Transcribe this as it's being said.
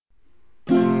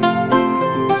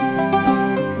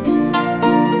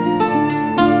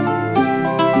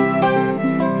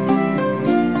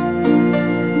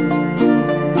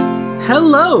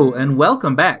Hello, and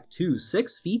welcome back to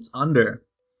 6 Feet Under.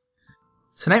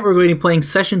 Tonight we're going to be playing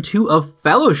Session 2 of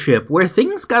Fellowship, where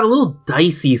things got a little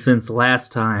dicey since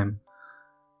last time.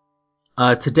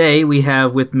 Today we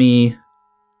have with me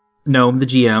Gnome, the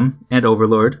GM, and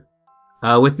Overlord.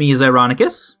 With me is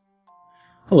Ironicus.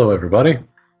 Hello, everybody.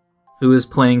 Who is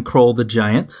playing Kroll the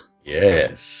Giant.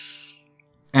 Yes.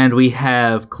 And we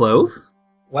have Clove.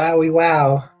 Wowie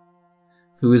wow.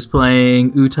 Who is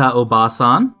playing Uta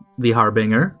Obasan, the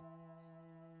Harbinger.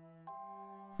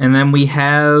 And then we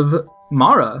have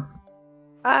Mara.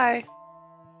 Hi.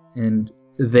 And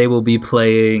they will be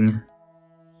playing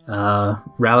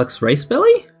Ralix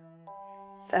Ricebelly?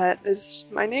 That is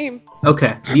my name.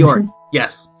 Okay, the orc.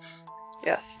 Yes.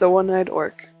 Yes, the one-eyed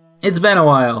orc. It's been a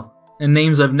while, and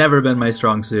names have never been my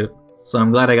strong suit, so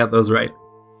I'm glad I got those right.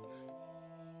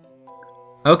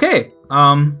 Okay,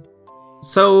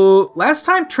 so last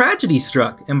time tragedy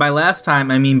struck, and by last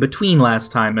time I mean between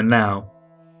last time and now.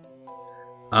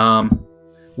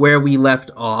 Where we left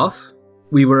off,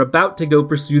 we were about to go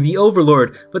pursue the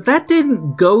Overlord, but that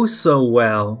didn't go so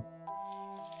well.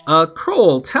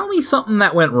 Kroll, tell me something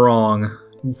that went wrong,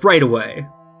 right away.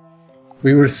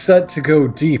 We were set to go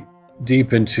deep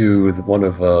into one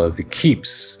of the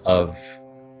keeps of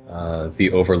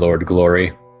the Overlord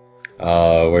Glory,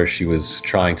 where she was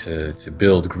trying to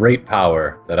build great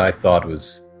power that I thought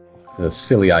was a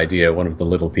silly idea, one of the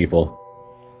little people.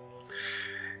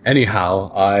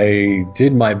 Anyhow, I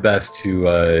did my best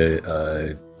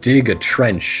to dig a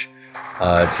trench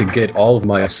to get all of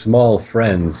my small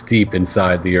friends deep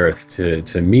inside the earth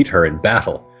to meet her in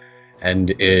battle.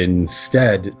 And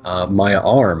instead, my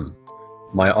arm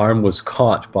was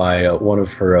caught by one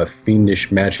of her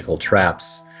fiendish magical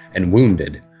traps and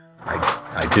wounded.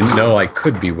 I didn't know I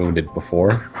could be wounded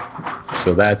before,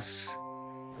 so that's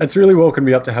really woken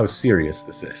me up to how serious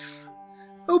this is.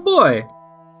 Oh boy.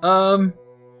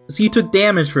 So you took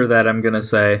damage for that, I'm gonna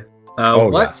say.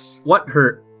 Yes. What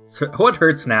hurt? What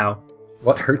hurts now?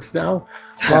 What hurts now?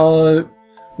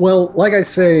 Well, like I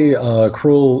say,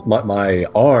 Kroll, my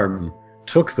arm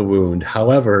took the wound.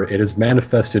 However, it is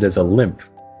manifested as a limp.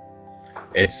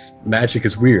 Its magic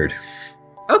is weird.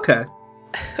 Okay.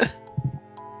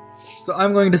 So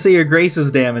I'm going to say your grace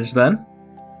is damaged then.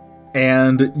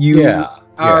 And you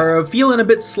are feeling a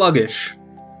bit sluggish.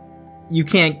 You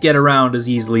can't get around as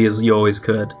easily as you always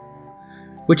could.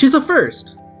 Which is a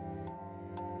first.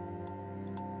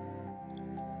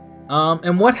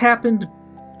 And what happened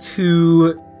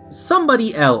to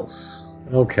somebody else?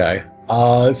 Okay.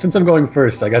 Since I'm going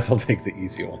first, I guess I'll take the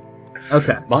easy one.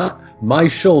 Okay. My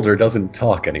shoulder doesn't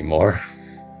talk anymore.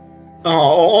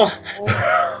 Oh,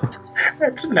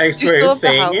 that's a nice way of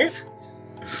saying it.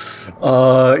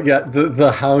 Yeah,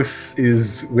 the house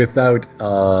is without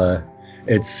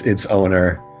its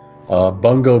owner.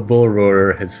 Bungo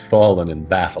Bullroarer has fallen in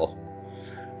battle.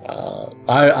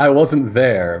 I wasn't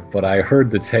there, but I heard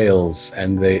the tales,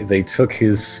 and they took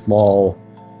his small,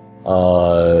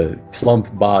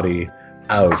 plump body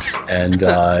out, and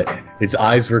its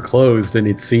eyes were closed, and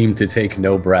it seemed to take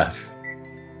no breath.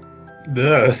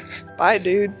 Ugh. Bye,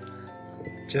 dude.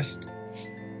 Just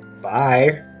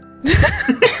bye.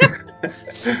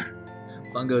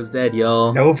 Bungo's dead,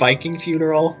 y'all. No Viking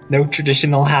funeral, no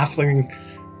traditional halfling.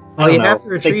 Oh, you have to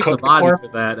retrieve the body for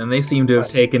that, and they seem to have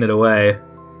taken it away.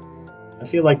 I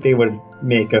feel like they would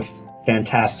make a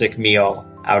fantastic meal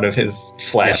out of his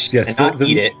flesh and not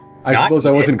eat it. I suppose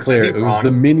I wasn't clear. It was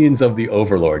the minions of the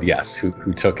Overlord, yes,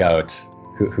 who took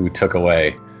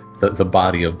away the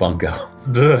body of Bungo.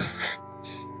 Ugh.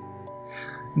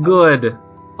 Good.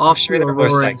 Off sure to a there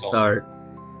was roaring cycle. start.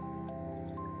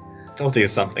 They'll do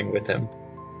something with him.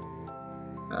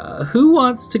 Who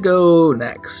wants to go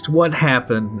next? What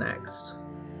happened next?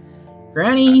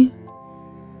 Granny?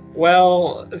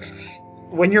 Well,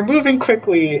 when you're moving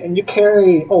quickly and you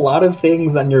carry a lot of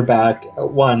things on your back at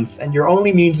once, and your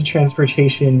only means of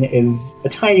transportation is a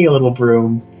tiny little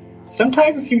broom,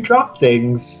 sometimes you drop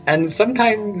things, and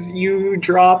sometimes you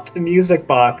drop the music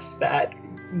box that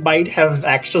might have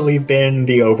actually been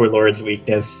the Overlord's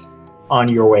weakness on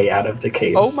your way out of the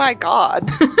caves. Oh my god.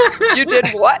 You did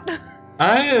what?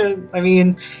 I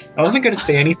mean, I wasn't going to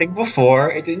say anything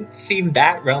before. It didn't seem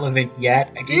that relevant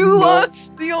yet. I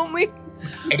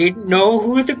didn't know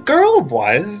who the girl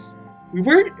was. We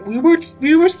were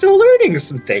still learning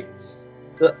some things.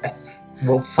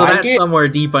 We'll So find that's it. somewhere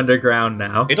deep underground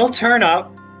now. It'll turn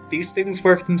up. These things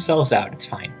work themselves out. It's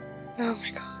fine. Oh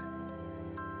my god.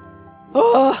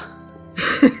 Oh.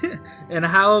 And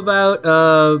how about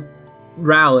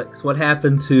Ralix? What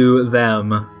happened to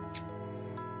them?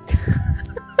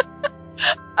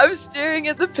 I'm staring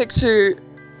at the picture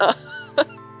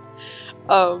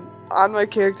On my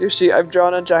character sheet, I've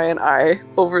drawn a giant eye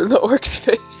over the orc's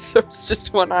face, so it's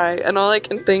just one eye, and all I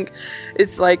can think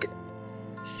is like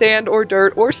sand or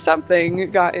dirt or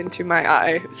something got into my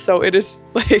eye, so it has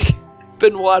like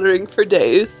been watering for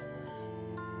days.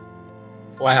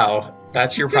 Wow,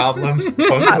 that's your problem?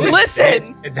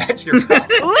 Listen! That's your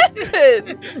problem?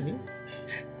 Listen!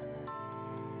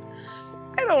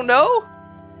 I don't know.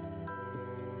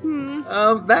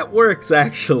 That works,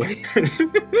 actually.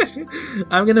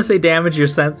 I'm gonna say damage your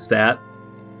sense stat.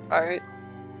 Alright.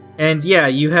 And yeah,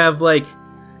 you have, like,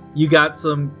 you got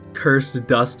some cursed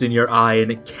dust in your eye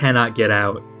and it cannot get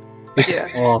out. Yeah.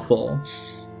 Awful.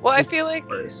 Well, I It's feel like,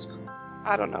 worst.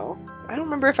 I don't know. I don't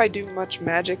remember if I do much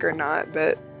magic or not,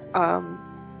 but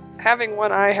having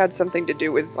one eye had something to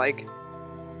do with like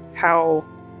how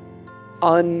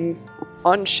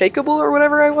unshakable or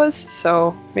whatever I was.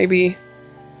 So maybe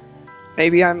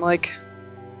I'm like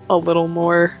a little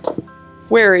more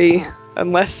wary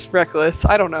and less reckless.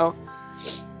 I don't know.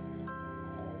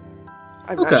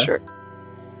 I'm Okay. not sure.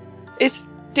 Is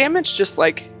damage just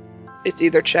like it's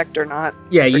either checked or not?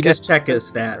 Yeah, you Forget- just check a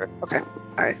stat, Okay.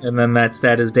 Alright. and then that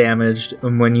stat is damaged,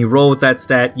 and when you roll with that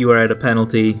stat, you are at a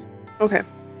penalty. Okay.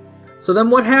 So then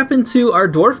what happened to our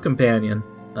dwarf companion?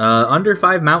 Under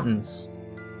 5 mountains.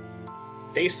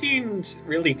 They seemed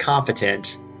really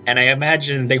competent, and I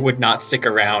imagine they would not stick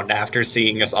around after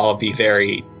seeing us all be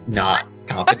very not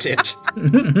competent.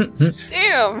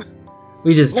 Damn!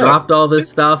 We just Look, dropped all this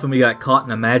just- stuff and we got caught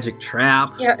in a magic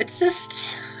trap. Yeah, it's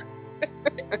just...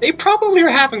 They probably are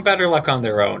having better luck on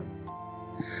their own.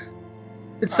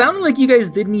 It sounded like you guys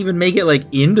didn't even make it, like,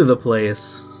 into the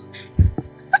place.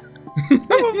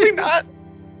 Probably not.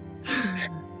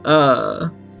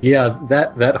 Yeah,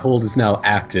 that hold is now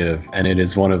active, and it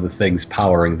is one of the things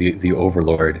powering the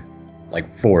Overlord,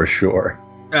 like, for sure.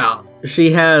 Yeah,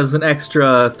 she has an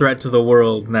extra threat to the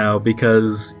world now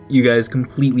because you guys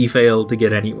completely failed to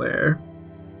get anywhere.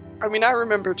 I mean, I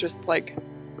remember just like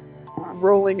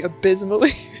rolling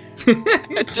abysmally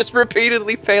and just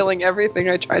repeatedly failing everything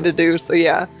I tried to do. So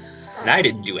yeah. And I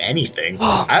didn't do anything.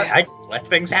 Oh, man. I just let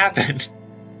things happen.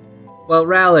 Well,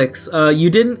 Ralix, you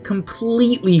didn't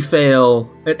completely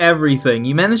fail at everything.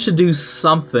 You managed to do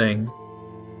something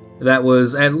that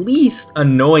was at least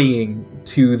annoying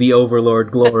to the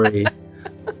Overlord Glory.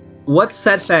 What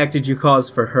setback did you cause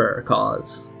for her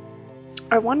cause?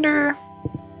 I wonder,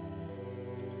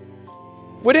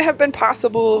 would it have been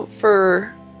possible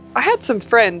for... I had some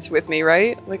friends with me,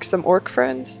 right? Like some orc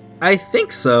friends? I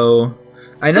think so.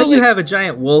 I So, know you like- have a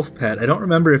giant wolf pet. I don't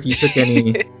remember if you took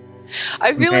any...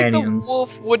 I feel like the companions. wolf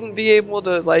wouldn't be able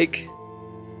to, like,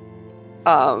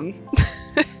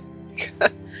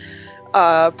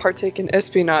 partake in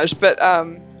espionage, but,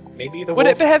 Maybe the Would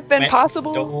it wolf have been went and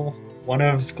possible? stole one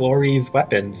of Glory's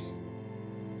weapons.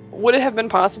 would it have been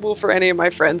possible for any of my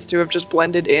friends to have just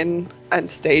blended in and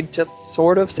stayed to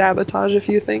sort of sabotage a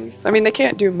few things? I mean, they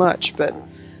can't do much, but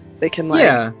they can, like,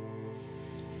 Yeah.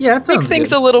 Yeah, that sounds make things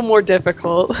good. a little more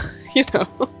difficult, you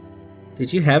know?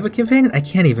 Did you have a companion? I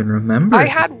can't even remember. I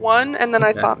had one, and then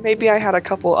Okay. I thought maybe I had a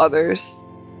couple others.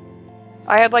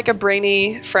 I had, like, a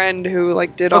brainy friend who,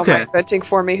 like, did all Okay. my inventing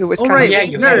for me, who was Oh, kind right, of... yeah,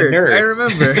 it's you had a nerd. I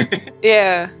remember.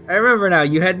 Yeah. I remember now.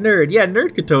 You had Nerd. Yeah,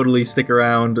 Nerd could totally stick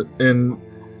around and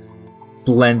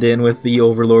blend in with the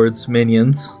Overlord's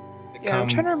minions. Yeah, I'm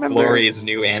trying to remember. Glory's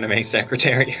new anime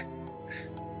secretary.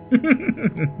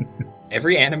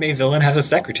 Every anime villain has a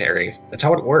secretary. That's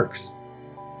how it works.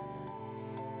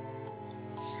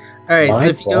 All right, My so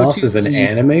if you go boss to is an the-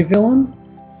 anime villain?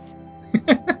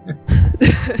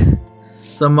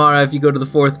 So Mara, if you go to the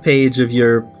 4th page of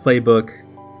your playbook,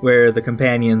 where the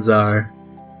companions are,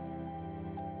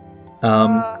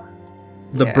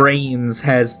 the yeah. brains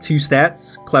has 2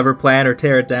 stats: clever plan or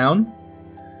tear it down.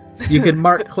 You can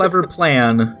mark clever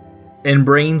plan, and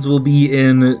brains will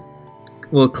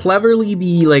cleverly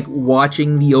be like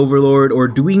watching the Overlord or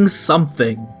doing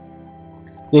something.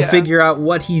 We'll Yeah. figure out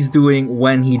what he's doing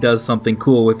when he does something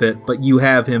cool with it, but you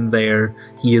have him there.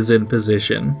 He is in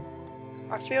position.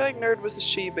 I feel like Nerd was a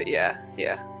she, but yeah.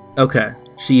 Okay,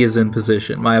 she is in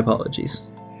position. My apologies.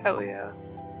 Hell yeah.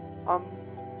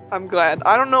 I'm glad.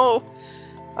 I don't know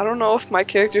if my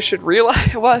character should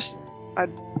realize. Well,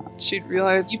 she'd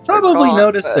realize. You they're probably gone,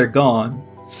 noticed but they're gone.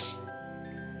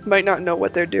 might not know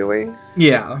what they're doing.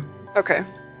 Yeah, Okay.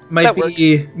 might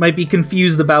That be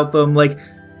confused about them. Like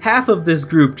half of this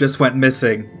group just went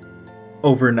missing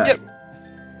overnight.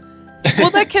 Yep.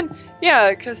 Well, that can.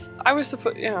 Yeah, because I was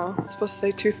supposed to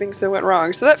say 2 things that went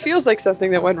wrong. So that feels like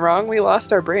something that went wrong. We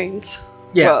lost our brains.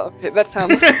 Yeah. Well, okay, that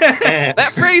sounds.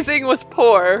 That phrasing was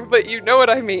poor, but you know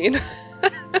what I mean.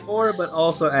 4, but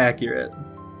also accurate.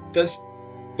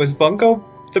 Was Bungo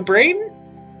the brain?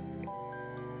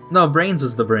 No, Brains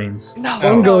was the brains. No,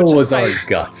 Bungo just was my our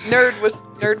guts.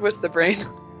 Nerd was the brain.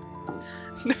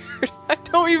 Nerd. I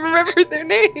don't even remember their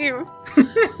name.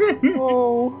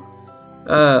 Oh.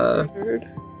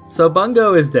 Nerd. So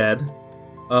Bungo is dead.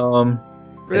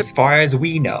 As far as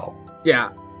we know.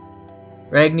 Yeah.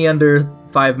 Ragni under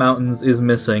 5 Mountains is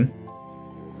missing.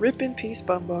 Rip in peace,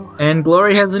 Bumbo. And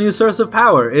Glory has a new source of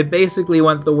power. It basically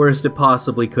went the worst it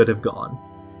possibly could have gone.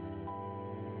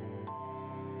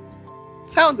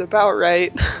 Sounds about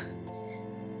right.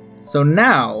 So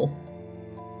now,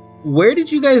 where did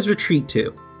you guys retreat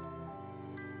to?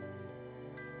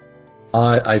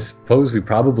 I suppose we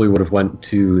probably would have went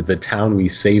to the town we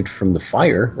saved from the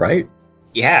fire, right?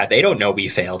 Yeah, they don't know we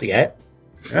failed yet.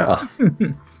 Yeah.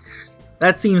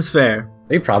 That seems fair.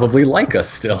 They probably like us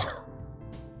still.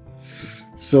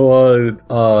 So,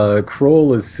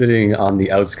 Kroll is sitting on the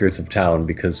outskirts of town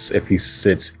because if he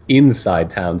sits inside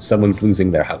town, someone's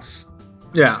losing their house.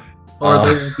 Yeah. Or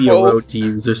there won't be a road to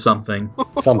use or something.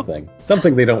 Something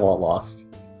they don't want lost.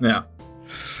 Yeah.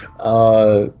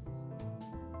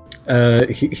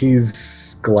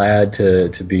 He's glad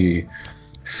to be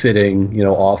sitting,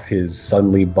 off his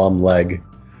suddenly bum leg.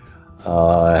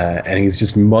 And he's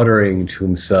just muttering to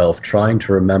himself, trying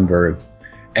to remember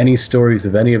any stories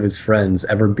of any of his friends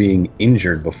ever being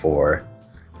injured before,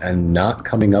 and not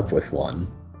coming up with one.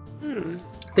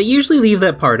 They usually leave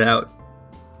that part out.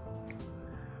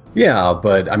 Yeah,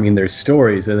 but I mean, there's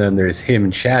stories, and then there's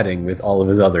him chatting with all of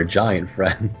his other giant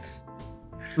friends.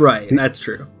 Right, that's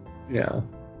true. Yeah.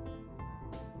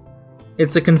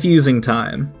 It's a confusing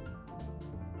time.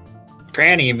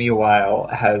 Granny, meanwhile,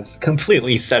 has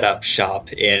completely set up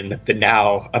shop in the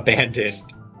now abandoned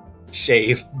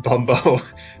Bungo,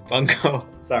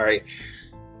 sorry.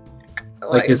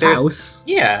 Like his house?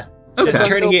 Yeah. Okay. Just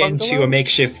turning it into Bungalow? a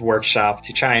makeshift workshop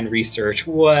to try and research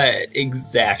what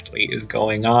exactly is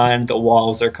going on. The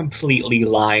walls are completely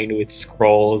lined with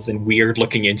scrolls and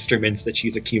weird-looking instruments that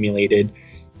she's accumulated.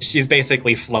 She's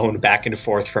basically flown back and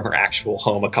forth from her actual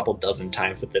home a couple dozen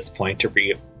times at this point to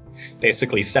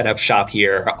basically set up shop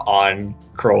here on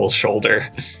Kroll's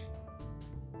shoulder.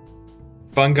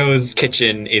 Bungo's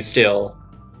kitchen is still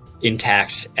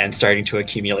intact and starting to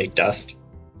accumulate dust.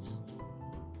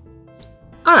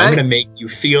 All right. I'm going to make you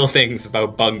feel things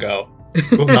about Bungo.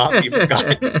 It will not be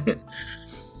forgotten.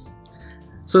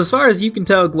 So as far as you can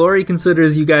tell, Glory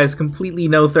considers you guys completely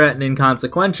no threat and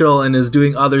inconsequential and is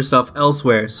doing other stuff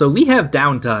elsewhere. So we have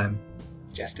downtime.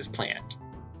 Just as planned.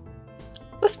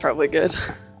 That's probably good.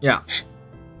 Yeah.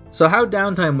 So how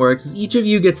downtime works is each of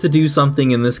you gets to do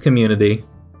something in this community.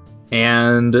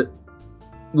 And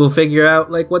we'll figure out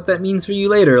what that means for you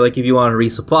later. Like if you want to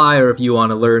resupply or if you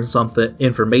want to learn something,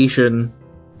 information,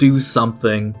 do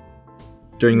something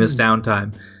during this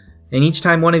downtime. And each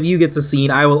time one of you gets a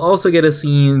scene, I will also get a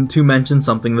scene to mention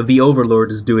something that the Overlord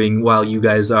is doing while you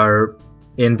guys are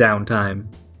in downtime.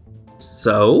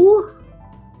 So,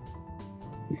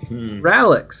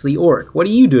 Ralix, the orc, what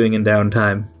are you doing in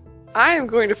downtime? I am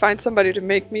going to find somebody to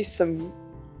make me some...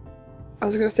 I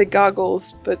was going to say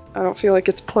goggles, but I don't feel like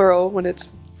it's plural when it's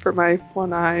for my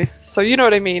one eye. So you know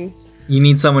what I mean. You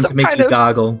need someone to make you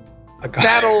goggle.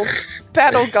 Battle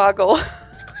goggle.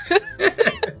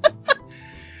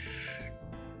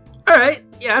 Alright,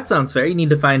 yeah, that sounds fair. You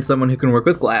need to find someone who can work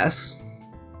with glass.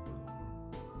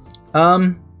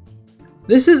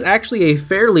 This is actually a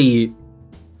fairly,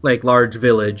 large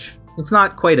village. It's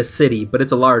not quite a city, but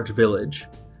it's a large village.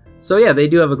 So yeah, they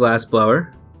do have a glass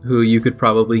blower, who you could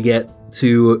probably get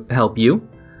to help you.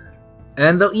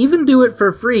 And they'll even do it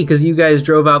for free, because you guys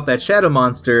drove out that shadow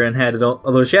monster and had all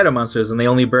those shadow monsters, and they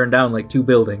only burned down 2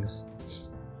 buildings.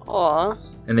 Aw.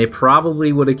 And they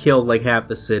probably would have killed half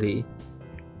the city.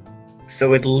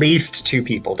 So at least 2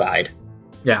 people died.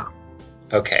 Yeah.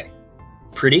 Okay.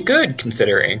 Pretty good,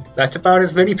 considering. That's about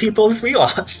as many people as we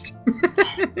lost.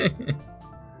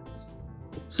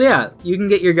 So yeah, you can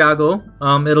get your goggle.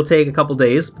 It'll take a couple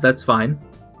days, but that's fine.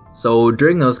 So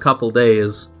during those couple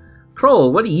days,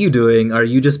 Kroll, what are you doing? Are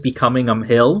you just becoming a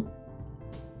hill?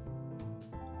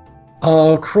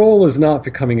 Kroll is not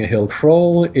becoming a hill.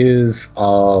 Kroll is,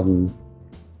 what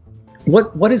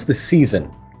is the season?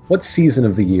 What season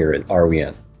of the year are we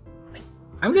in?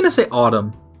 I'm gonna say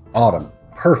autumn. Autumn.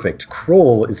 Perfect.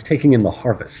 Kroll is taking in the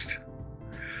harvest.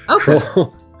 Okay.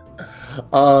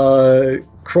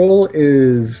 Kroll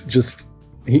is just...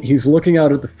 He's looking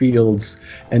out at the fields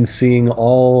and seeing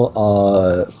all...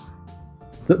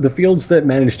 the fields that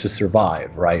managed to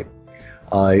survive, right?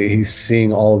 He's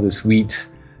seeing all of this wheat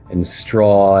and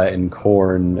straw and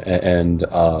corn and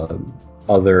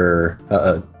other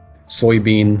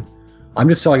soybean. I'm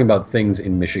just talking about things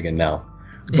in Michigan now.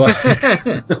 But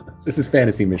this is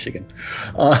fantasy Michigan.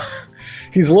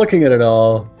 He's looking at it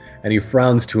all, and he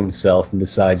frowns to himself and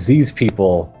decides these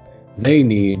people, they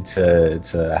need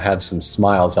to have some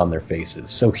smiles on their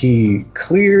faces. So he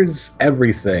clears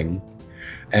everything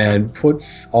and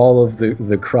puts all of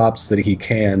the crops that he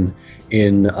can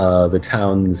in the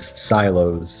town's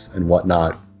silos and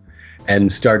whatnot,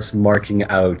 and starts marking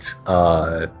out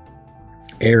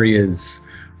areas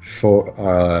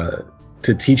for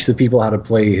to teach the people how to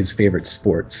play his favorite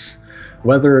sports.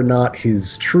 Whether or not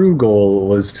his true goal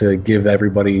was to give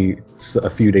everybody a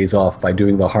few days off by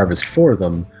doing the harvest for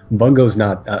them, Bungo's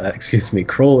not.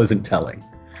 Kroll isn't telling.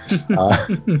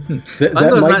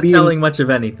 Bungo's not telling much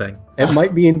of anything. It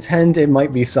might be intent. It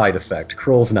might be side effect.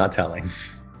 Kroll's not telling.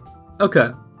 Okay.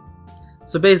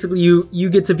 So basically, you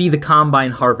get to be the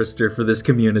combine harvester for this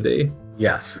community.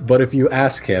 Yes, but if you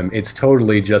ask him, it's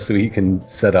totally just so he can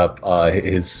set up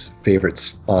his favorite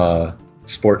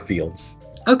sport fields.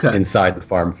 Okay. Inside the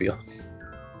farm fields.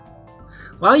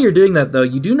 While you're doing that, though,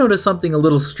 you do notice something a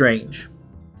little strange.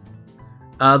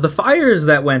 The fires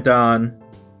that went on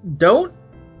don't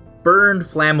burn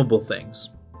flammable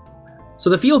things. So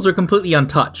the fields are completely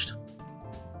untouched.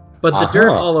 But the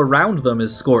dirt all around them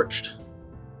is scorched.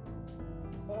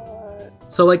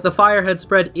 So, like, the fire had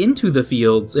spread into the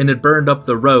fields, and it burned up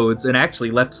the roads, and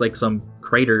actually left, like, some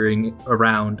cratering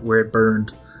around where it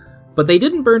burned. But they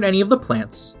didn't burn any of the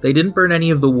plants. They didn't burn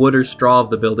any of the wood or straw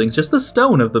of the buildings, just the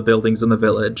stone of the buildings in the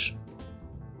village.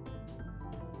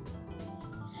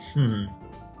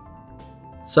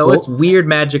 So it's weird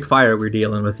magic fire we're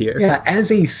dealing with here. Yeah, as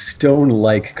a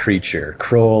stone-like creature,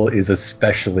 Kroll is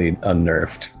especially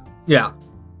unnerved. Yeah.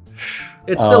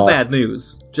 It's still bad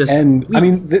news.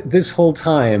 This whole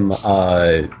time,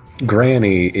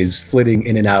 Granny is flitting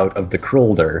in and out of the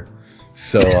Krollder,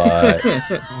 so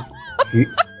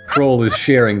Kroll is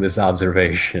sharing this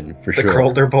observation for sure. The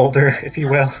Krollder boulder, if you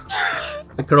will.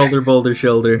 The Krollder boulder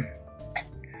shoulder.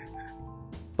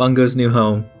 Bungo's new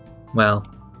home. Well,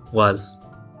 was.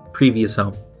 Previous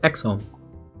home. Ex-home.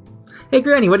 Hey,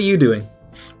 Granny, what are you doing?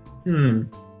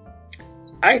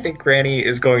 I think Granny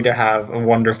is going to have a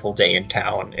wonderful day in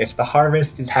town. If the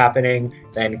harvest is happening,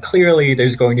 then clearly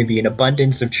there's going to be an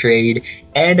abundance of trade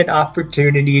and an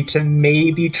opportunity to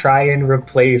maybe try and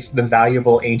replace the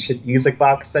valuable ancient music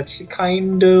box that she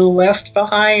kind of left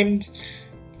behind.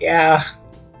 Yeah,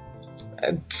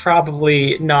 I'm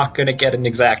probably not going to get an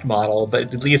exact model,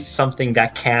 but at least something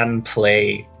that can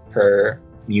play her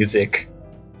music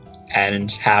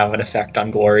and have an effect on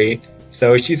Glory.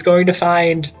 So she's going to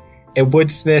find a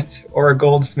woodsmith or a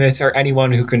goldsmith or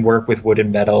anyone who can work with wood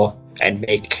and metal and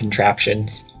make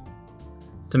contraptions.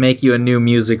 To make you a new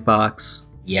music box.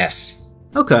 Yes.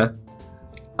 Okay.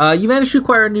 You managed to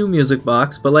acquire a new music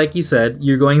box, but like you said,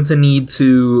 you're going to need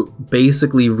to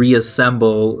basically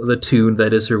reassemble the tune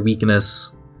that is her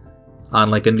weakness on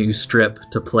like a new strip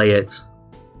to play it.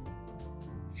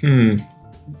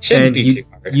 Shouldn't be too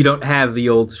hard. You don't have the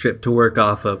old strip to work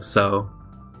off of, so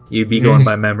you'd be going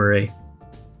by memory.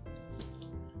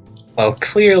 Well,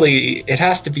 clearly, it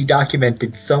has to be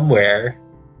documented somewhere,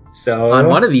 so... On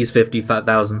one of these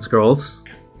 50,000 scrolls.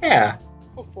 Yeah.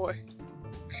 Oh boy.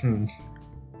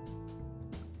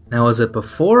 Now, was it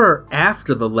before or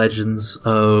after the legends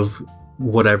of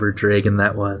whatever dragon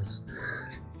that was?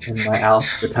 In my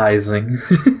alphabetizing.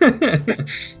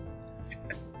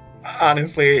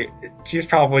 Honestly, she's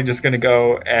probably just gonna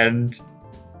go and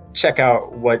check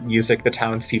out what music the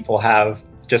townspeople have,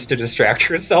 just to distract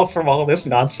herself from all this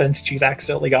nonsense she's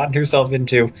accidentally gotten herself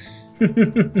into.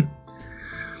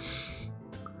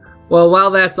 Well,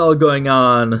 while that's all going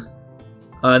on,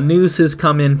 news has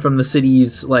come in from the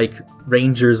city's,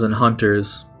 rangers and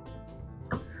hunters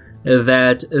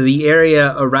that the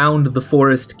area around the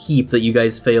forest keep that you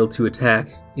guys failed to attack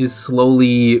is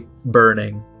slowly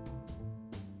burning.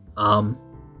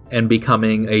 And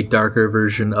becoming a darker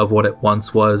version of what it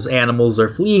once was. Animals are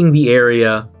fleeing the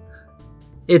area.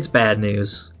 It's bad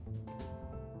news.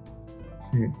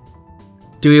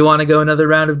 Do we want to go another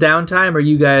round of downtime, or are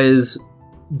you guys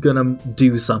gonna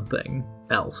do something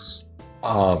else?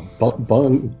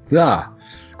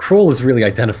 Kroll is really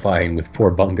identifying with poor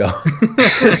Bungo.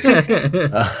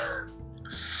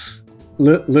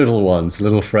 Little ones,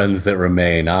 little friends that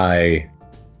remain, I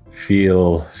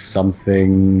feel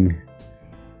something...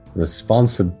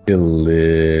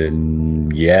 responsibility.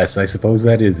 Yes, I suppose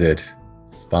that is it.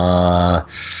 It's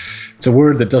a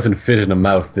word that doesn't fit in a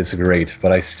mouth this great,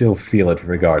 but I still feel it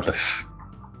regardless.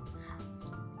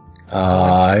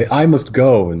 I must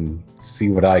go and see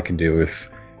what I can do.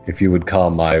 If you would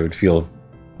come, I would feel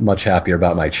much happier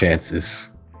about my chances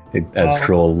as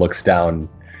Kroll looks down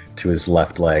to his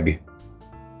left leg.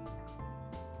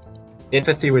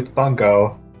 Empathy with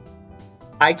Bungo.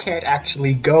 I can't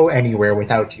actually go anywhere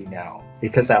without you now,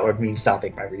 because that would mean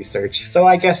stopping my research. So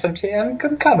I guess I'm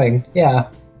coming, yeah.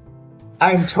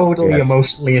 I'm totally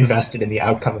emotionally invested in the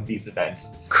outcome of these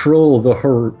events. Kroll,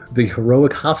 the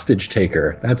heroic hostage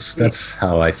taker. That's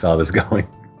how I saw this going.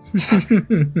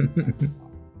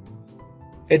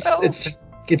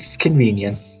 It's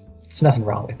convenience. There's nothing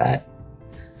wrong with that.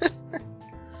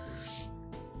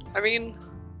 I mean,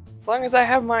 as long as I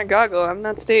have my goggle, I'm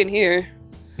not staying here.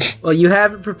 Well, you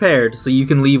have it prepared, so you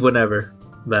can leave whenever,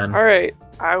 then. Alright,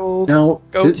 I will now,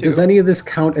 go does any of this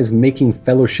count as making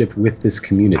fellowship with this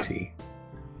community?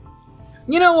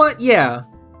 You know what? Yeah.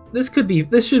 This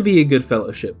should be a good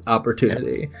fellowship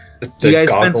opportunity. Yeah. You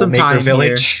guys spent some time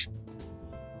village. Here.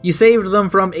 You saved them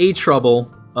from a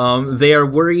trouble. They are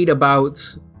worried about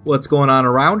what's going on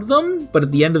around them, but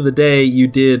at the end of the day, you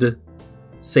did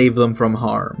save them from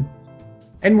harm.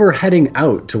 And we're heading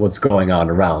out to what's going on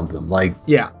around them. Like,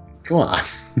 yeah. Come on.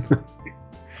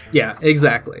 Yeah,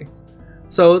 exactly.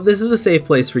 So this is a safe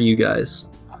place for you guys.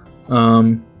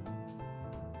 Now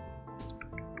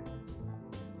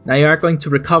you aren't going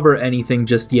to recover anything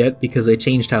just yet because I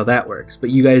changed how that works, but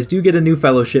you guys do get a new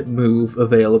fellowship move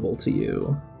available to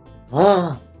you.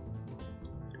 Ah.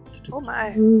 Oh my.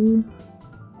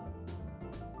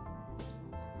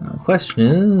 The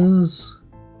question is...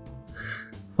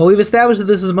 Well, we've established that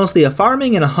this is mostly a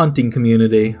farming and a hunting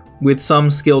community, with some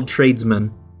skilled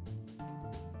tradesmen.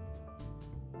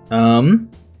 We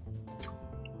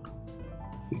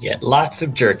get lots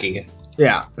of jerky.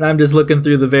 Yeah, and I'm just looking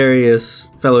through the various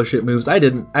fellowship moves. I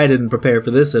didn't prepare for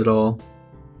this at all.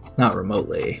 Not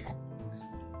remotely.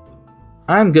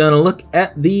 I'm gonna look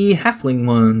at the halfling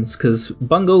ones, because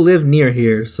Bungo lived near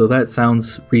here, so that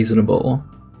sounds reasonable.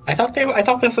 I thought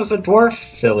this was a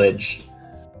dwarf village.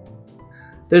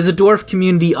 There's a dwarf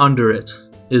community under it,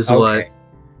 is Okay. what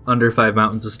Under Five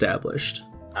Mountains established.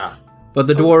 Ah. But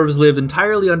the dwarves lived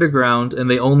entirely underground, and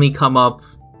they only come up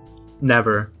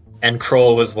never. And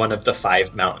Kroll was one of the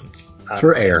 5 mountains.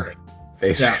 For air,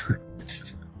 basically.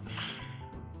 Yeah.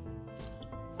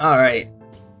 Alright.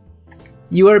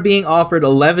 You are being offered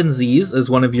 11 Z's as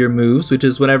one of your moves, which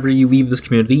is whenever you leave this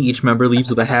community, each member leaves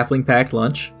with a halfling packed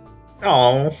lunch.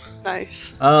 Oh.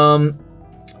 Nice.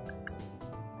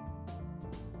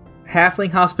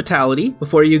 Halfling hospitality.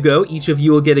 Before you go, each of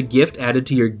you will get a gift added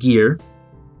to your gear.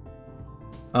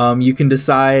 You can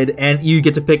decide, and you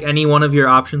get to pick any one of your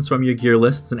options from your gear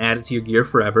lists and add it to your gear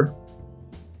forever.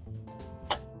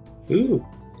 Ooh.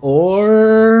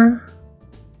 Or...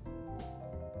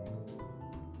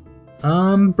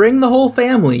 bring the whole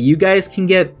family. You guys can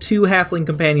get 2 halfling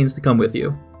companions to come with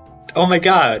you. Oh my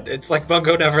god, it's like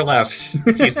Bungo never left.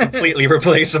 He's completely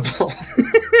replaceable.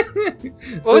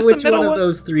 So which one of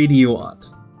those 3 do you want?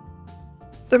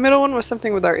 The middle one was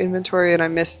something with our inventory, and I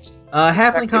missed.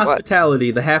 Halfling exactly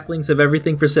hospitality. The halflings have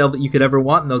everything for sale that you could ever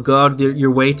want, and they'll go out of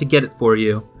your way to get it for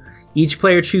you. Each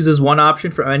player chooses one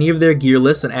option for any of their gear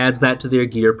lists and adds that to their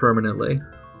gear permanently.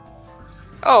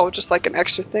 Oh, just like an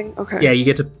extra thing? Okay. Yeah, you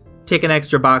get to tick an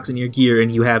extra box in your gear,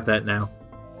 and you have that now.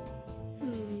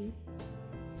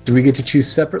 Do we get to choose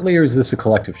separately, or is this a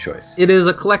collective choice? It is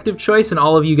a collective choice, and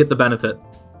all of you get the benefit.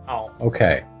 Oh.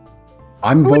 Okay.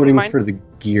 I'm voting for the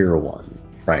gear one,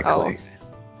 frankly. Oh, okay.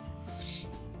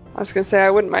 I was gonna say I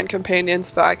wouldn't mind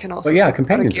companions, but I can also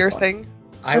companions a gear are fun. thing.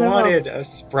 I wanted a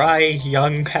spry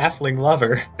young halfling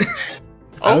lover.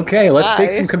 Okay, let's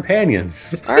take some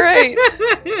companions. Alright.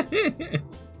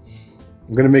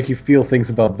 I'm gonna make you feel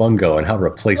things about Bungo and how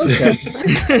replaceable.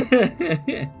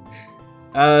 Okay.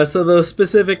 So the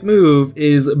specific move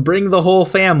is bring the whole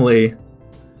family.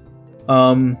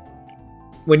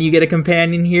 When you get a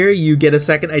companion here, you get a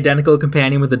second identical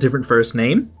companion with a different first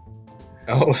name.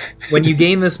 Oh. When you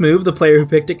gain this move, the player who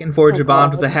picked it can forge a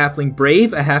bond with a halfling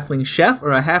brave, a halfling chef,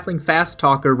 or a halfling fast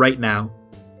talker right now.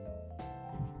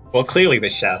 Well, clearly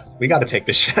the chef. We gotta take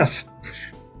the chef.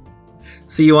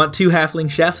 So you want 2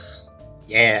 halfling chefs?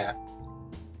 Yeah.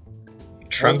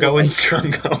 Trungo and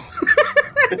Scrungo.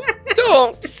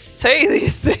 Don't say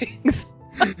these things.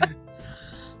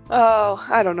 Oh,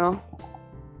 I don't know.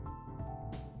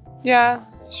 Yeah,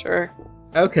 sure.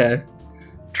 Okay.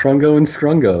 Trungo and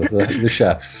Scrungo, the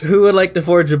chefs. Who would like to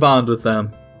forge a bond with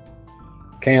them?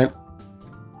 Can't.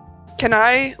 Can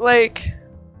I, like...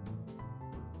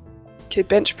 Okay,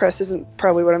 bench press isn't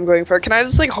probably what I'm going for. Can I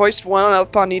just, like, hoist one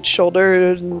up on each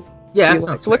shoulder and Yeah, be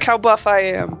like, look how buff I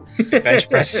am? Bench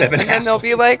press 7 And then they'll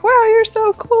be like, wow, you're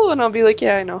so cool. And I'll be like,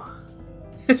 yeah, I know.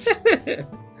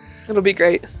 It'll be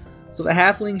great. So the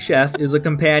halfling chef is a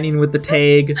companion with the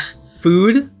tag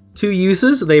food, 2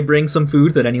 uses. They bring some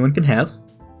food that anyone can have.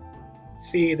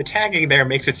 See, the tagging there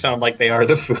makes it sound like they are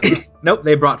the food. Nope,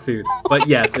 they brought food. But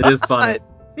yes, it is funny.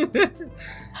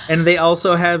 And they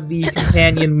also have the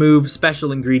companion move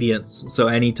special ingredients. So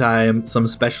anytime some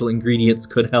special ingredients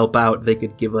could help out, they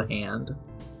could give a hand.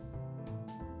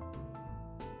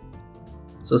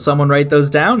 So someone write those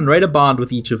down and write a bond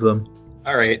with each of them.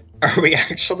 Alright, are we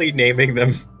actually naming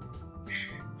them?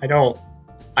 I know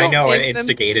I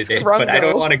instigated it, but I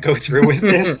don't want to go through with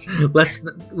this.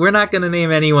 We're not going to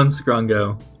name anyone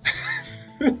Scrungo.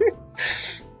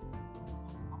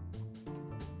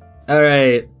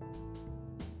 Alright.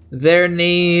 Their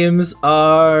names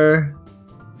are...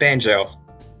 Banjo.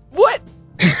 What?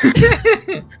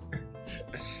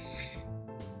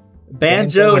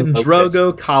 Banjo and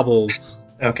Drogo Cobbles.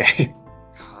 Okay.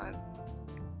 God.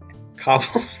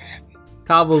 Cobbles?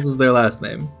 Cobbles is their last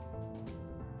name.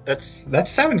 That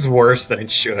sounds worse than it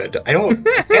should. I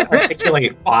can't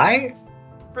articulate why.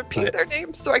 Repeat their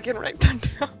names so I can write them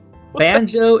down.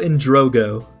 Banjo and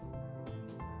Drogo.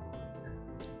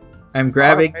 I'm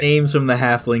grabbing names from the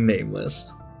halfling name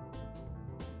list.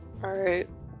 Alright.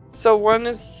 So one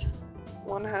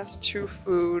has 2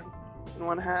 food, and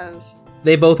one has...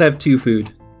 They both have 2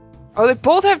 food. Oh, they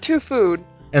both have 2 food.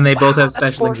 And they both have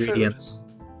that's special 4 food. ingredients.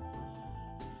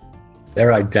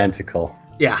 They're identical.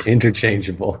 Yeah.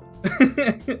 Interchangeable.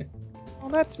 Oh,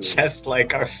 that's me. Just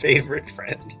like our favorite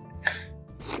friend.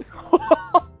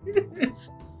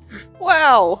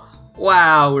 Wow.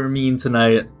 Wow, we're mean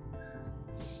tonight.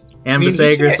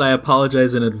 Ambisagris, I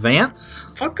apologize in advance.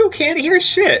 Funko can't hear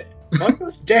shit.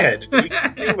 Funko's dead. We can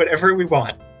say whatever we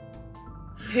want.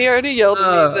 He already yelled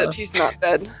at me that he's not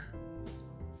dead.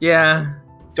 Yeah.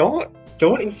 Don't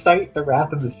incite the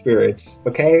wrath of the spirits,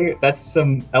 okay? That's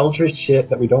some eldritch shit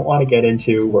that we don't want to get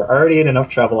into. We're already in enough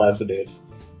trouble as it is.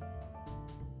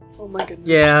 Oh my goodness.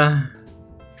 Yeah.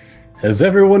 Has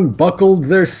everyone buckled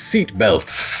their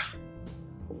seatbelts?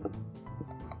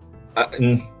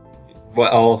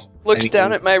 Well... Looks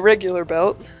down at my regular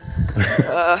belt.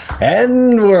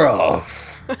 And we're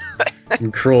off!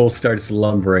 And Kroll starts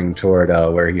lumbering toward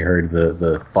where he heard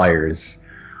the fires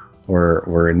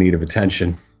were in need of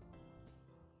attention.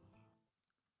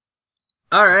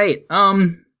 Alright,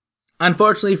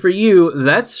 unfortunately for you,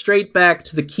 that's straight back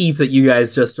to the keep that you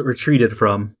guys just retreated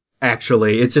from,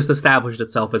 actually. It's just established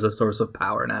itself as a source of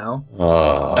power now.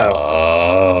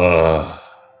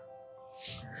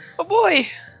 Oh boy!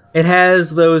 It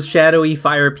has those shadowy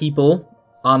fire people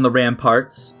on the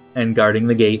ramparts and guarding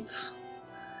the gates.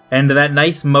 And that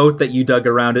nice moat that you dug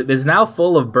around it is now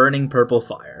full of burning purple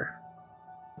fire.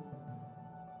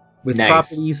 With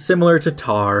properties similar to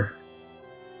tar.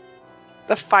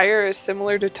 The fire is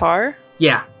similar to tar?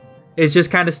 Yeah. It's just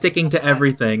kind of sticking to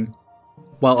everything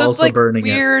while so also it's like burning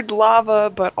weird lava,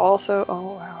 but also...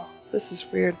 Oh, wow. This is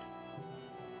weird.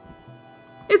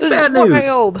 It's this bad is news.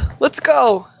 Wild. Let's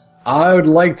go. I would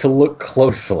like to look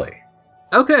closely.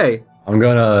 Okay.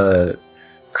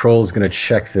 Kroll's gonna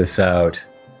check this out.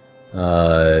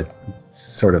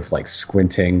 Sort of like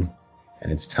squinting,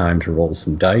 and it's time to roll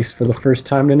some dice for the first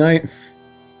time tonight.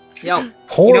 Yep.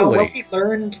 Poorly. When we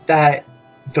learned that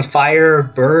the fire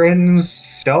burns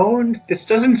stone, this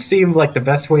doesn't seem like the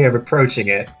best way of approaching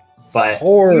it, but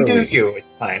Poorly. you do you,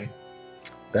 it's fine.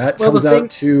 That comes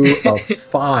out to a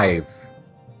 5.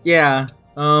 Yeah.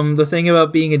 The thing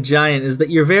about being a giant is that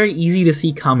you're very easy to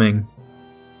see coming.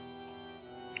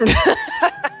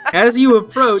 As you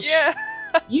approach,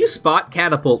 you spot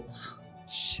catapults.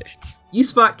 Shit. You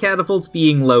spot catapults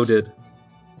being loaded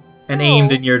and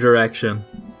aimed in your direction.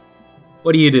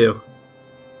 What do you do?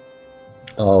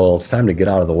 Oh, it's time to get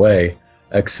out of the way.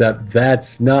 Except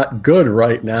that's not good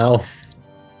right now.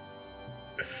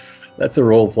 That's a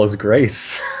roll plus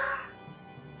grace.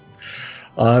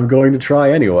 I'm going to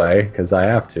try anyway, because I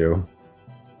have to.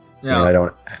 Yeah. And I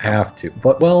don't have to.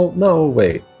 But, well, no,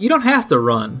 wait. You don't have to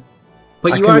run.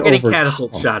 But you are getting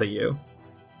catapults shot at you.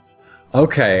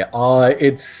 Okay,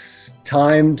 it's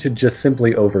time to just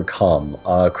simply overcome.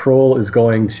 Kroll is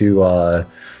going to,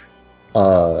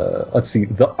 let's see,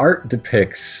 the art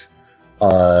depicts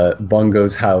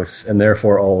Bungo's house and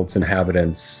therefore all its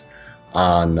inhabitants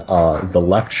on the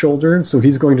left shoulder, so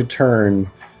he's going to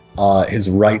turn his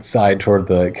right side toward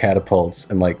the catapults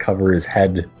and like cover his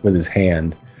head with his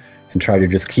hand and try to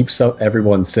just keep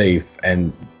everyone safe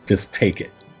and just take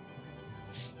it.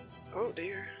 Oh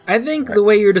dear. I think the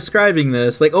way you're describing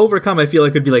this, like overcome, I feel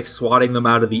like could be like swatting them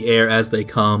out of the air as they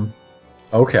come.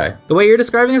 Okay. The way you're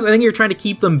describing this, I think you're trying to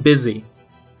keep them busy.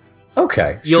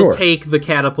 Okay, You'll sure. take the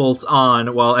catapults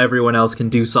on while everyone else can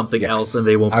do something else, and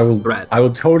they won't threat. I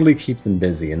will totally keep them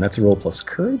busy, and that's a roll plus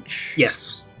courage?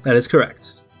 Yes, that is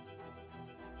correct.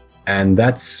 And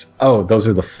that's... Oh, those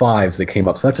are the 5s that came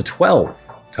up, so that's a 12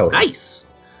 total. Nice!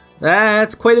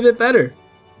 That's quite a bit better.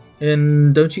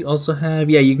 And don't you also have...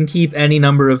 Yeah, you can keep any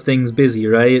number of things busy,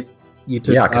 right? You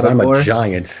took because I'm a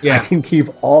giant. Yeah. I can keep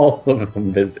all of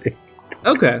them busy.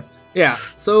 Okay. Yeah,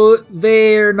 so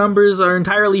their numbers are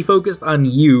entirely focused on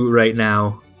you right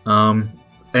now.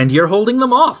 And you're holding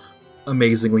them off,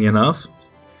 amazingly enough.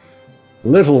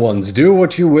 Little ones, do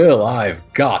what you will. I've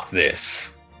got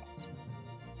this.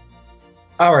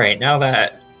 Alright, now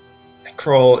that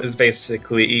Kroll is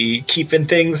basically keeping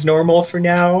things normal for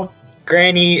now,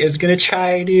 Granny is gonna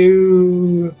try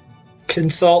to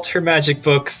consult her magic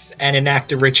books and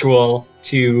enact a ritual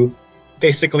to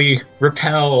basically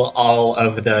repel all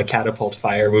of the catapult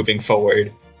fire moving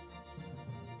forward.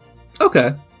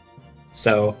 Okay.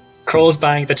 So, Kroll's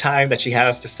buying the time that she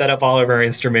has to set up all of her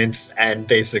instruments and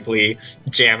basically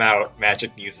jam out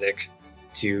magic music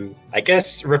to, I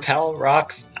guess, repel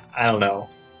rocks? I don't know.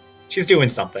 She's doing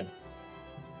something.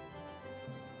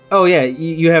 Oh yeah,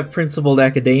 you have Principled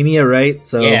Academia, right?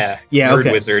 So yeah, Nerd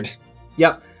okay. Wizard.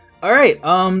 Yep. Alright,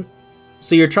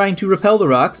 so you're trying to repel the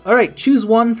rocks. Alright, choose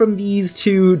one from these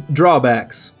 2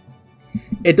 drawbacks.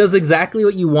 It does exactly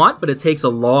what you want, but it takes a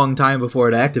long time before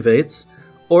it activates.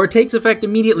 Or it takes effect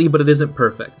immediately, but it isn't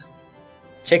perfect.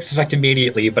 It takes effect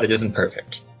immediately, but it isn't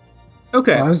perfect.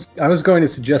 Okay. I was going to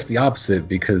suggest the opposite,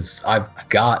 because I've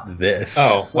got this.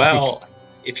 Oh, well,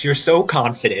 if you're so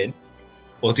confident,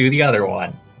 we'll do the other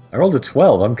one. I rolled a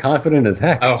 12. I'm confident as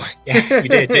heck. Oh, yeah, you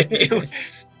did, didn't you?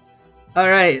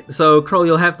 Alright, so Kroll,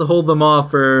 you'll have to hold them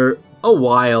off for a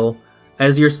while.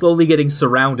 As you're slowly getting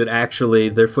surrounded, actually.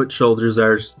 Their foot shoulders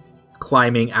are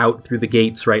climbing out through the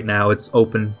gates right now. It's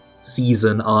open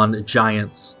season on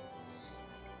giants.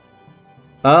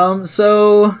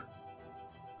 So...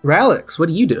 Ralix, what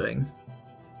are you doing?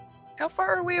 How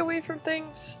far are we away from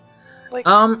things? Like,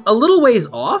 a little ways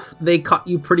off. They caught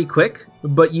you pretty quick,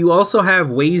 but you also have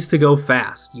ways to go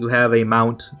fast. You have a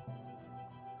mount.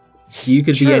 So you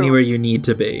could be anywhere you need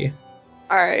to be.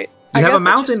 Alright. You have a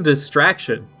mountain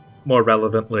distraction, more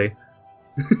relevantly.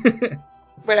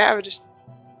 But I would just...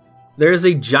 There's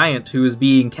a giant who is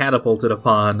being catapulted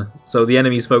upon, so the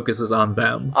enemy's focus is on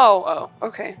them. Oh,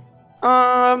 okay.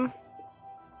 I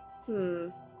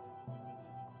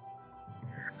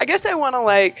guess I want to,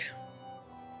 like...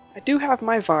 I do have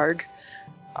my Varg.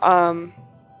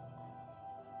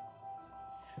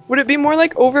 Would it be more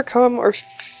like overcome or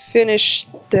finish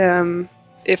them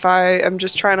if I am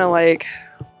just trying to, like...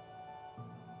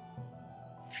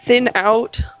 thin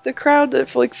out the crowd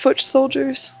of, like, foot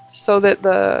soldiers? So that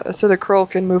the Kroll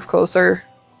can move closer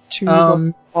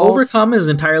to overcome is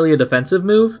entirely a defensive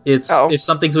move. It's if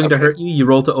something's going to hurt you, you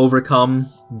roll to overcome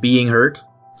being hurt.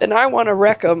 Then I want to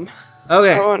wreck them.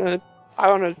 Okay. I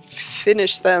want to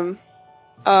finish them.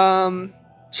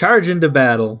 Charge into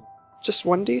battle. Just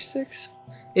 1d6?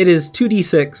 It is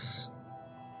 2d6.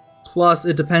 Plus,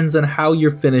 it depends on how you're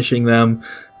finishing them.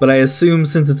 But I assume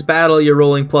since it's battle, you're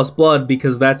rolling plus blood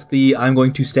because that's the I'm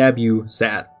going to stab you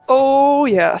stat. Oh,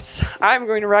 yes. I'm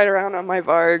going to ride around on my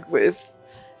Varg with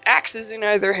axes in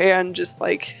either hand, just,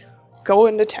 like,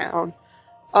 going to town.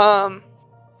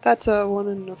 That's a 1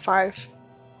 and a 5.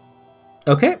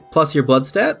 Okay, plus your blood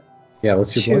stat? Yeah,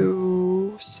 what's your 2,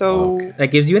 blood? So... Okay. That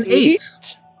gives you an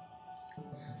 8.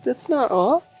 That's not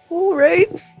awful,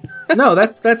 right? No,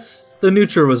 that's the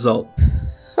neutral result.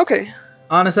 Okay.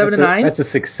 On a 7 to 9? That's a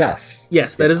success.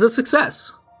 Yes, that is a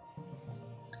success.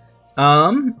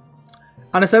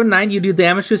 On a 7-9, you do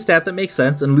damage to a stat that makes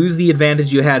sense and lose the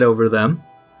advantage you had over them.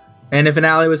 And if an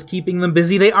ally was keeping them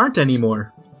busy, they aren't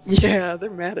anymore. Yeah, they're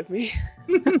mad at me.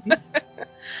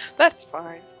 That's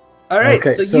fine. Alright,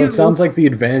 okay, so it sounds like the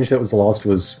advantage that was lost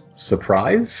was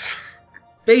surprise?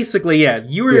 Basically, yeah.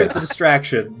 You were the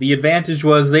distraction. The advantage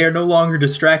was they are no longer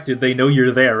distracted. They know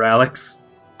you're there, Alex.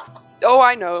 Oh,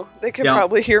 I know. They can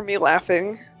probably hear me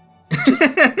laughing.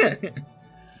 Just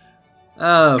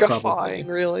guffawing,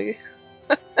 really.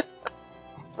 I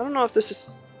don't know if this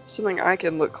is something I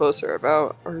can look closer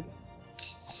about, or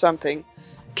something.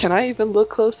 Can I even look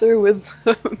closer with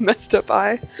a messed up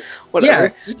eye? Whatever.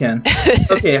 Yeah, you can.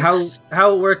 Okay, how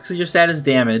it works is your stat is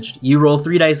damaged. You roll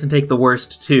 3 dice and take the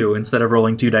worst 2, instead of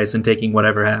rolling 2 dice and taking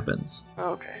whatever happens.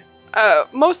 Okay.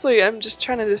 Mostly I'm just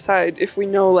trying to decide if we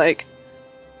know, like...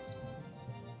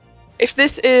 if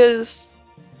this is,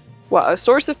 a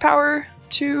source of power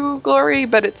to Glory,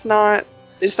 but it's not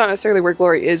it's not necessarily where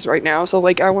Glory is right now, so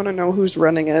like I want to know who's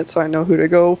running it so I know who to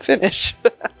go finish.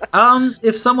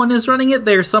 If someone is running it,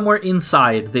 they're somewhere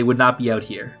inside. They would not be out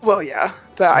here. Well, yeah,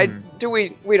 but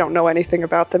we don't know anything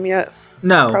about them yet.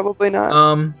 No. Probably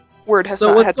not. Word has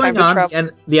not had time to travel.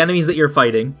 And the enemies that you're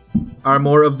fighting are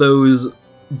more of those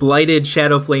blighted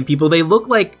shadow flame people. They look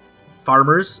like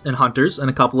farmers and hunters, and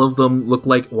a couple of them look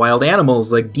like wild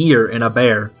animals, like deer and a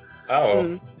bear.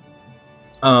 Oh.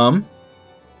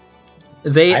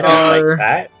 They I don't are. like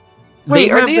that. They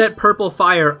Wait, have that purple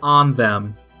fire on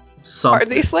them. Are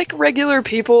these like regular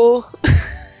people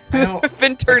I who've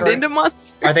been turned into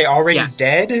monsters? Are they already Yes.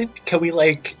 dead? Can we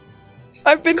like?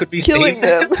 I've been Could we killing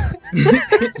save them.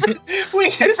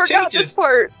 Wait, I forgot this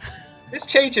part. This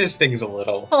changes things a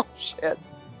little. Oh shit.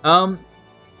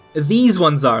 These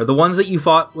ones are the ones that you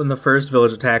fought when the first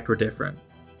village attacked were different.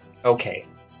 Okay.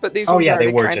 But these Oh, ones yeah, are they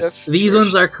already were kind just- of These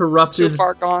ones are too corrupted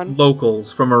far gone.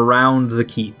 locals from around the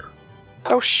keep.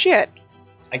 Oh shit.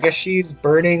 I guess she's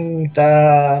burning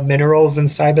the minerals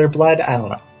inside their blood. I don't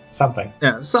know. Something.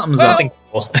 Yeah, something's Well- up. Something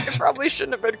cool. I probably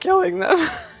shouldn't have been killing them.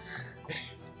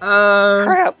 Uh,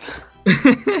 Crap.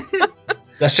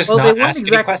 Let's just well, they not weren't ask any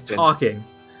exactly questions. talking.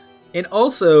 And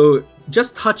also,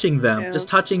 just touching them, Yeah. just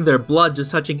touching their blood,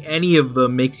 just touching any of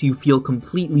them makes you feel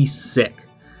completely sick.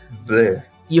 Blech.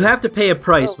 You have to pay a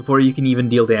price Oh. before you can even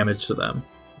deal damage to them.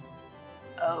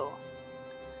 Oh.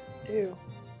 Ew.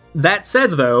 That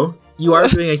said, though, you are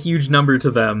doing a huge number to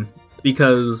them,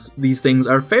 because these things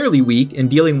are fairly weak, and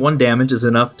dealing 1 damage is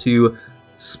enough to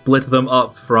split them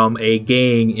up from a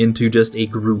gang into just a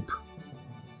group.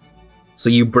 So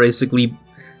you basically...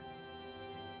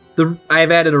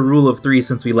 I've added a rule of 3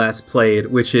 since we last played,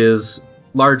 which is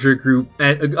a large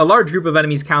group of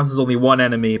enemies counts as only 1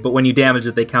 enemy, but when you damage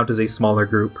it, they count as a smaller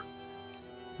group.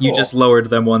 You Cool. just lowered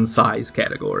them 1 size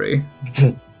category.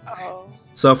 Oh.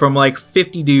 So from like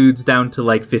 50 dudes down to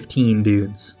like 15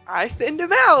 dudes. I thinned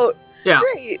him out. Yeah.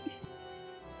 Great.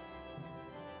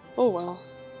 Oh well.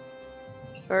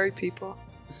 Sorry, people.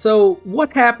 So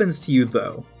what happens to you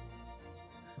though?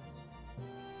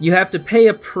 You have to pay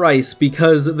a price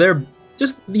because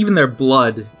even their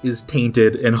blood is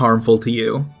tainted and harmful to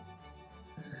you.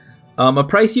 A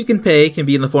price you can pay can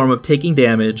be in the form of taking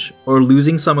damage, or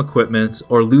losing some equipment,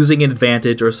 or losing an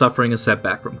advantage, or suffering a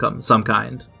setback from some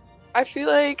kind. I feel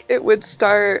like it would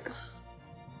start.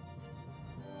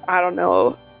 I don't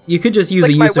know. You could just use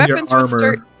Like a my use of your weapons would armor.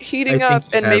 start heating I think up, you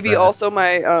and have maybe that. also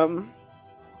my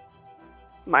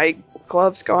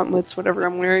gloves, gauntlets, whatever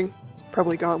I'm wearing.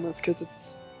 Probably gauntlets because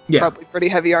it's probably pretty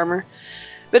heavy armor.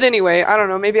 But anyway, I don't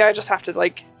know. Maybe I just have to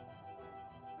like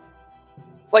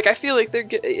I feel like they're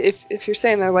if you're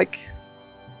saying they're like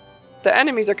the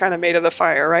enemies are kind of made of the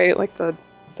fire, right? Like the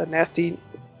nasty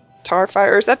tar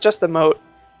fire. Or is that just the moat?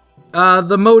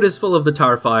 The moat is full of the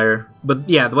tar fire, but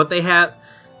yeah, what they have,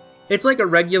 it's like a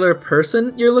regular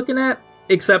person you're looking at,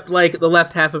 except like the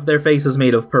left half of their face is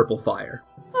made of purple fire.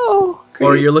 Oh, great.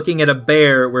 Or you're looking at a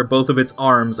bear where both of its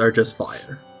arms are just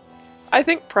fire. I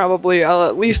think probably I'll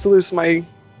at least lose my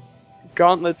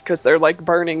gauntlets because they're like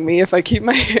burning me if I keep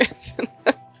my hands in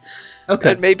them.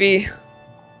 Okay. And maybe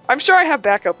I'm sure I have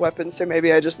backup weapons, so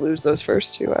maybe I just lose those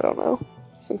first two. I don't know.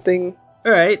 Something.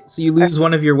 Alright, so you lose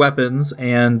one of your weapons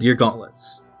and your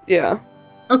gauntlets. Yeah.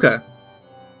 Okay.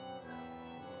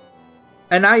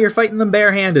 And now you're fighting them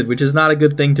barehanded, which is not a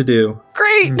good thing to do.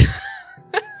 Great!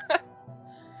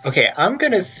 Okay, I'm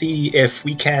gonna see if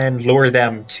we can lure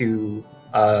them to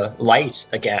light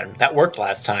again. That worked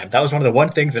last time. That was one of the 1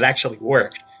 things that actually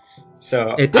worked.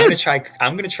 So It did.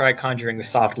 I'm gonna try conjuring the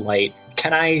soft light.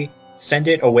 Can I send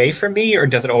it away from me, or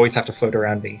does it always have to float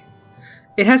around me?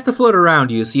 It has to float around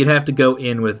you, so you'd have to go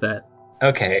in with that.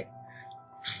 Okay.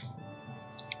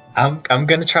 I'm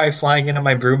gonna try flying in on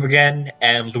my broom again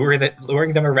and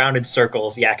luring them around in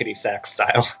circles, yakety sax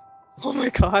style. Oh my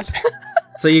god.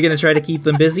 So you're gonna try to keep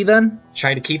them busy then?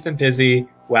 Try to keep them busy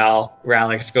while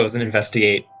Ralix goes and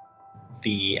investigate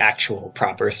the actual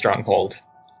proper stronghold.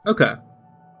 Okay.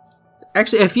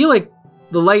 Actually, I feel like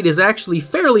the light is actually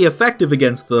fairly effective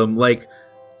against them. Like,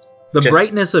 the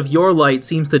brightness of your light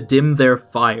seems to dim their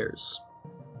fires.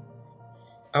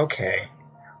 Okay.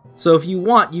 So if you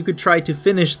want, you could try to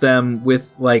finish them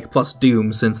with, like, plus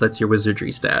Doom, since that's your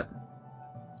wizardry stat.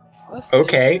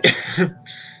 Okay.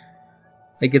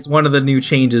 Like, it's one of the new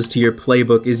changes to your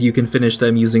playbook is you can finish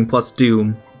them using plus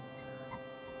Doom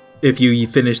if you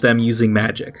finish them using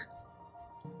magic.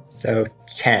 So,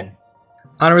 10.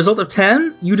 On a result of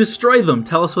 10, you destroy them.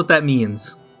 Tell us what that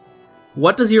means.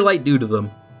 What does your light do to them?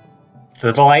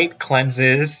 The light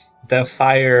cleanses the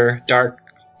fire dark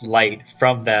light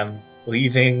from them,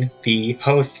 leaving the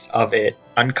hosts of it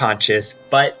unconscious,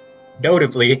 but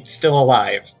notably still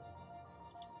alive.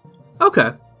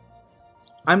 Okay.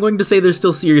 I'm going to say they're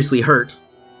still seriously hurt.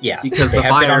 Yeah, because they the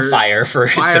have been on fire for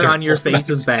fire on your face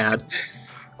is bad.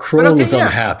 Kroll is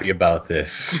unhappy about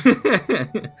this.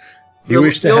 He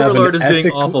wished to the have Overlord is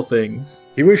doing awful things.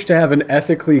 He wished to have an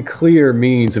ethically clear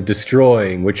means of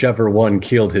destroying whichever one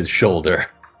killed his shoulder.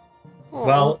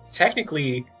 Well,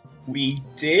 technically, we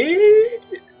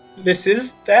did. This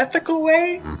is the ethical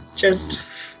way.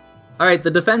 Just. Alright,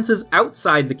 the defenses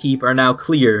outside the keep are now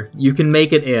clear. You can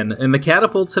make it in, and the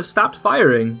catapults have stopped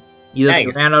firing. Either they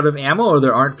ran out of ammo or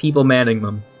there aren't people manning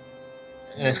them.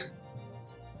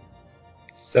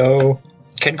 So,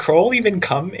 can Kroll even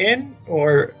come in?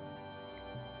 Or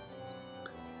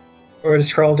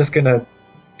is Kroll just gonna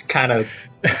kind of...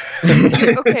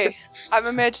 Okay, I'm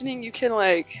imagining you can,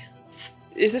 like...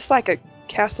 Is this like a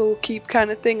castle keep kind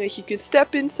of thing? Like, you can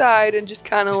step inside and just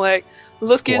kind of, like,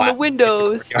 look in the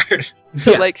windows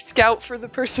to, like, scout for the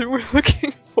person we're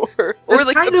looking for. Or, that's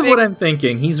like, kind of what I'm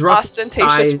thinking. He's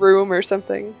ostentatious room or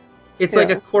something. It's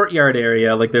like a courtyard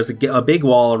area. Like, there's a big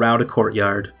wall around a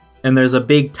courtyard. And there's a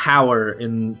big tower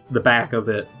in the back of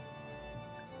it.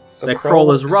 So that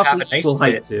Kroll is roughly equal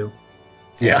height to.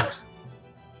 Yeah.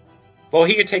 Well,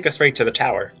 he could take us right to the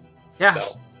tower. Yeah. So,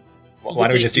 why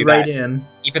don't we just do that? In.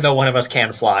 Even though one of us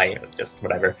can fly, just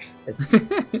whatever.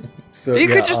 So you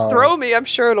could just throw me. I'm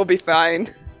sure it'll be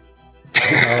fine.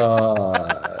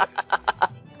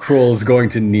 Kroll's going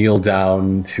to kneel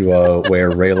down to where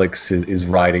Raelix is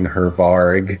riding her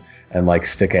Varg and like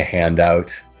stick a hand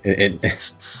out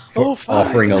for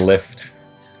offering a lift.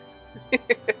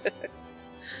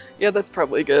 Yeah, that's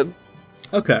probably good.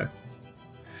 Okay.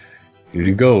 Here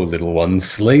you go, little one.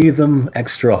 Slay them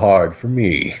extra hard for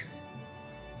me.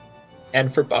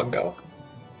 And for Bungo.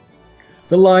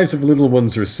 The lives of little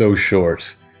ones are so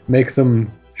short. Make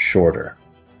them shorter.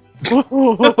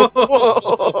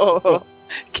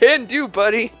 Can do,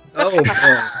 buddy. Oh, boy.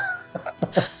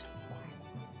 I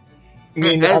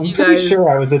mean, I'm pretty sure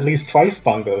I was at least twice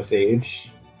Bungo's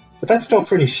age. But that's still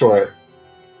pretty short.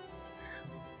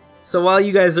 So while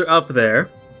you guys are up there,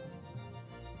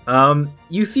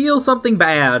 you feel something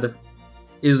bad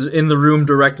is in the room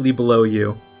directly below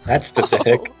you. That's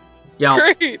specific. Oh,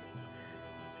 yeah. Great.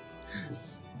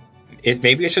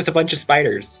 Maybe it's just a bunch of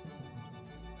spiders.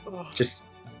 Just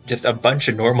a bunch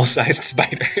of normal-sized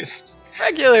spiders.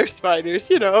 Regular spiders,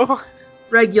 you know.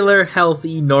 Regular,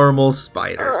 healthy, normal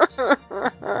spiders.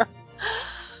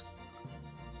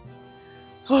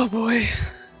 Oh boy.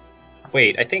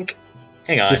 Wait, I think...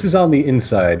 Hang on. This is on the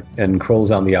inside, and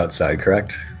Kroll's on the outside,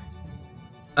 correct?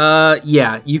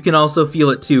 Yeah, you can also feel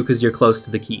it too, because you're close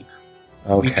to the keep.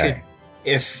 Okay.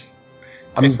 If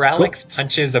Raelix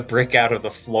punches a brick out of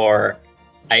the floor,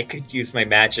 I could use my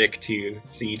magic to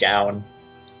see down.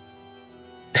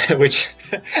 Which...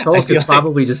 Kroll could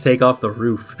probably just take off the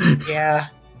roof. Yeah.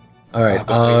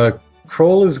 Alright,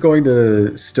 Kroll is going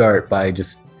to start by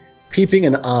just peeping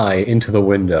an eye into the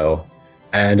window.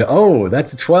 And,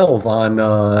 that's a 12 on,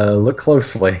 look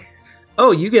closely.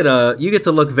 Oh, you get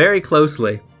to look very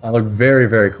closely. I look very,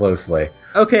 very closely.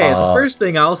 Okay, the first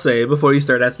thing I'll say before you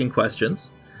start asking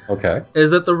questions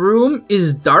is that the room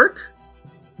is dark,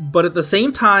 but at the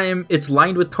same time, it's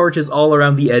lined with torches all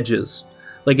around the edges.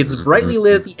 Like, it's brightly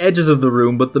lit at the edges of the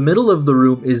room, but the middle of the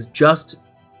room is just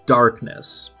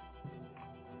darkness.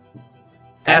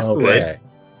 Ask away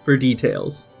for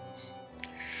details.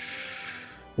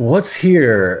 What's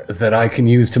here that I can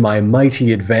use to my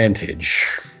mighty advantage?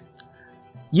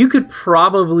 You could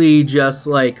probably just,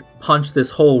 like, punch this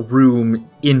whole room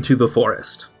into the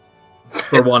forest,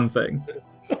 for one thing.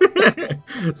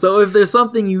 So if there's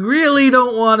something you really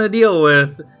don't want to deal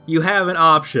with, you have an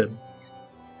option.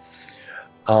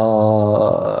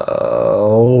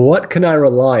 What can I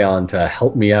rely on to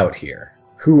help me out here?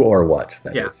 Who or what,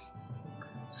 that is.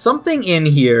 Something in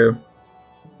here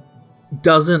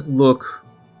doesn't look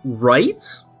right.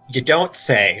 You don't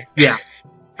say. Yeah.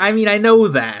 I mean, I know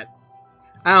that.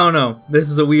 I don't know. This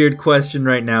is a weird question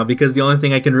right now, because the only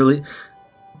thing I can really...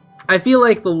 I feel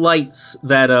like the lights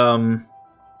that,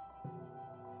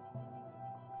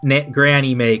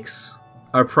 Granny makes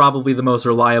are probably the most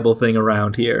reliable thing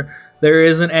around here. There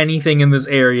isn't anything in this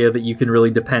area that you can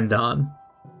really depend on.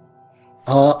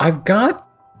 I've got...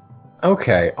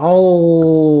 Okay,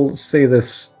 I'll say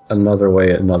this another way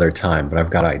at another time, but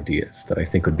I've got ideas that I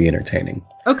think would be entertaining.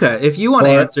 Okay, if you want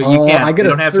to answer, you can. I get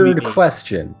a third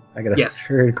question.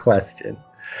 Third question.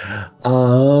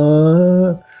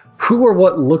 Who or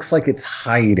what looks like it's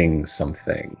hiding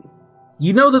something?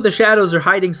 You know that the shadows are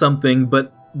hiding something,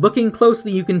 but looking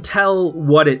closely you can tell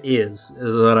what it is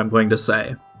what I'm going to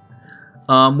say.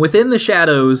 Within the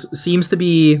shadows seems to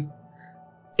be...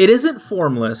 It isn't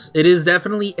formless. It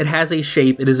has a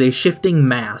shape. It is a shifting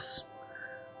mass.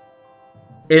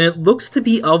 And it looks to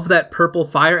be of that purple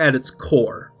fire at its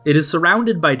core. It is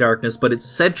surrounded by darkness, but its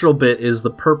central bit is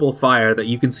the purple fire that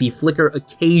you can see flicker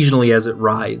occasionally as it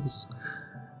writhes.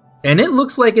 And it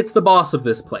looks like it's the boss of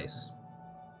this place.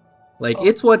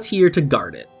 It's what's here to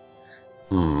guard it.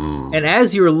 And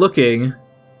as you're looking,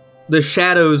 the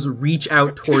shadows reach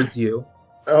out towards you.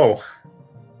 Oh.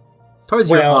 Towards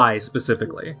your eye,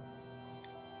 specifically.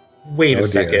 Wait a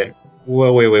second.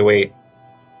 Wait.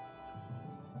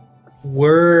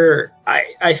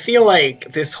 I feel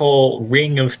like this whole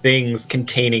ring of things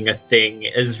containing a thing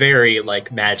is very,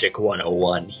 Magic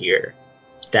 101 here.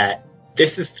 That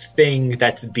this is the thing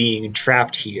that's being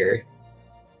trapped here,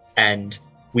 and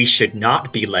we should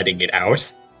not be letting it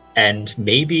out. And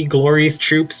maybe Glory's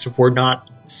troops were not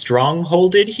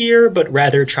strongholded here, but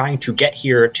rather trying to get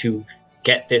here to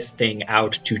get this thing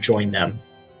out to join them.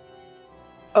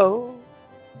 Oh.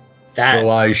 So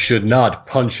I should not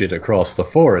punch it across the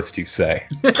forest, you say?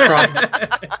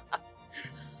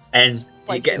 And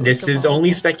again, this is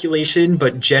only speculation,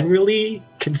 but generally,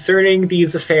 concerning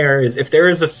these affairs, if there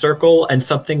is a circle and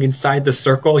something inside the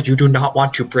circle, you do not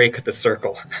want to break the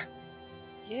circle.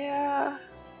 Yeah.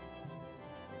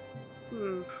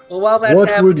 Well, while that's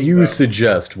what would you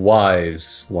suggest,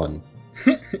 wise one?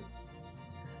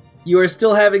 You are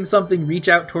still having something reach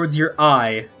out towards your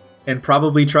eye, and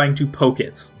probably trying to poke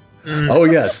it. Oh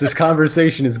yes, this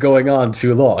conversation is going on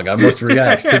too long. I must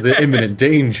react to the imminent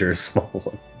danger, small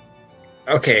one.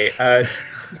 Okay,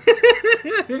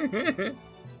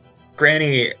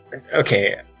 Granny,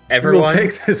 okay, everyone... We'll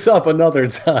take this up another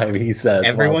time, he says.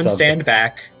 Everyone stand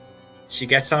back. She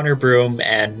gets on her broom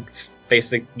and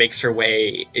basically makes her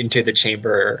way into the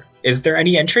chamber. Is there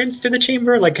any entrance to the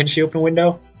chamber? Can she open a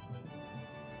window?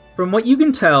 From what you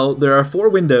can tell, there are 4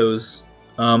 windows,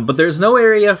 but there's no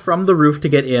area from the roof to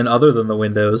get in other than the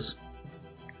windows.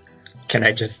 Can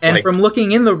I just, And from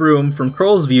looking in the room, from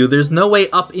Kroll's view, there's no way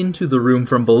up into the room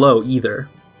from below, either.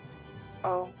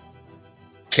 Oh.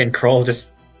 Can Kroll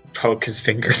just poke his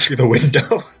finger through the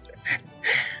window?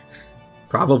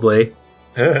 Probably.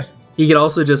 He could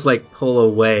also just, pull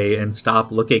away and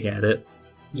stop looking at it.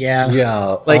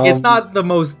 Yeah. It's not the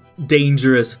most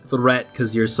dangerous threat,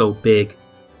 because you're so big.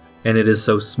 And it is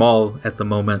so small at the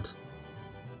moment.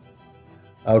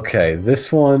 Okay,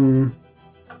 this one...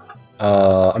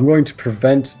 I'm going to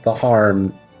prevent the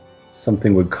harm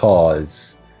something would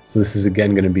cause. So this is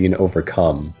again going to be an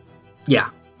overcome. Yeah.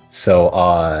 So,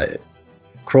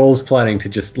 Kroll's planning to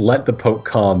just let the poke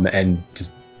come and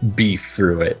just beef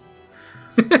through it.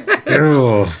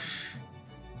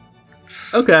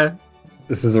 Okay.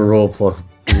 This is a roll plus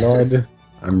blood.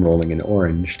 I'm rolling an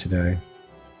orange today.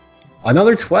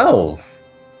 Another 12!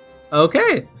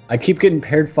 Okay. I keep getting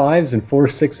paired 5s and 4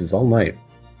 6s all night.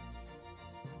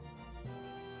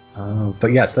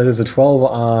 But yes, that is a 12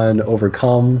 on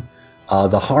overcome.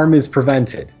 The harm is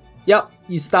prevented. Yep,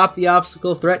 you stop the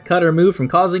obstacle, threat, cut, or move from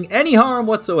causing any harm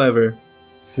whatsoever.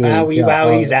 So,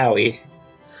 wowie, zowie.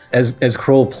 As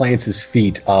Kroll plants his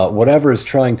feet, whatever is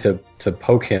trying to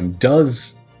poke him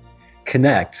does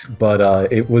connect,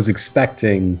 but it was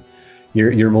expecting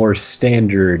your more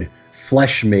standard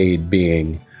flesh-made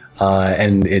being,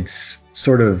 and it's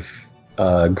sort of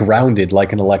grounded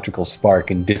like an electrical spark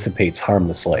and dissipates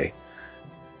harmlessly.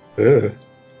 Ugh.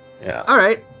 Yeah.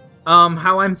 Alright,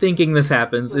 how I'm thinking this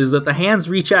happens is that the hands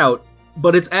reach out,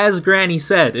 but it's as Granny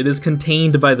said, it is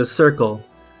contained by the circle.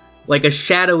 Like a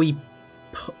shadowy...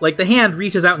 Like the hand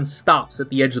reaches out and stops at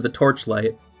the edge of the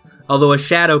torchlight, although a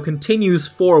shadow continues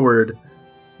forward,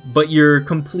 but your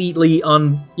complete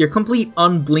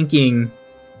unblinking,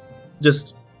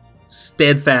 just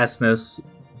steadfastness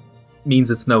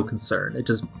means it's no concern. It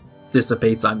just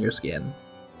dissipates on your skin.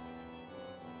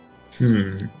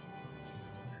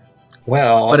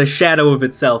 Well... But a shadow of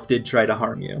itself did try to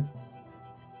harm you.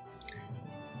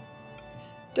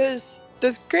 Does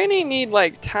Granny need,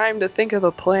 time to think of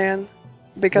a plan?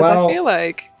 Because I feel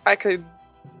like I could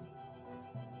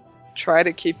try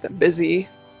to keep them busy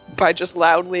by just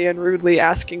loudly and rudely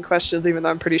asking questions, even though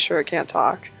I'm pretty sure it can't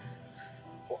talk.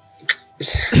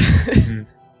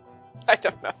 I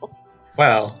don't know.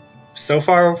 Well, so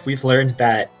far we've learned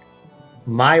that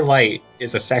my light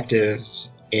is effective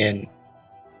in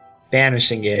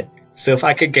banishing it, so if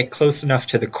I could get close enough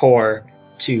to the core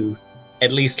to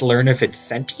at least learn if it's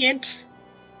sentient,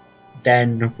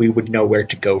 then we would know where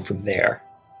to go from there.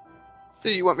 So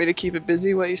you want me to keep it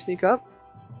busy while you sneak up?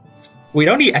 We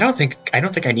don't need... I don't think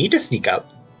I need to sneak up.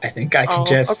 I think I can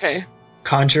just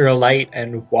conjure a light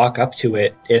and walk up to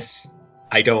it if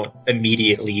I don't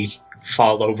immediately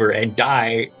fall over and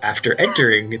die after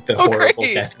entering the horrible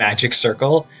great. death magic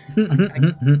circle.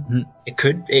 It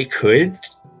could.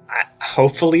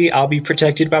 Hopefully, I'll be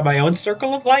protected by my own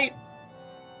circle of light.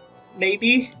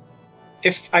 Maybe,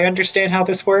 if I understand how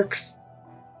this works.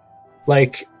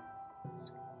 Like,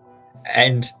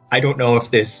 and I don't know if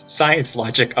this science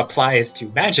logic applies to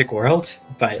Magic World,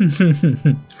 but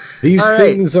these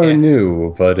things are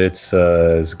new, but it's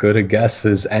as good a guess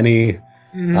as any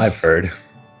I've heard.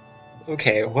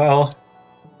 Okay, well,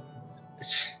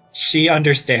 she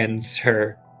understands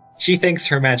she thinks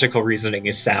her magical reasoning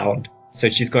is sound, so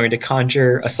she's going to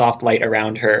conjure a soft light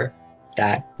around her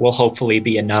that will hopefully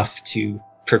be enough to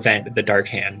prevent the Dark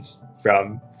Hands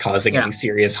from causing any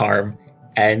serious harm,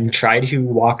 and try to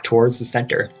walk towards the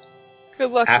center. Good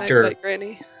luck, Night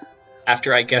Granny.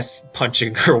 After, I guess,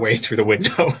 punching her way through the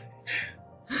window.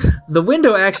 The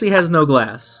window actually has no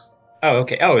glass. Oh,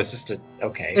 okay. Oh, it's just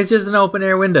okay. It's just an open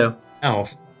air window. Oh.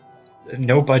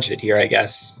 No budget here, I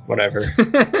guess. Whatever. You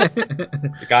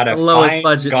gotta find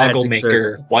budget goggle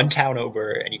maker 1 town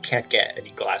over, and you can't get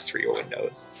any glass through your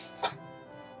windows.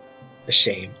 A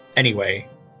shame. Anyway,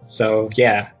 so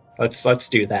yeah, let's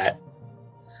do that.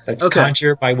 Let's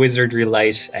conjure my wizardry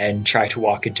light and try to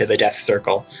walk into the death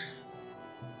circle.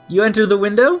 You enter the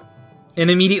window, and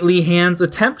immediately hands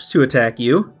attempt to attack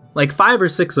you. Like 5 or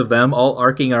 6 of them, all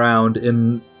arcing around,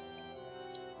 and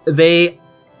they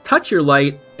touch your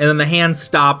light, and then the hands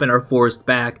stop and are forced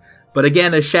back. But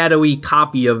again, a shadowy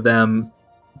copy of them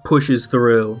pushes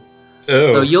through.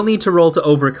 Oh. So you'll need to roll to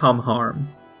overcome harm.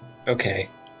 Okay.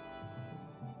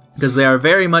 Because they are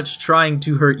very much trying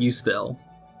to hurt you still.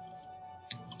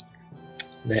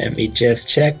 Let me just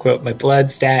check what my blood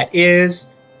stat is.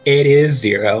 It is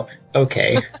 0.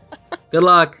 Okay. Good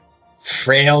luck.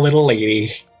 Frail little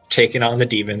lady taking on the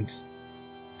demons.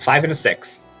 5 and a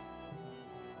 6.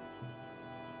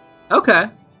 Okay.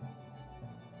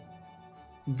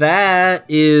 That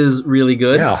is really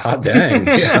good. Yeah, hot dang.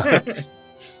 Yeah.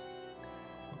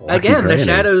 Again, the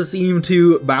shadows seem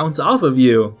to bounce off of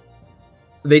you.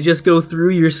 They just go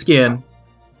through your skin.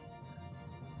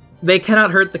 They cannot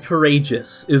hurt the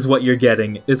courageous, is what you're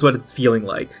getting, is what it's feeling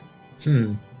like.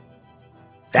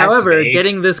 However,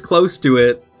 getting this close to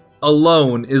it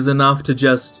alone is enough to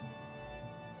just...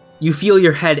 You feel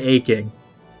your head aching.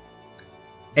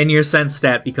 And your sense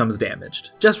stat becomes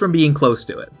damaged, just from being close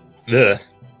to it. Ugh.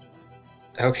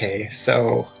 Okay,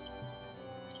 so...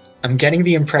 I'm getting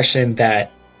the impression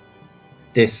that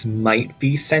this might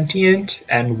be sentient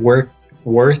and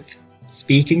worth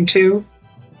speaking to.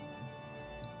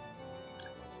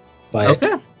 But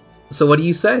okay. So what do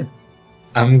you say?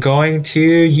 I'm going to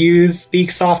use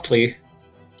Speak Softly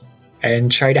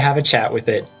and try to have a chat with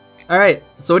it. Alright,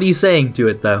 so what are you saying to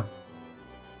it, though?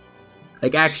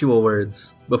 Like actual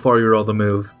words, before you roll the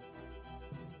move.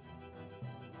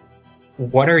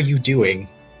 What are you doing?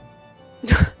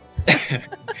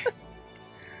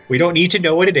 We don't need to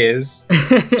know what it is.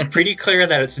 It's pretty clear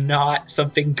that it's not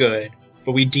something good,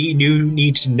 but we do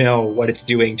need to know what it's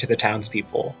doing to the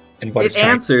townspeople and what it's trying.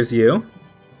 It answers you.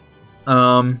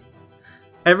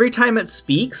 Every time it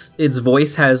speaks, its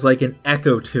voice has like an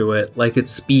echo to it, like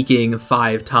it's speaking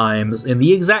 5 times in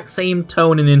the exact same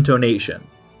tone and intonation.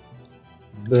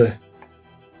 Ugh.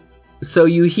 So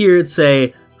you hear it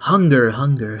say, "Hunger,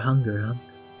 hunger, hunger, hunger."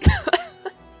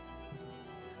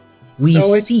 We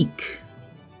seek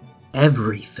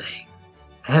everything.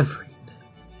 Everything.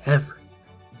 Everything.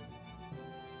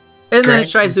 And then it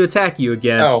tries to attack you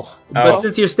again. But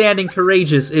since you're standing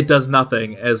courageous, it does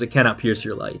nothing, as it cannot pierce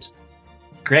your light.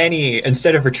 Granny,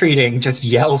 instead of retreating, just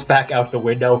yells back out the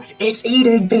window, "It's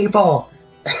eating people!"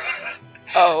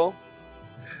 Oh.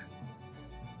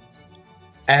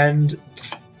 And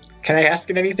can I ask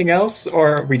it anything else,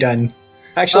 or are we done?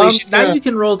 Actually, now you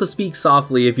can roll to speak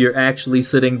softly if you're actually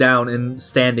sitting down and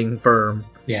standing firm.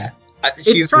 Yeah.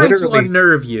 She's trying to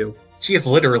unnerve you. She is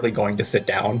literally going to sit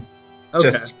down. Okay.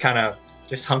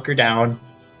 Just hunker down,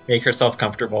 make herself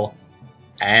comfortable,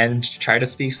 and try to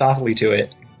speak softly to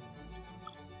it.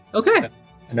 Okay. So,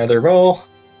 another roll.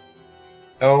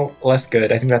 Oh, less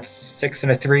good. I think that's 6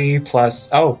 and a 3 plus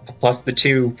the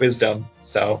 2 wisdom.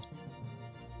 So.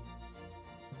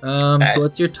 So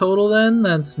what's your total then?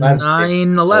 That's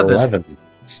 9, 11.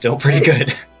 Still pretty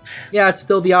good. Yeah, it's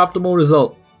still the optimal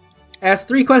result. Ask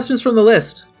 3 questions from the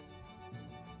list.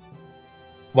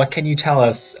 What can you tell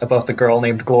us about the girl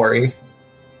named Glory?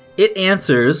 It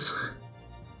answers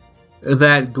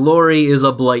that Glory is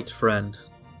a Blight friend.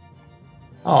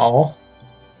 Oh.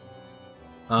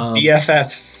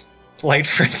 BFFs. Blight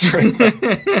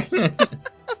friends.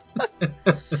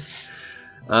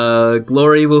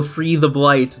 Glory will free the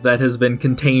blight that has been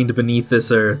contained beneath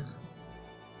this earth.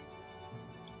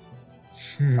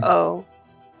 Oh.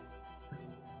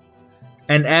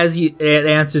 And as it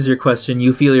answers your question,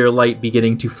 you feel your light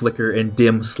beginning to flicker and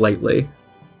dim slightly,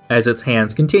 as its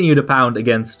hands continue to pound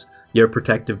against your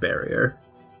protective barrier.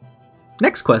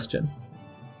 Next question.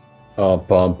 Bum,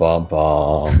 bum,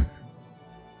 bum.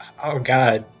 Oh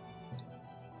god.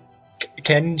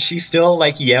 Can she still,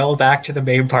 yell back to the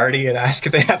main party and ask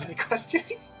if they have any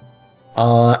questions?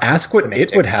 Ask what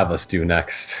Semantics. it would have us do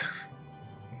next.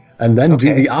 And then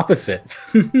do the opposite.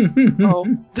 Oh.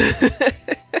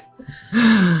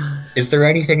 Is there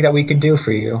anything that we can do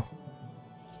for you?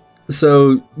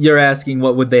 So, you're asking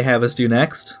what would they have us do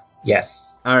next?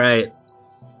 Yes. Alright.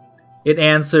 It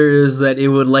answers that it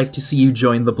would like to see you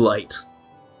join the Blight.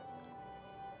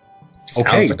 Okay,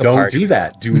 Sounds like a don't party. do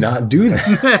that. Do not do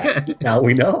that. Now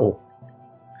we know.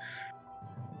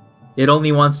 It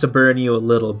only wants to burn you a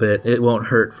little bit. It won't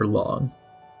hurt for long.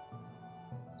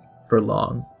 For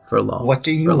long. What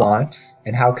do you want,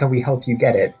 and how can we help you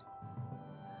get it?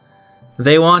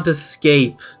 They want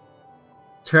escape.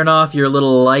 Turn off your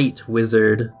little light,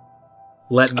 wizard.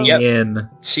 Let me in.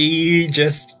 She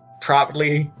just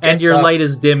promptly And gets your up. light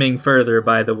is dimming further,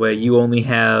 by the way. You only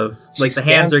have... She the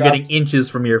hands are stands getting up. inches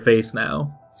from your face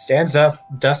now. Stands up,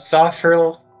 dusts off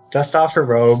her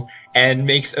robe, and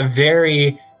makes a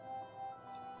very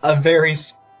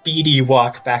speedy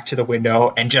walk back to the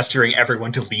window and gesturing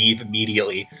everyone to leave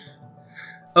immediately.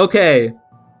 Okay.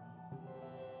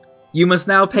 You must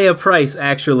now pay a price,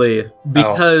 actually,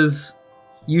 because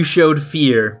you showed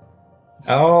fear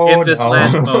in this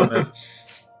last moment.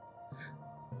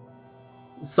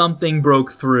 Something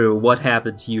broke through. What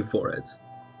happened to you for it?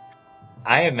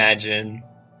 I imagine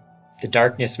the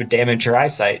darkness would damage her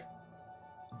eyesight,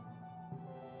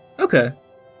 Okay.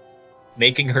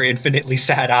 making her infinitely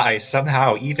sad eyes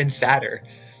somehow even sadder.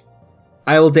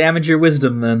 I will damage your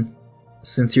wisdom, then,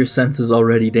 since your sense is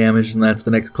already damaged and that's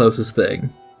the next closest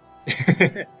thing.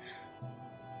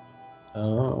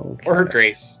 Oh, okay. Or her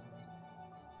grace.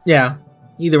 Yeah,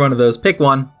 either one of those. Pick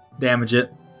one, damage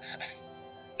it.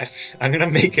 I'm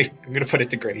gonna put it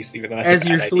to grace, even though that's As a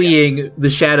bad you're idea. fleeing, the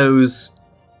shadows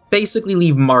basically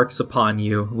leave marks upon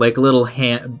you, like little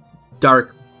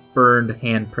dark, burned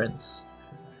handprints.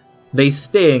 They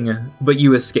sting, but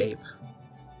you escape.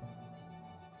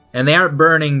 And they aren't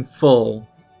burning full,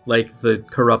 like the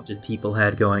corrupted people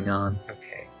had going on.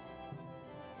 Okay.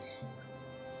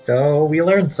 So we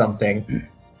learned something.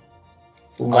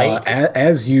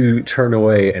 As you turn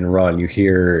away and run, you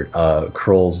hear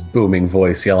Kroll's booming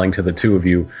voice yelling to the two of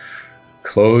you,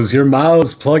 "Close your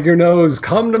mouths, plug your nose,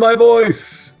 come to my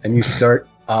voice!" And you start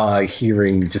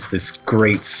hearing just this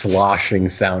great sloshing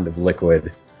sound of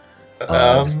liquid.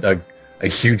 Just a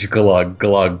huge glug,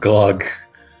 glug, glug.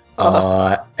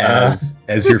 As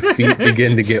your feet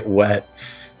begin to get wet.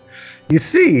 You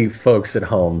see, folks at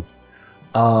home,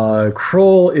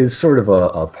 Kroll is sort of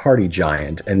a party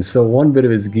giant, and so one bit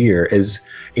of his gear is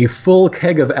a full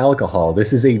keg of alcohol.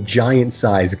 This is a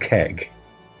giant-sized keg.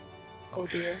 Oh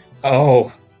dear.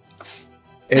 Oh.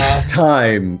 It's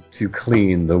time to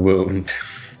clean the wound.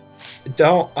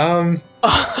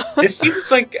 This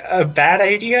seems like a bad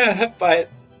idea, but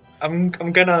I'm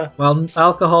gonna... While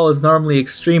alcohol is normally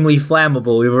extremely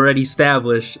flammable, we've already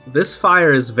established this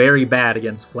fire is very bad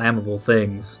against flammable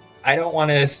things. I don't want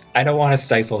to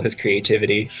stifle his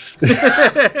creativity.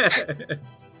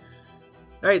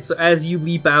 Alright, so as you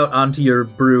leap out onto your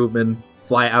broom and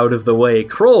fly out of the way,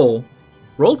 Kroll,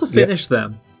 roll to finish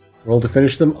them. Roll to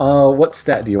finish them? What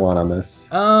stat do you want on this?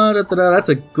 That's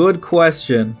a good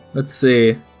question. Let's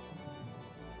see.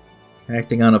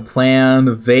 Acting on a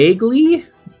plan vaguely?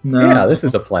 No. Yeah, this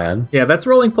is a plan. Yeah, that's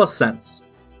rolling plus sense.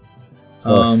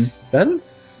 Plus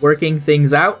sense? Working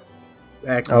things out.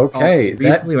 Okay,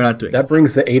 Recently, we're not doing that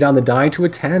brings the 8 on the die to a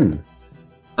 10.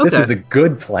 Okay. This is a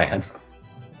good plan.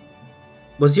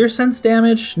 Was your sense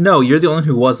damaged? No, you're the only one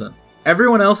who wasn't.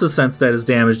 Everyone else's sense stat is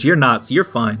damaged. You're not, so you're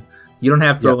fine. You don't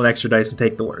have to roll an extra dice and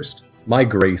take the worst. My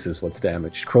grace is what's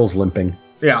damaged. Kroll's limping.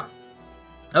 Yeah.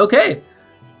 Okay.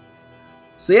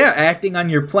 So yeah, acting on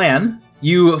your plan,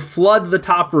 you flood the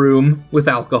top room with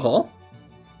alcohol.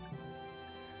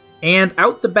 And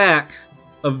out the back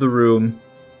of the room,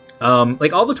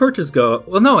 all the torches go...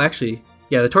 Well, no, actually.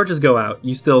 Yeah, the torches go out.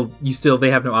 They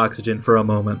have no oxygen for a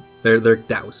moment. They're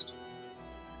doused.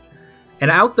 And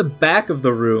out the back of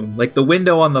the room, like the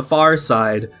window on the far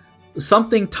side,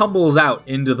 something tumbles out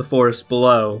into the forest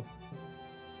below.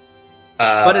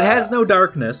 But it has no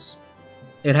darkness.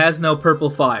 It has no purple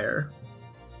fire.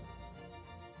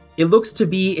 It looks to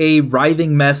be a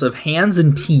writhing mess of hands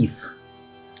and teeth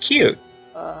Cute.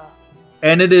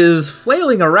 And it is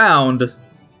flailing around,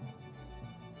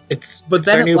 but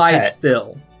then it lies pet.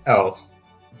 still. Oh.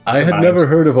 I had never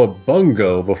heard of a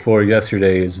bungo before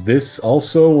yesterday. Is this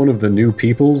also one of the new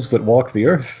peoples that walk the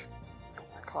earth? Oh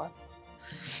my god.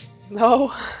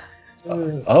 No.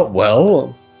 Oh,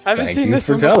 well, I haven't thank seen you this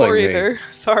for one telling before me. either.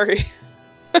 Sorry.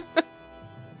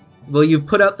 Well, you've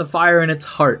put out the fire in its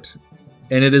heart,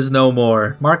 and it is no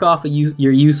more. Mark off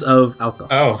your use of alcohol.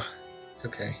 Oh.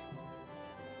 Okay.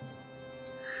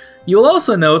 You'll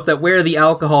also note that where the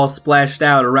alcohol splashed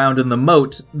out around in the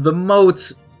moat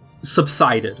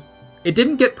subsided. It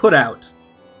didn't get put out,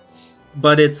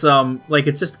 but it's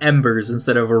it's just embers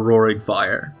instead of a roaring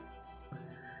fire.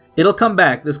 It'll come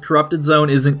back. This corrupted zone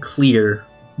isn't clear,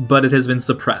 but it has been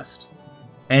suppressed.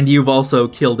 And you've also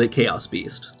killed a Chaos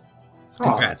Beast.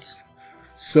 Congrats.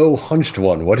 So, Hunched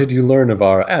One, what did you learn of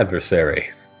our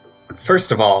adversary?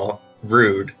 First of all,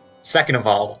 rude. Second of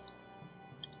all,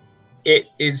 it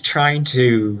is trying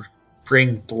to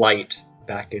bring blight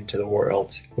back into the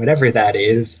world. Whatever that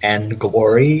is, and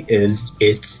Glory is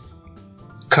its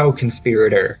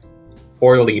co-conspirator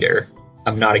or leader.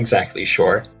 I'm not exactly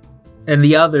sure. And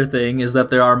the other thing is that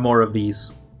there are more of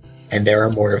these. And there are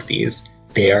more of these.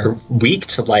 They are weak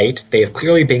to light. They have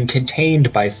clearly been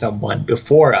contained by someone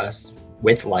before us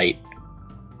with light.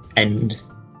 And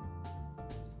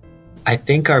I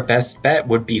think our best bet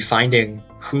would be finding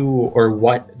who or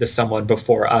what the someone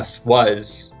before us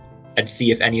was and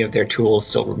see if any of their tools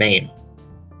still remain.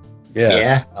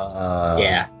 Yes.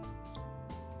 Yeah?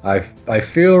 I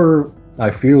feel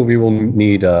we will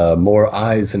need more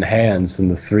eyes and hands than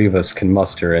the three of us can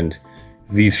muster, and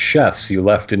these chefs you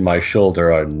left in my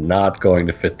shoulder are not going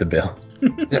to fit the bill.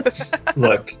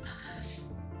 Look.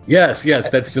 Yes,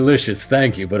 that's delicious,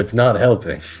 thank you, but it's not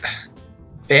helping.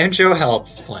 Banjo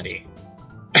helps plenty.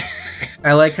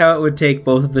 I like how it would take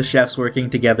both of the chefs working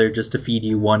together just to feed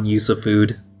you one use of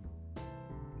food.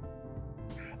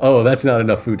 Oh, that's not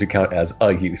enough food to count as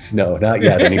a use. No, not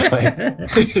yet anyway.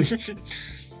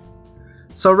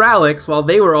 So Ralix, while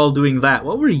they were all doing that,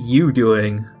 what were you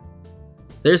doing?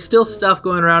 There's still stuff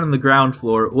going around on the ground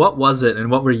floor. What was it,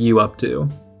 and what were you up to?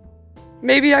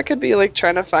 Maybe I could be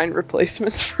trying to find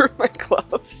replacements for my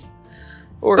gloves.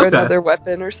 Or another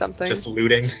weapon or something. Just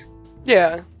looting.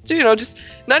 Yeah. So, just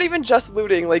not even just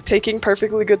looting, taking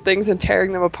perfectly good things and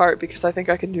tearing them apart because I think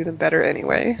I can do them better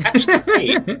anyway. Actually,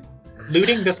 wait.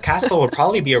 Looting this castle would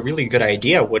probably be a really good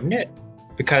idea, wouldn't it?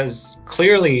 Because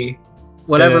clearly...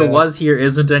 Whatever was here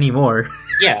isn't anymore.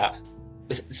 Yeah.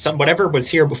 Whatever was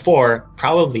here before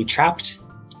probably trapped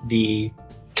the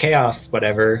chaos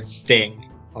whatever thing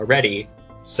already.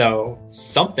 So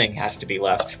something has to be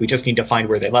left. We just need to find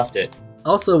where they left it.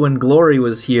 Also, when Glory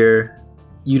was here,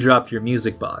 you dropped your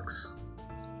music box.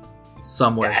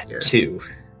 Somewhere here. Too.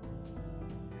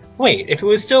 Wait, if it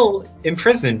was still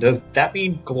imprisoned, does that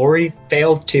mean Glory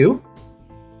failed too?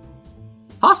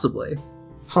 Possibly.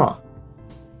 Huh.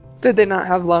 Did they not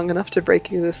have long enough to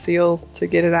break you the seal to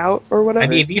get it out, or whatever? I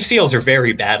mean, these seals are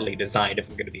very badly designed, if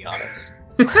I'm going to be honest.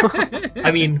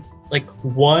 I mean,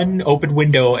 one open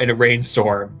window in a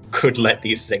rainstorm could let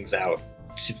these things out.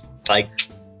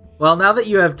 Well, now that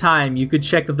you have time, you could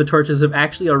check that the torches have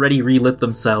actually already relit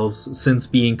themselves since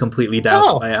being completely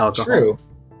doused by alcohol. True.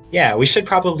 Yeah, we should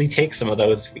probably take some of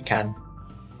those if we can.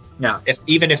 Yeah.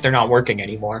 Even if they're not working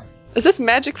anymore. Is this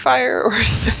magic fire, or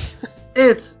is this...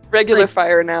 It's regular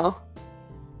fire now?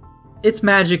 It's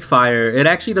magic fire. It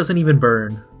actually doesn't even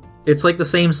burn. It's like the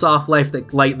same soft light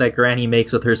that Granny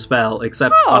makes with her spell,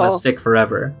 except on a stick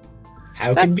forever.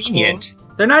 How convenient.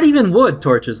 Cool. They're not even wood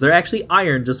torches. They're actually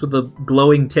iron, just with a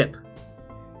glowing tip.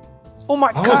 Oh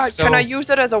my god, can I use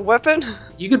it as a weapon?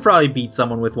 You could probably beat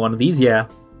someone with one of these, yeah.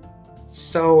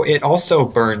 So it also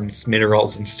burns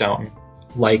minerals and stone,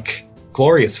 like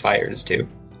glorious fires do.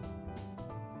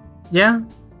 Yeah.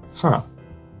 Huh.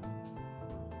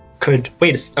 Okay,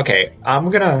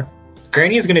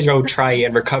 Granny's gonna go try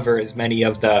and recover as many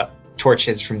of the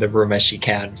torches from the room as she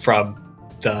can from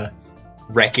the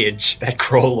wreckage that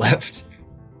Kroll left.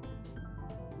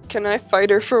 Can I fight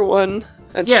her for one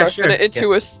and sharpen it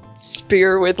into a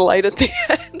spear with light at the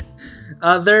end?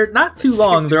 They're not too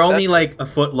long. They're only a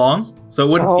foot long, so it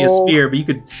wouldn't be a spear, but you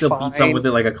could still beat someone with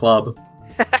it like a club.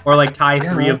 Or tie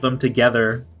 3 of them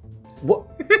together. What?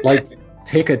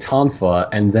 Take a tonfa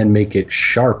and then make it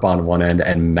sharp on one end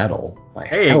and metal.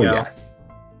 There you go. Yes.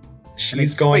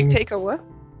 She's going... Wait, take a what?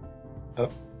 Oh.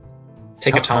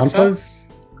 Take a tonfa?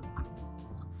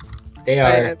 They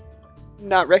are...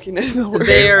 not recognizing the word.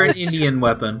 They are an Indian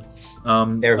weapon.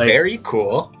 They're very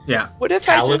cool. Yeah. What if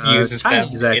Talib uses them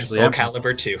Chinese, in Soul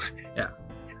Calibur 2. Yeah.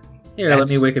 Here, let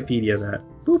me Wikipedia that.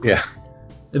 Boop. Yeah.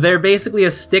 They're basically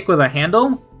a stick with a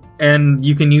handle, and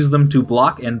you can use them to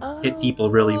block and hit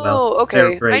people really well. Oh, okay.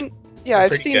 They're great.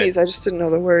 I've seen these. I just didn't know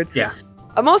the word. Yeah.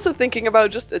 I'm also thinking about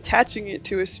just attaching it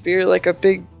to a spear, like a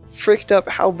big, fricked up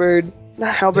halberd.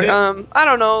 Not halberd. I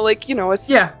don't know. Like, it's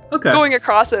going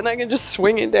across it, and I can just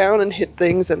swing it down and hit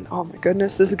things. And oh my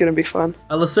goodness, this is gonna be fun.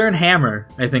 A Lucerne hammer,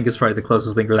 I think, is probably the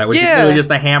closest thing for that, which is really just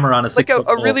a hammer on a 6 foot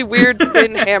pole. Like a really weird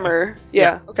thin hammer.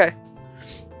 Yeah. Okay.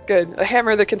 Good. A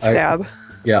hammer that can stab.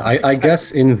 I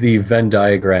guess in the Venn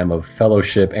diagram of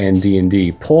Fellowship and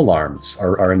D&D, pole arms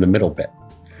are in the middle bit.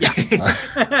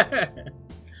 Yeah.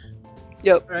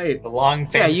 Yep. Right. The long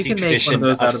fantasy you can tradition make one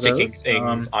of those out of sticking those.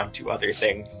 things onto other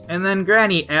things. And then,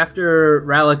 Granny, after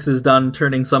Ralix is done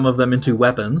turning some of them into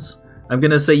weapons, I'm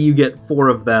going to say you get 4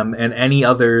 of them, and any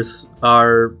others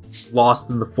are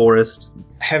lost in the forest.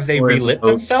 Have they relit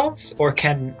themselves, or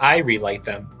can I relight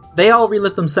them? They all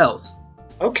relit themselves.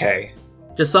 Okay.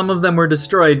 Just some of them were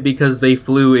destroyed because they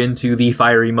flew into the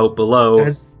fiery moat below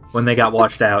when they got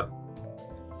washed out.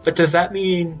 But does that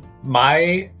mean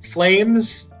my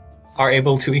flames are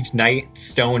able to ignite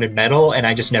stone and metal, and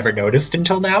I just never noticed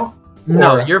until now?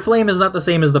 No, your flame is not the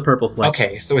same as the purple flame.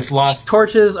 Okay, so it's lost.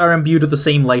 Torches are imbued with the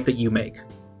same light that you make.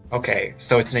 Okay,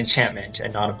 so it's an enchantment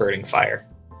and not a burning fire.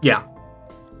 Yeah.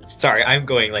 Sorry, I'm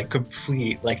going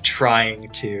complete, trying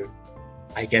to...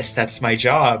 I guess that's my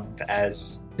job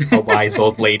as a wise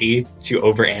old lady, to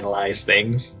overanalyze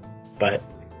things. But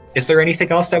is there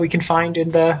anything else that we can find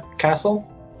in the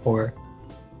castle? Or...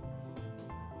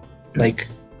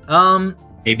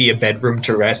 maybe a bedroom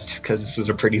to rest, because this was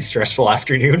a pretty stressful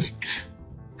afternoon.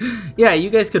 Yeah, you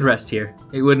guys could rest here.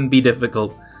 It wouldn't be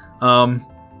difficult.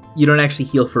 You don't actually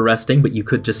heal for resting, but you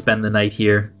could just spend the night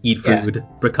here, eat food,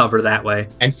 recover that way.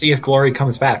 And see if Glory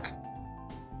comes back.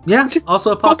 Yeah,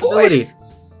 also a possibility.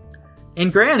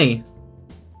 And Granny,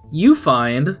 you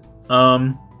find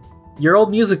your old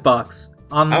music box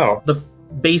on the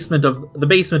basement of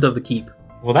the keep.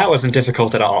 Well, that wasn't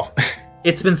difficult at all.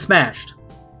 It's been smashed.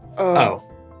 Oh.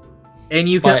 And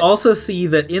you can also see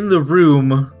that in the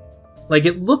room,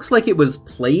 it looks like it was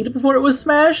played before it was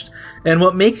smashed, and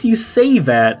what makes you say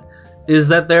that is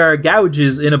that there are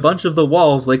gouges in a bunch of the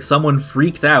walls, like someone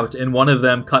freaked out, and one of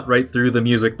them cut right through the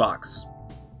music box.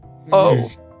 Oh.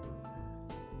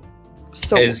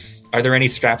 So... Are there any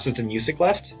scraps of the music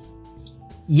left?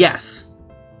 Yes.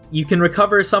 You can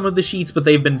recover some of the sheets, but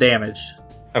they've been damaged.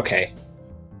 Okay.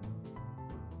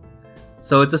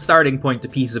 So it's a starting point to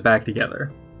piece it back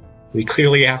together. We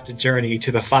clearly have to journey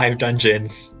to the 5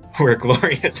 dungeons where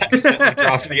Glory has accidentally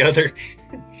dropped the other.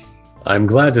 I'm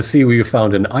glad to see we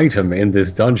found an item in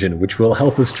this dungeon which will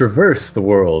help us traverse the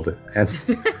world and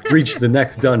reach the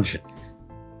next dungeon.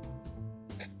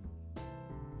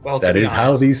 Well, that is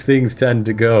how these things tend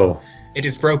to go. It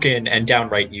is broken and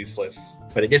downright useless,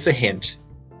 but it is a hint.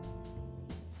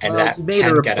 And that you made can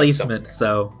a replacement,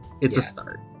 so it's a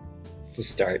start. It's a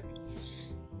start.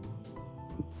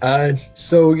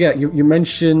 So yeah, you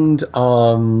mentioned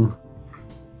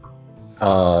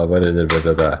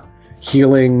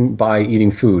healing by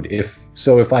eating food.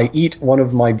 If I eat one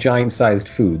of my giant-sized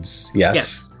foods,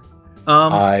 yes.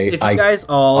 If you guys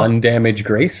all undamage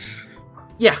grace.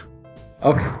 Yeah.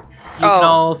 Okay. You can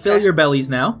all fill your bellies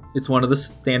now. It's one of the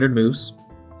standard moves.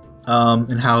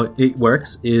 And how it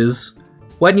works is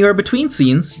when you are between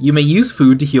scenes, you may use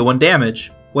food to heal 1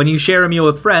 damage. When you share a meal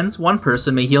with friends, 1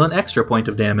 person may heal an extra point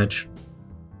of damage.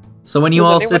 So when you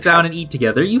all sit down and eat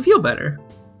together, you feel better.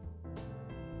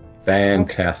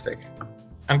 Fantastic.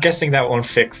 I'm guessing that won't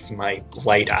fix my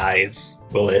light eyes,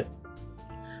 will it?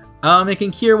 It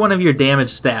can cure 1 of your damage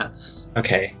stats.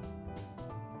 Okay.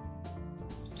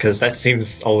 Because that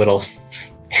seems a little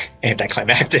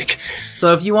anticlimactic.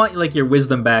 So if you want your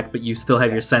wisdom back, but you still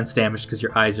have your sense damage because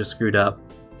your eyes are screwed up,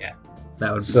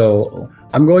 that would be sensible.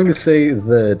 I'm going to say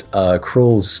that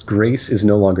Krull's grace is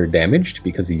no longer damaged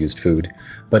because he used food,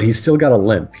 but he's still got a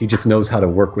limp. He just knows how to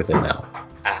work with it now.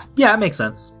 Yeah, it makes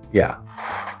sense. Yeah.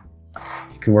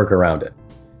 You can work around it.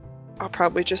 I'll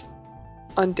probably just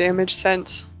undamaged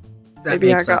sense. That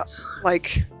makes sense.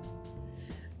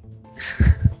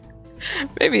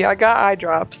 Maybe I got eye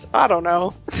drops. I don't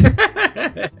know.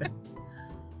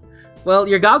 Well,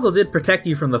 your goggle did protect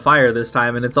you from the fire this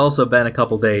time, and it's also been a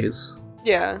couple days.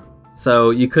 Yeah.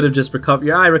 So you could have just recovered.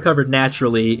 Your eye recovered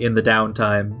naturally in the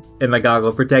downtime, and the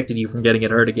goggle protected you from getting it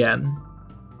hurt again.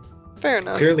 Fair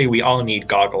enough. Clearly, we all need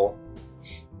goggle.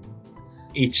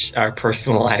 Each our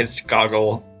personalized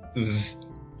goggle.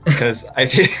 Because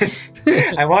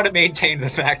I want to maintain the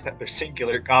fact that they're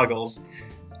singular goggles,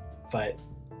 but...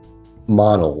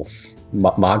 Moggles?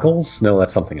 No,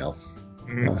 that's something else.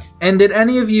 And would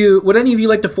any of you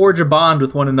like to forge a bond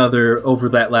with one another over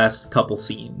that last couple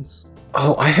scenes?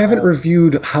 Oh, I haven't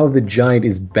reviewed how the giant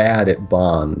is bad at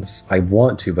bonds. I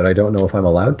want to, but I don't know if I'm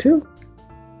allowed to.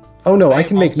 Oh no, I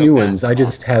can make new ones. I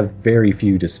just have very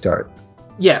few to start.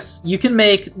 Yes, you can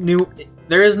make new...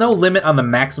 There is no limit on the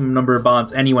maximum number of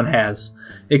bonds anyone has,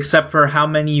 except for how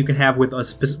many you can have with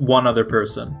one other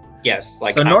person. Yes.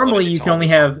 So normally you can only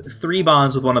have 3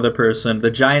 bonds with one other person.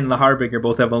 The giant and the harbinger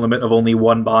both have a limit of only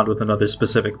 1 bond with another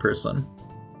specific person.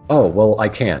 Oh, well, I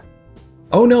can't.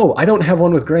 Oh no, I don't have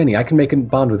one with Granny. I can make a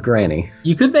bond with Granny.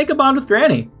 You could make a bond with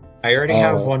Granny. I already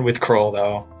have one with Kroll,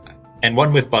 though. And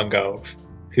one with Bungo,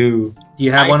 who Do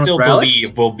you have one still with Ralix?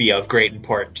 believe will be of great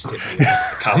importance if he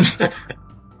wants to come.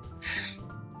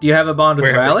 Do you have a bond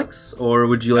with Ralix, or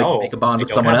would you like to make a bond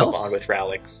with someone else? I don't have a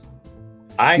bond with Ralix.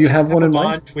 I Do you have one a in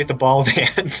bond mind? with the ball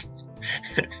band.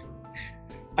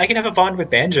 I can have a bond with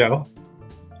Banjo.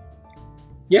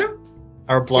 Yeah.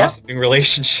 Our blossoming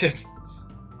relationship.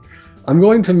 I'm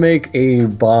going to make a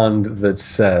bond that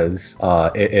says,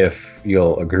 if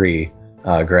you'll agree,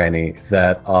 Granny,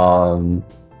 that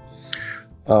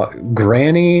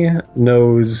Granny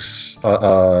knows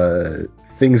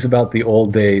things about the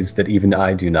old days that even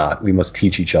I do not. We must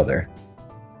teach each other.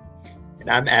 And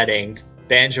I'm adding,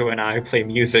 Banjo and I play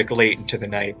music late into the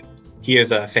night. He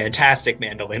is a fantastic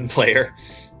mandolin player.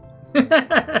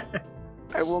 I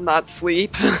will not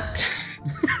sleep.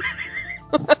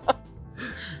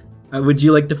 Would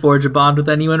you like to forge a bond with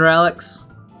anyone, Ralix?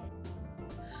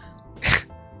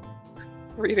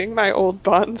 Reading my old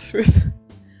bonds with...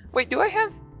 Wait, do I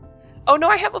have... Oh no,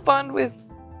 I have a bond with...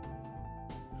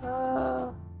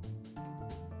 So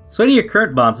what are your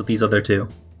current bonds with these other two?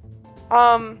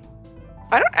 I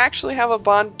don't actually have a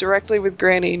bond directly with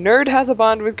Granny. Nerd has a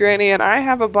bond with Granny, and I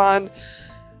have a bond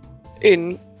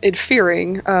in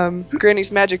fearing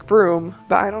Granny's magic broom,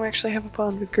 but I don't actually have a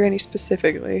bond with Granny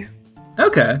specifically.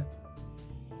 Okay.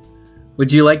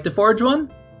 Would you like to forge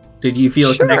one? Did you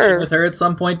feel a connection with her at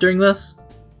some point during this?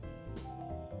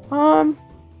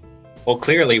 Well,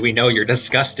 clearly we know you're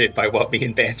disgusted by what me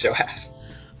and Banjo have.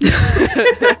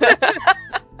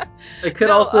 It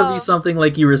could also be something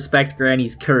like you respect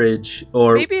Granny's courage,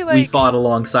 or maybe, we fought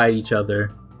alongside each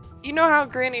other. You know how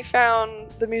Granny found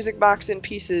the music box in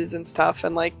pieces and stuff,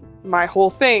 and like my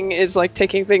whole thing is like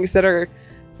taking things that are,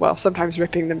 well, sometimes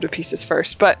ripping them to pieces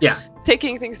first, but yeah,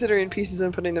 taking things that are in pieces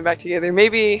and putting them back together.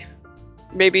 Maybe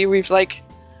we've like,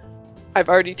 I've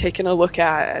already taken a look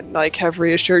at and like have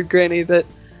reassured Granny that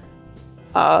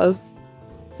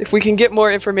if we can get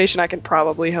more information, I can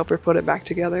probably help her put it back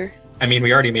together. I mean,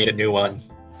 we already made a new one.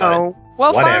 Oh,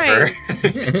 well, whatever.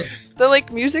 Fine. The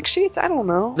like music sheets? I don't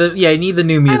know. You need the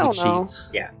new music sheets.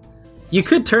 Yeah. You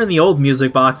could turn the old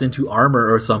music box into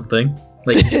armor or something.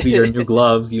 Like for your new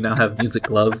gloves, you now have music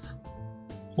gloves.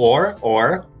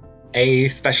 Or a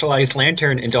specialized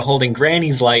lantern into holding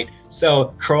Granny's light,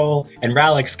 so Kroll and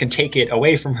Ralix can take it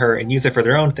away from her and use it for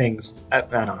their own things. I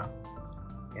don't know.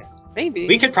 Maybe.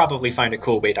 We could probably find a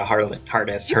cool way to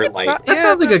harness her light. That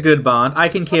sounds like a good bond. I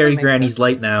can carry Granny's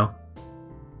light now.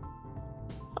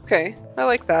 Okay, I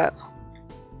like that.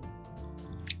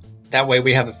 That way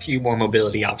we have a few more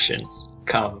mobility options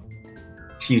come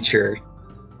future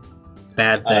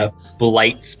bad things.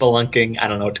 Blight spelunking, I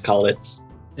don't know what to call it.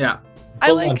 Yeah.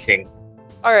 Spelunking.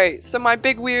 Alright, so my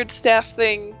big weird staff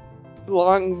thing,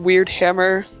 long weird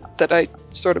hammer that I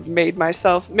sort of made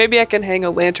myself. Maybe I can hang a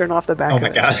lantern off the back of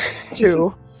it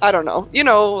too. I don't know. You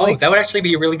know, like... that would actually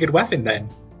be a really good weapon then.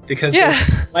 Because there's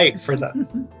light for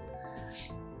them.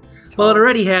 Well, it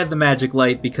already had the magic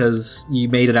light because you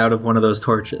made it out of one of those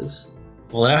torches.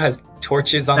 Well, now it has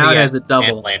torches on the end. Now it has a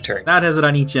double. And lantern. Now it has it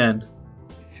on each end.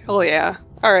 Hell yeah.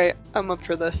 Alright, I'm up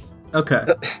for this. Okay.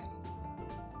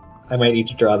 I might need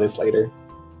to draw this later.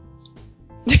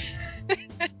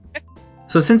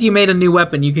 So since you made a new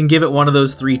weapon, you can give it one of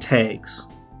those 3 tags.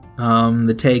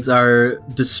 The tags are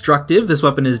destructive. This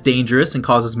weapon is dangerous and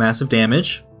causes massive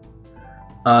damage.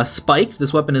 Spiked.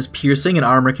 This weapon is piercing and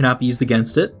armor cannot be used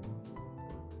against it.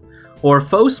 Or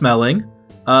foe smelling.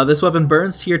 This weapon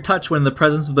burns to your touch when in the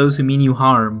presence of those who mean you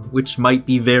harm, which might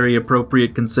be very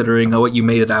appropriate considering what you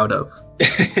made it out of.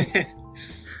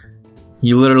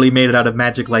 You literally made it out of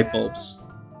magic light bulbs.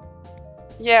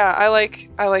 Yeah, I like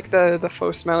the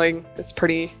faux smelling. It's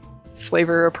pretty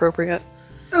flavor appropriate.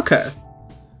 Okay.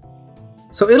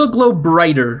 So it'll glow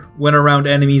brighter when around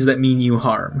enemies that mean you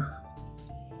harm.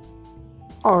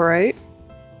 Alright.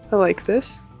 I like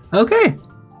this. Okay.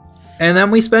 And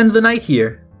then we spend the night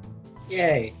here.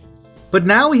 Yay. But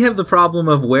now we have the problem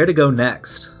of where to go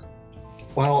next.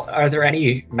 Well, are there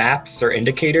any maps or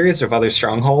indicators of other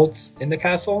strongholds in the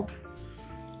castle?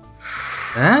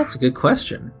 That's a good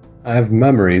question. I have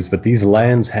memories, but these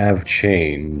lands have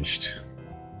changed.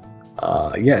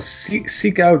 Yes,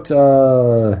 seek out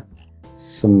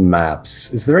some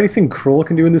maps. Is there anything Kroll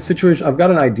can do in this situation? I've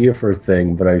got an idea for a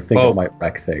thing, but I think it might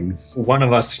wreck things. One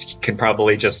of us can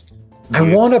probably just... I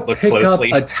want to pick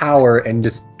closely. Up a tower and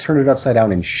just turn it upside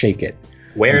down and shake it.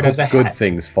 Where does good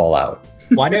things fall out?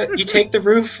 Why don't you take the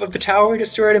roof of the tower,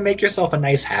 destroy it, and make yourself a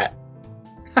nice hat?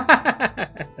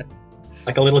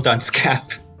 Like a little dunce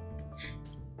cap.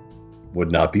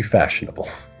 Would not be fashionable.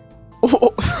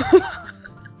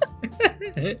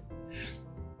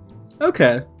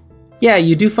 Okay. Yeah,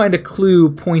 you do find a clue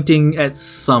pointing at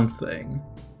something.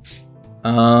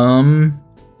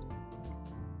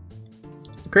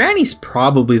 Granny's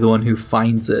probably the one who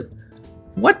finds it.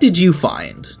 What did you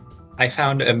find? I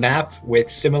found a map with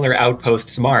similar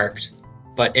outposts marked,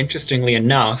 but interestingly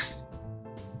enough,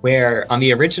 where on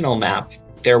the original map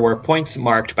there were points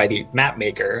marked by the map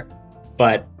maker,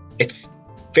 but it's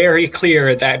very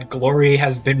clear that Glory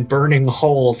has been burning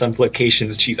holes on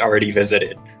locations she's already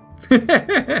visited.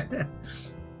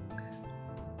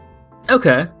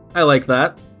 Okay, I like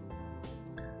that.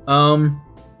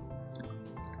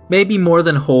 Maybe more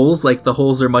than holes, like the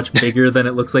holes are much bigger than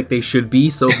it looks like they should be,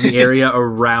 so the area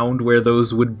around where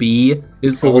those would be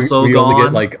is also we gone. Only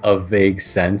get like a vague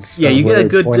sense. Yeah, you get a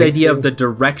good idea of the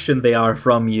direction they are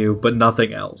from you, but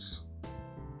nothing else.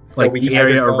 So like the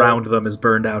area around them is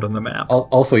burned out on the map.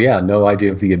 Also, yeah, no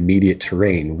idea of the immediate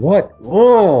terrain. What?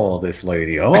 Oh, this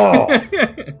lady. Oh.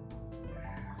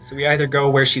 So we either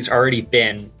go where she's already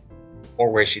been,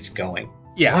 or where she's going.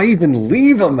 Yeah. Why even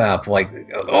leave a map? Like,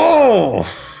 oh.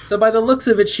 So by the looks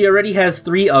of it, she already has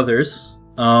 3 others.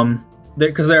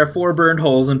 Because there are 4 burned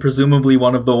holes, and presumably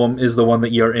one of them is the one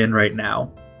that you're in right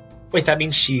now. Wait, that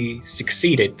means she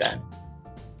succeeded then.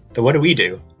 Then what do we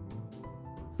do?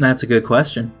 That's a good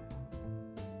question.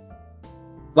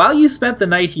 While you spent the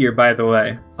night here, by the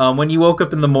way, when you woke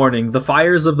up in the morning, the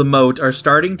fires of the moat are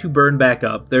starting to burn back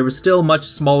up. They were still much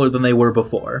smaller than they were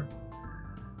before.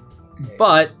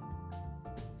 But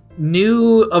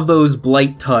new of those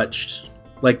blight-touched,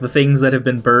 like the things that have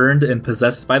been burned and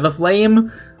possessed by the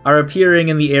flame, are appearing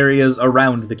in the areas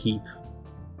around the keep.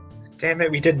 Damn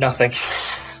it, we did nothing.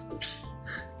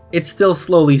 It's still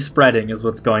slowly spreading is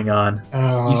what's going on.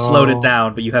 Oh. You slowed it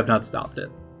down, but you have not stopped it.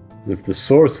 If the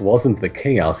source wasn't the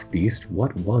Chaos Beast,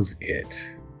 what was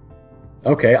it?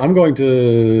 Okay, I'm going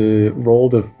to roll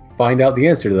to find out the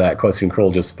answer to that question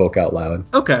Kroll just spoke out loud.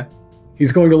 Okay.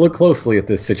 He's going to look closely at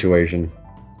this situation.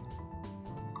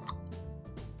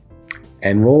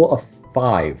 And roll a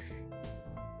 5.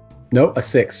 No, a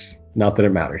 6. Not that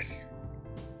it matters.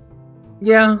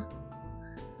 Yeah.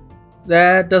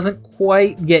 That doesn't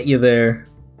quite get you there.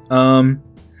 However,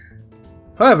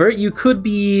 you could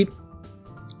be...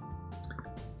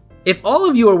 If all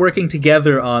of you are working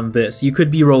together on this, you could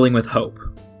be rolling with hope.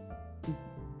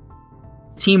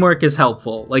 Teamwork is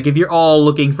helpful. Like, if you're all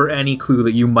looking for any clue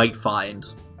that you might find.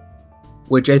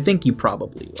 Which I think you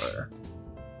probably were.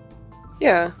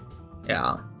 Yeah.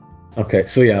 Yeah. Okay,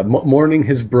 so yeah, morning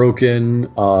has broken.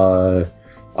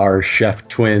 Our chef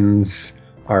twins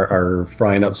are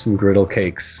frying up some griddle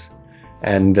cakes.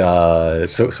 And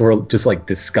so we're just like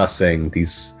discussing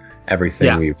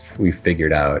everything we've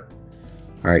figured out.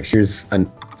 All right,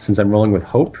 since I'm rolling with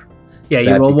hope. Yeah,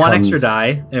 you roll 1 extra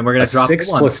die, and we're going to drop 6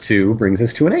 1. plus 2 brings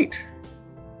us to an 8.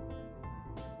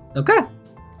 Okay.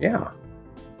 Yeah.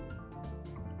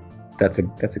 That's a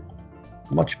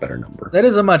much better number. That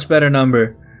is a much better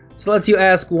number. So lets you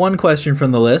ask 1 question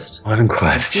from the list. 1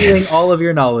 question. Stealing all of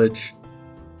your knowledge.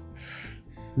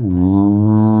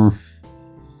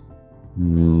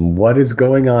 What is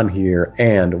going on here,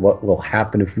 and what will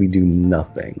happen if we do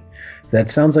nothing? That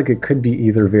sounds like it could be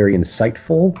either very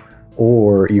insightful,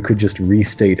 or you could just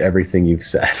restate everything you've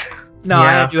said. No,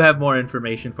 yeah. I do have more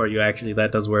information for you, actually.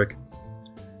 That does work.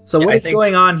 So what is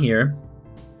going on here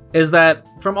is that,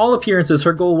 from all appearances,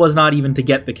 her goal was not even to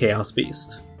get the Chaos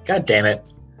Beast. God damn it.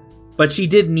 But she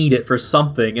did need it for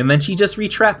something, and then she just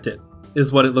retrapped it,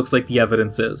 is what it looks like the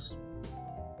evidence is.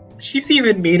 She's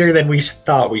even meaner than we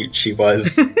thought she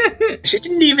was. She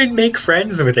didn't even make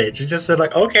friends with it. She just said,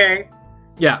 like, okay.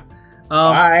 Yeah.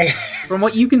 Bye. From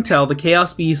what you can tell, the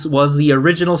Chaos Beast was the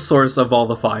original source of all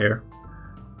the fire.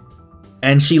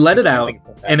 And she let it out,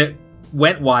 and it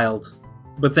went wild.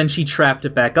 But then she trapped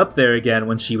it back up there again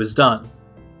when she was done.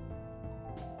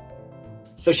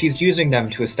 So she's using them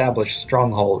to establish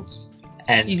strongholds.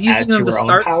 And she's using them to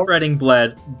start spreading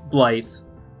blight,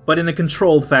 but in a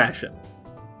controlled fashion.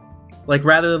 Like,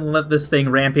 rather than let this thing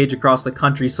rampage across the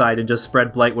countryside and just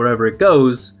spread blight wherever it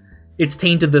goes, it's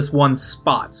tainted this one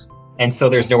spot. And so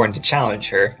there's no one to challenge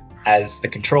her as the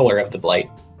controller of the blight.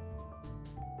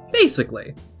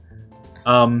 Basically.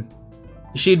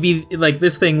 She'd be like,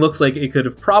 this thing looks like it could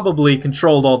have probably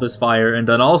controlled all this fire and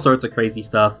done all sorts of crazy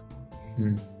stuff.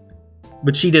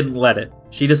 But she didn't let it.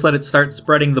 She just let it start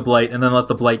spreading the blight and then let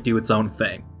the blight do its own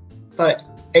thing. But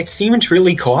it seemed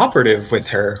really cooperative with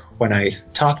her when I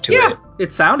talked to it. Yeah,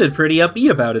 it sounded pretty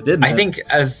upbeat about it, didn't it? I think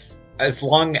as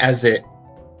long as it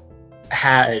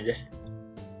had...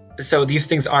 So these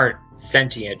things aren't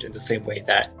sentient in the same way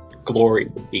that glory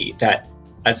would be. That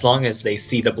as long as they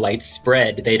see the blight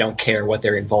spread, they don't care what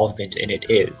their involvement in it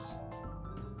is.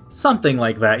 Something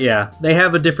like that, yeah. They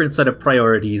have a different set of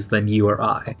priorities than you or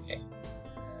I. Okay.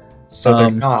 So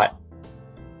they're not.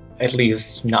 At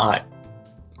least not.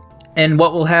 And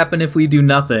what will happen if we do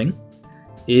nothing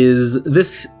is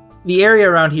the area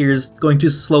around here is going to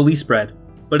slowly spread,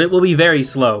 but it will be very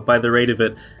slow by the rate of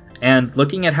it. And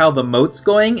looking at how the moat's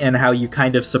going and how you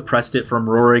kind of suppressed it from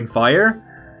roaring fire,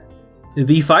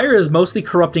 the fire is mostly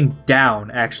corrupting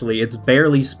down, actually. It's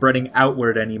barely spreading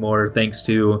outward anymore thanks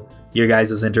to your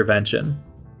guys' intervention.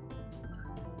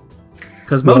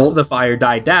 Because most of the fire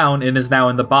died down and is now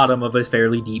in the bottom of a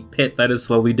fairly deep pit that is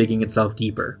slowly digging itself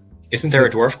deeper. Isn't there a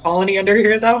dwarf colony under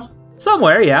here, though?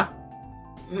 Somewhere, yeah.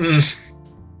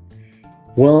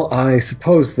 Well, I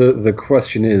suppose the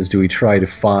question is, do we try to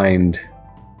find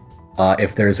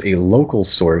if there's a local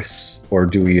source, or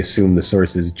do we assume the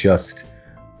source is just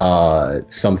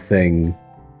something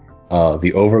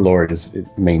the Overlord is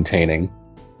maintaining?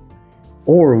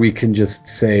 Or we can just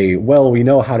say, well, we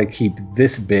know how to keep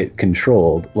this bit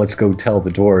controlled. Let's go tell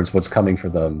the dwarves what's coming for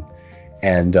them,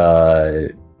 and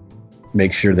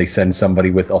make sure they send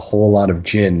somebody with a whole lot of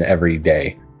gin every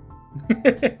day.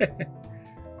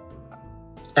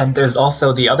 And there's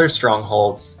also the other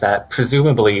strongholds that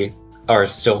presumably are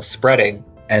still spreading.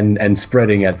 And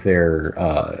spreading at their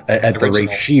at the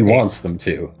rate she wants them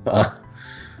to.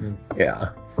 Yeah.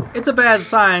 It's a bad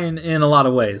sign in a lot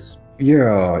of ways.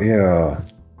 Yeah.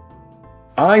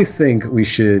 I think we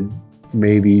should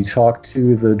maybe talk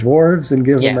to the dwarves and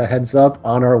give them a heads up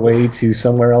on our way to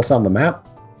somewhere else on the map.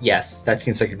 Yes, that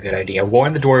seems like a good idea.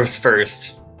 Warn the dwarves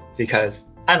first, because,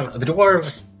 I don't know, the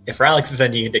dwarves, if Alex is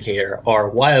any indicator, are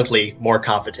wildly more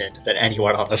competent than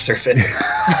anyone on the surface.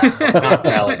 Not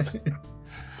Alex.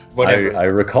 Whatever. I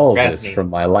recall this from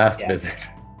my last visit.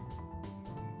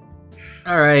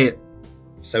 Alright.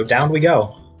 So down we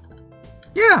go.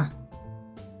 Yeah.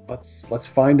 Let's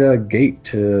find a gate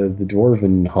to the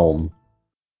dwarven home.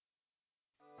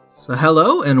 So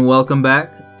hello and welcome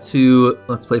back to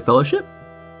Let's Play Fellowship.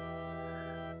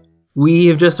 We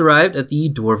have just arrived at the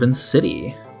Dwarven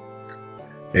City.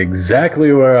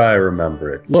 Exactly where I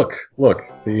remember it. Look,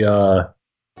 the,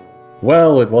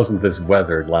 well, it wasn't this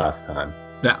weathered last time.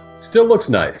 Yeah. Still looks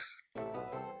nice.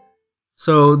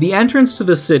 So, the entrance to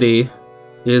the city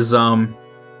is, it's on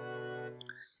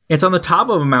the top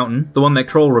of a mountain, the one that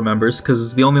Kroll remembers, because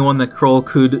it's the only one that Kroll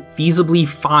could feasibly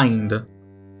find.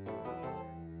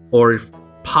 Or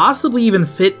possibly even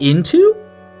fit into?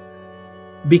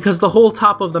 Because the whole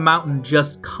top of the mountain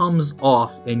just comes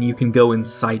off and you can go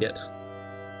inside it.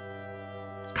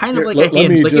 It's kind of like a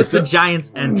hinge, like it's a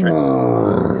giant's entrance.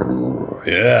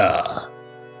 Yeah.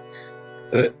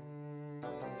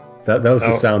 That was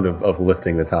the sound of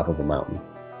lifting the top of a mountain.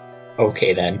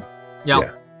 Okay then. Yep.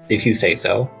 Yeah. If you say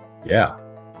so. Yeah.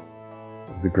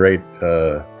 It was a great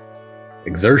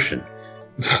exertion.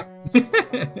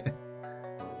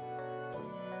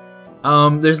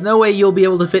 There's no way you'll be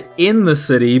able to fit in the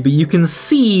city, but you can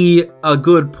see a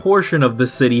good portion of the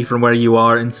city from where you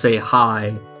are and say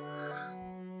hi.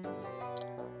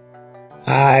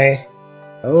 Hi.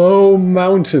 Hello,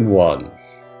 mountain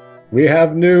ones. We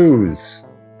have news.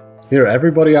 Here,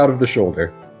 everybody out of the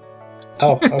shoulder.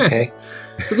 Oh, okay.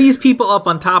 So these people up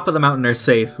on top of the mountain are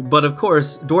safe, but of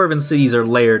course, dwarven cities are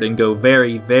layered and go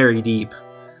very, very deep.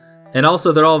 And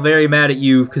also, they're all very mad at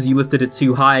you because you lifted it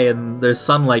too high and there's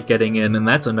sunlight getting in, and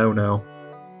that's a no-no.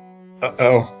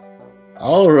 Uh-oh.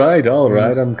 All right,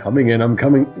 I'm coming in.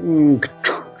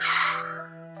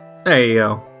 There you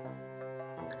go.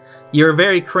 You're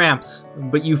very cramped,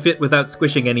 but you fit without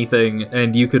squishing anything,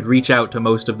 and you could reach out to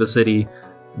most of the city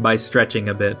by stretching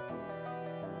a bit.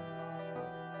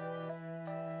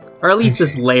 Or at least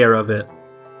this layer of it.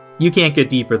 You can't get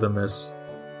deeper than this.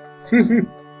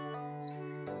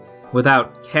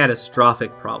 Without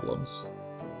catastrophic problems.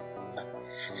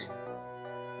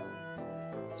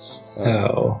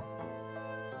 So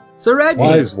Ragni!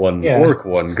 Wise one, orc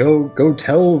one, go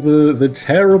tell the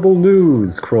terrible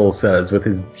news, Kroll says with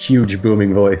his huge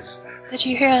booming voice. Did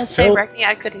you hear us say, Ragni?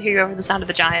 I couldn't hear you over the sound of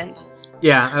the giants.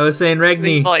 Yeah, I was saying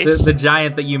Regni, the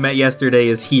giant that you met yesterday,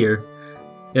 is here.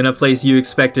 In a place you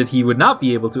expected he would not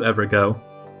be able to ever go.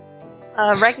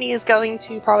 Regni is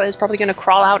probably going to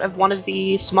crawl out of one of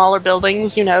the smaller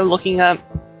buildings, looking up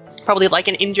probably like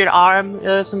an injured arm,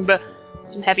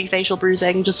 some heavy facial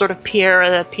bruising, just sort of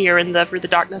peer through the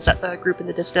darkness at the group in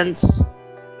the distance.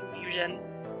 Confusion.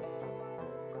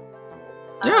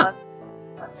 Yeah.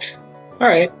 All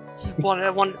right. Want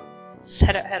to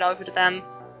head over to them.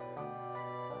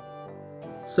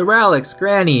 Sir Alex,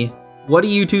 Granny, what are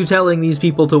you two telling these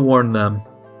people to warn them?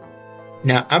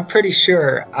 Now, I'm pretty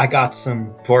sure I got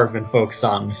some Dwarven folk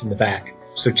songs in the back.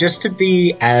 So just to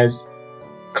be as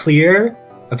clear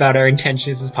about our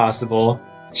intentions as possible,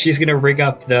 she's gonna rig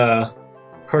up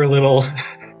her little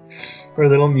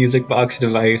music box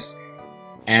device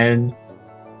and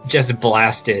just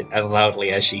blast it as loudly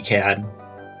as she can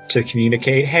to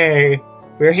communicate, hey,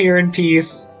 we're here in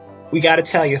peace. We gotta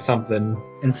tell you something.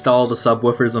 Install the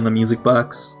subwoofers on the music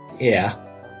box. Yeah.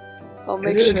 I'll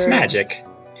make It's magic.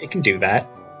 It can do that.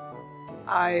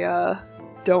 I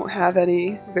don't have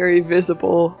any very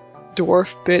visible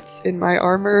dwarf bits in my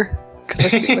armor, because I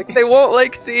feel like they won't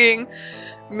like seeing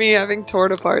me having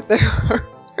torn apart their armor.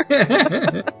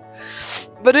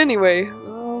 But anyway,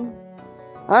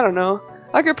 I don't know.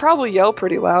 I could probably yell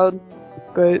pretty loud,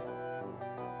 but...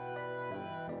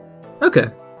 Okay.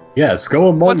 Yes, go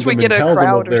among Once them we and get a tell them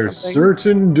crowd of or their something.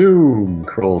 certain doom,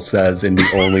 Kroll says in the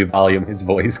only volume his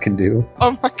voice can do.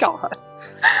 Oh my god.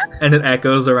 And it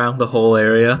echoes around the whole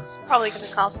area. It's probably going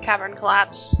to cause a cavern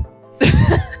collapse.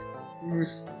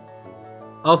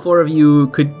 All four of you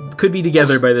could be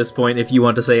together by this point if you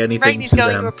want to say anything Regni's to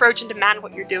going them. to approach and demand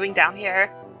what you're doing down here.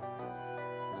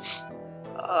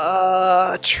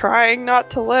 Trying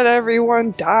not to let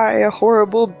everyone die a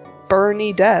horrible,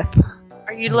 burny death.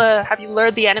 Have you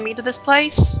lured the enemy to this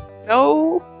place?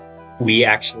 No? We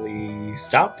actually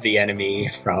stopped the enemy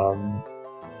from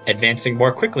advancing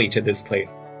more quickly to this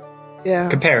place, Yeah.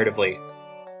 comparatively.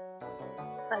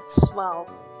 That's, well...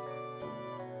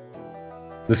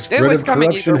 The spread was of coming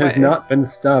corruption either has way. not been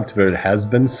stopped, but it has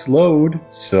been slowed,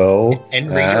 so... And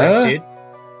redirected.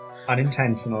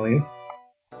 Unintentionally.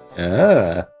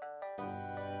 We'll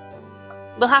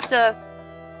have to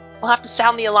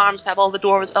sound the alarms to have all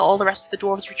the rest of the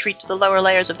dwarves retreat to the lower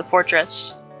layers of the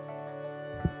fortress.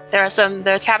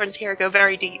 The caverns here go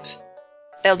very deep.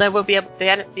 The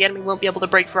enemy won't be able to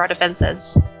break through our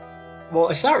defenses. Well,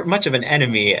 it's not much of an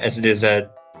enemy as it is a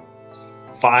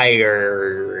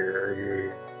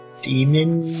fire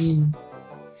demon,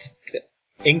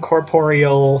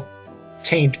 incorporeal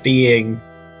taint being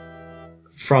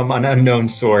from an unknown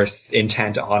source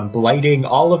intent on blighting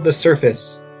all of the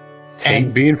surface.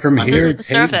 Taint being from here, the taint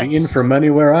surface. being from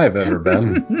anywhere I've ever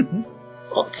been.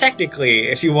 Well, technically,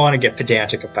 if you want to get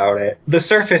pedantic about it, the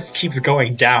surface keeps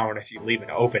going down if you leave an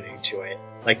opening to it.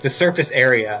 Like, the surface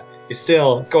area is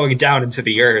still going down into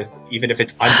the earth, even if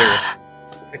it's under.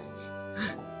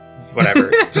 It's whatever.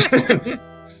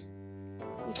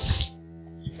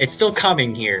 It's still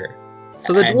coming here.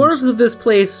 So the dwarves of this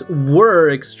place were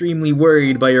extremely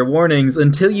worried by your warnings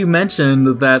until you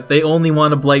mentioned that they only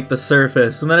want to blight the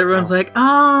surface, and then everyone's like,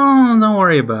 oh, don't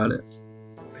worry about it.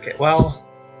 Okay, well,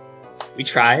 we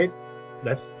tried.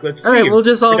 Let's Alright, leave. we'll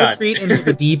just all We're done. retreat into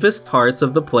the deepest parts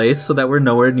of the place so that we're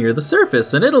nowhere near the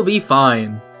surface, and it'll be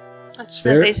fine. That's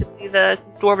Fair. basically the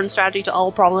dwarven strategy to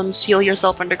all problems. Heal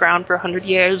yourself underground for 100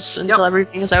 years until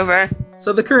everything is over.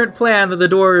 So the current plan of the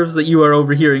dwarves that you are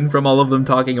overhearing from all of them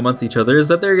talking amongst each other is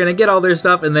that they're gonna get all their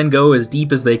stuff and then go as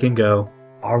deep as they can go.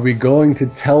 Are we going to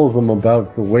tell them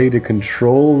about the way to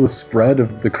control the spread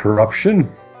of the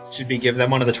corruption? Should we give them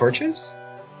one of the torches?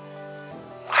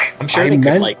 I'm sure I they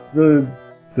meant could, like...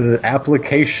 the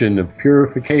application of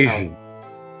purification.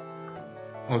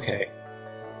 Okay.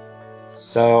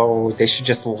 So, they should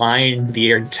just line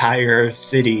the entire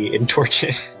city in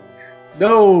torches.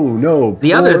 No.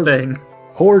 The other thing.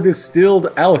 Pour distilled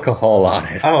alcohol on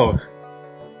it. Oh.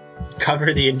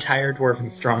 Cover the entire dwarven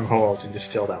stronghold in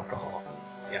distilled alcohol.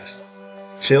 Yes.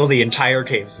 Fill the entire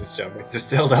cave system with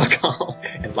distilled alcohol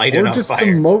and light it Or on just fire.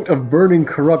 the moat of burning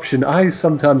corruption. I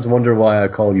sometimes wonder why I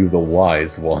call you the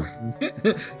wise one.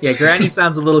 Yeah, Granny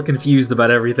sounds a little confused about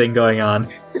everything going on.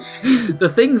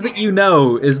 The things that you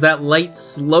know is that light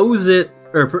slows it,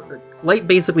 or light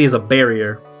basically is a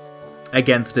barrier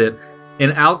against it,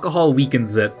 and alcohol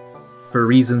weakens it for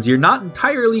reasons you're not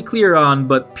entirely clear on,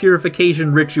 but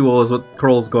purification ritual is what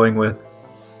Kroll's going with.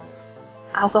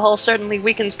 Alcohol certainly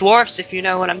weakens dwarfs, if you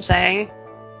know what I'm saying.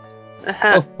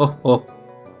 Oh.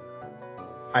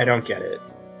 I don't get it.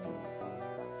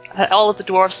 All of the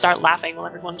dwarves start laughing while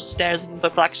everyone just stares in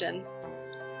perplexion.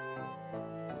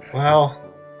 Well,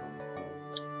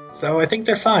 so I think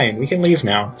they're fine. We can leave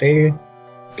now. They're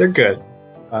good.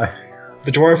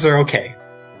 The dwarves are okay.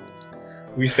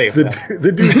 We saved them.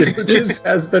 The due diligence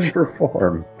has been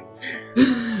performed.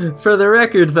 For the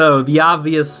record, though, the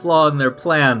obvious flaw in their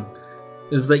plan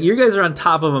is that you guys are on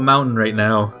top of a mountain right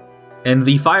now, and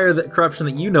the fire corruption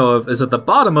that you know of is at the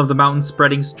bottom of the mountain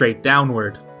spreading straight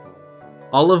downward.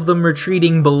 All of them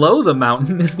retreating below the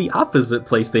mountain is the opposite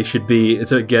place they should be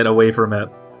to get away from it.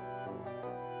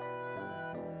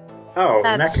 Oh,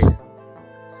 in that case.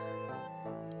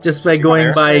 Just by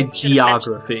going by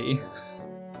geography.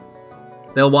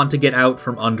 They'll want to get out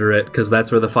from under it, because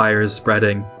that's where the fire is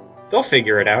spreading. They'll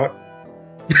figure it out.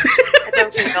 I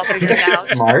don't think they'll figure it out.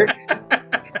 Smart.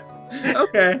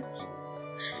 Okay.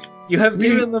 You have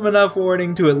given them enough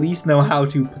warning to at least know how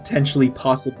to potentially,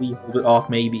 possibly hold it off,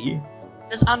 maybe.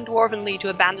 It's undwarvenly to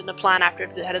abandon a plan after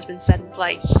it has been set in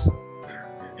place.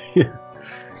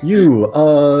 You,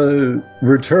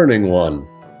 returning one.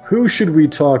 Who should we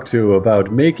talk to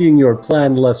about making your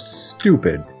plan less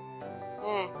stupid?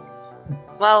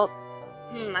 Well,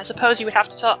 I suppose you would have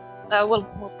to talk.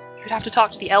 You'd have to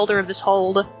talk to the elder of this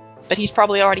hold, but he's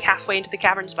probably already halfway into the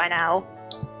caverns by now.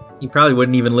 He probably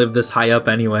wouldn't even live this high up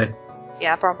anyway.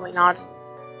 Yeah, probably not.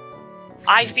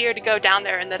 I fear to go down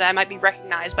there, and that I might be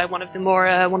recognized by one of the more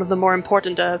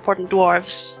important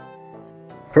dwarves.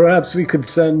 Perhaps we could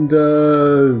send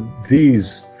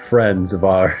these friends of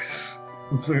ours.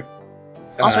 Also,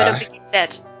 I don't think he's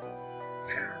dead.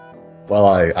 Well,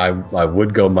 I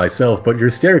would go myself, but your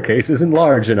staircase isn't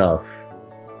large enough.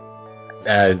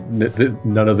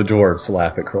 None of the dwarves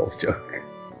laugh at Kroll's joke.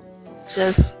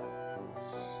 Just...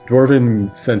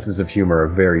 Dwarven senses of humor are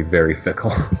very, very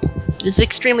fickle. It is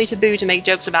extremely taboo to make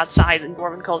jokes about size in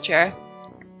Dwarven culture.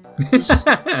 It's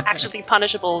actually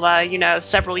punishable by,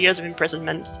 several years of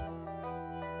imprisonment.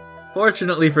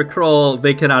 Fortunately for Kroll,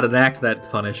 they cannot enact that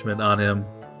punishment on him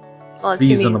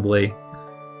reasonably.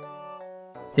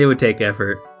 It would take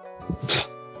effort.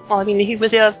 Well, he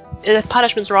was the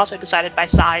punishments were also decided by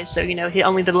size, so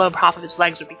only the lower half of his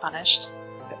legs would be punished.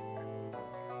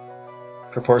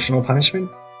 Proportional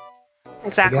punishment?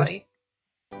 Exactly.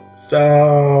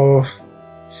 So,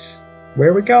 where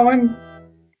are we going?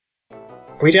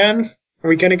 Are we done? Are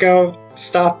we gonna go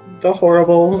stop the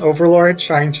horrible overlord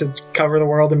trying to cover the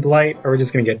world in blight? Or are we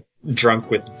just gonna get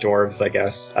drunk with dwarves, I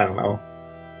guess? I don't know.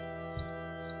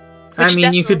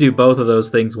 You could do both of those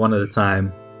things one at a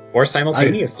time. Or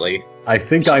simultaneously. I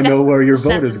think I know where your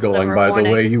vote is going by the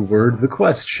way you word the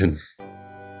question.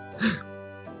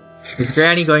 Is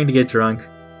Granny going to get drunk?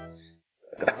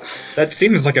 That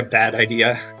seems like a bad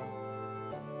idea.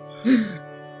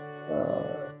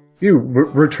 You,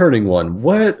 returning one,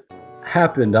 what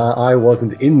happened? I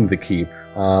wasn't in the keep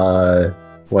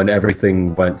when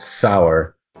everything went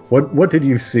sour. What did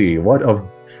you see? What of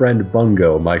friend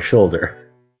Bungo, my shoulder?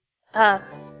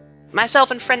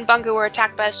 Myself and friend Bungo were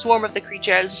attacked by a swarm of the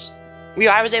creatures.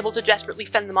 I was able to desperately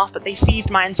fend them off, but they seized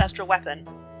my ancestral weapon.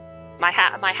 My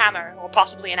hammer, or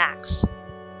possibly an axe.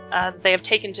 They have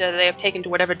taken to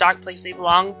whatever dark place they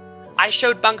belong. I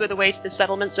showed Bungo the way to the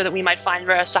settlement so that we might find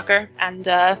succor and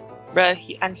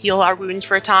heal our wounds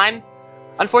for a time.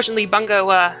 Unfortunately, Bungo,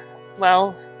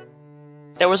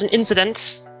 there was an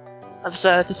incident,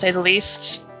 to say the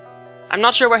least. I'm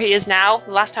not sure where he is now.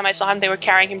 The last time I saw him, they were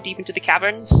carrying him deep into the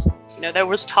caverns. There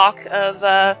was talk of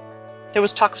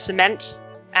cement,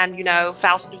 and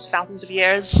thousands of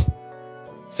years.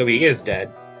 So he is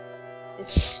dead.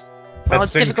 It's been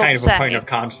difficult kind to of a say. point of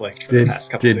conflict for the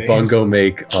past couple days. Did Bungo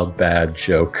make a bad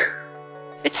joke?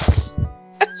 It's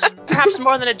perhaps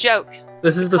more than a joke.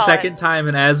 This is the second time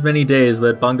in as many days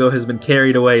that Bungo has been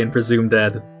carried away and presumed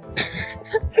dead.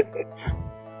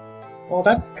 Well,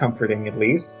 that's comforting, at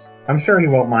least. I'm sure he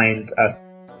won't mind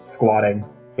us squatting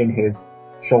in his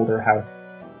shoulder house.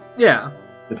 Yeah.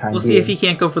 We'll see if he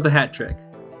can't go for the hat trick.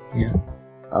 Yeah.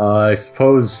 I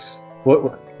suppose...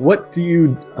 What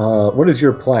is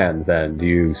your plan, then? Do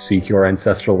you seek your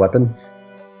ancestral weapon?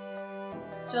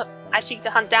 I seek to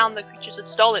hunt down the creatures that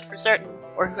stole it for certain,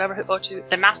 or to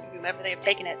the master whomever they have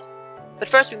taken it. But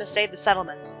first we must save the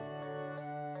settlement.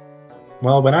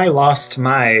 Well, when I lost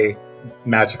my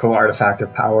magical artifact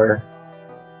of power,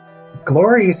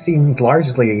 Glory seemed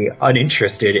largely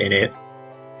uninterested in it.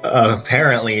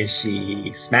 Apparently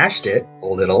she smashed it a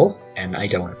little, and I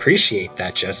don't appreciate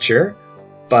that gesture.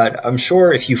 But I'm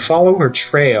sure if you follow her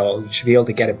trail, you should be able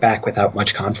to get it back without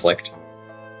much conflict.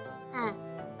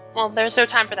 Well, there's no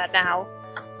time for that now.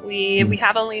 We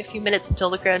have only a few minutes until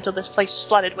this place is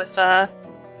flooded with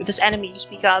this enemy you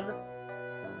speak of.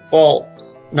 Well,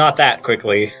 not that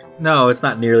quickly. No, it's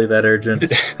not nearly that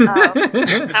urgent.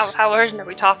 How urgent are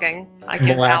we talking? Like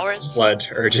in hours? Blood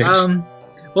urgent.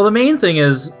 Well, the main thing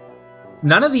is,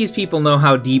 none of these people know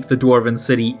how deep the Dwarven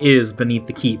City is beneath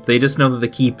the keep. They just know that the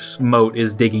keep's moat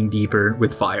is digging deeper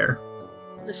with fire.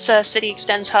 This city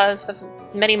extends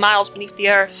many miles beneath the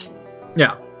earth.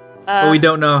 Yeah. But we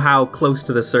don't know how close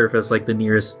to the surface, like, the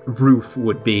nearest roof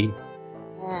would be.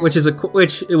 Which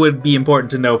it would be important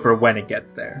to know for when it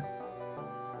gets there.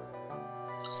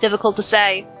 It's difficult to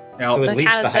say. So at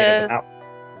least the height of the mountain.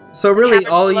 So really,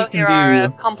 all you can are a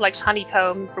do... complex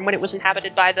honeycomb from when it was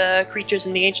inhabited by the creatures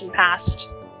in the ancient past.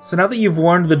 So now that you've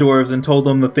warned the dwarves and told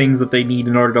them the things that they need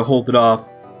in order to hold it off,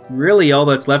 really all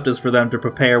that's left is for them to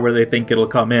prepare where they think it'll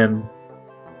come in.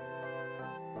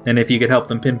 And if you could help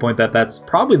them pinpoint that, that's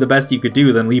probably the best you could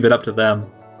do, then leave it up to them.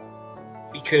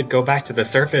 We could go back to the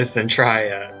surface and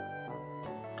try,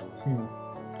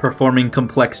 Performing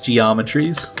complex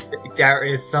geometries. There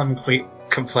is some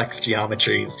complex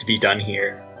geometries to be done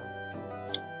here.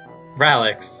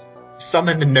 Ralix,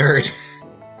 summon the nerd.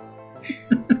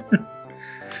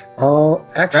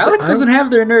 Actually, Ralix doesn't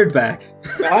have their nerd back.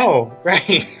 Oh,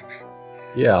 right.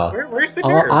 Yeah. Where's the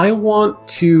nerd? I want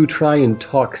to try and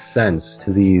talk sense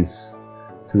to these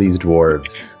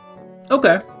dwarves.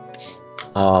 Okay.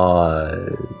 I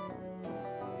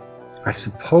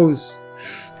suppose.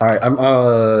 All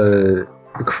right.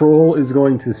 Kroll is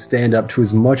going to stand up to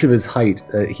as much of his height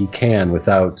that he can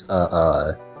without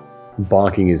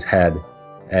bonking his head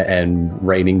and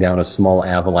raining down a small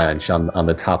avalanche on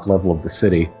the top level of the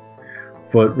city.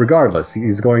 But regardless,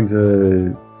 he's going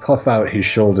to puff out his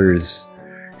shoulders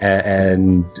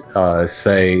and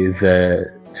say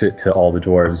that to all the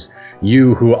dwarves,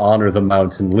 "You who honor the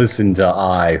mountain, listen to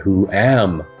I, who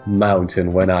am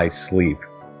mountain when I sleep.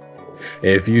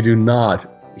 If you do not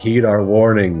heed our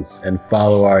warnings and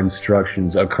follow our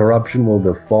instructions, a corruption will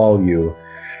befall you,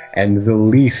 and the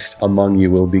least among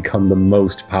you will become the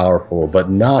most powerful, but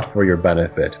not for your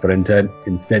benefit, but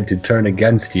instead to turn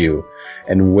against you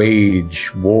and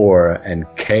wage war and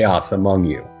chaos among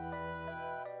you."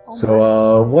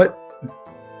 So, what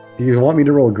do you want me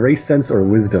to roll? Grace, sense, or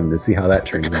wisdom to see how that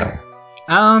turns out?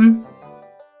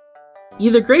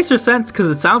 Either grace or sense, because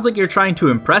it sounds like you're trying to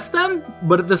impress them,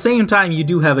 but at the same time, you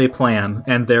do have a plan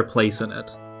and their place in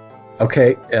it.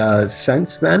 Okay,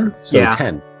 sense then. So yeah.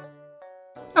 10.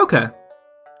 Okay.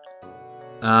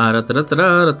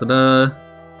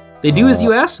 They do as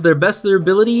you asked, to their best of their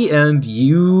ability, and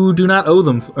you do not owe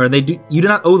them, you do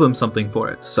not owe them something for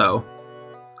it. So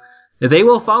they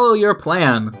will follow your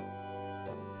plan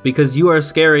because you are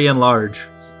scary and large.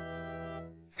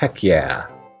 Heck yeah.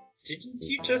 Didn't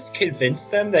you just convince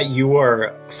them that you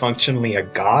are functionally a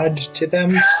god to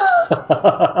them?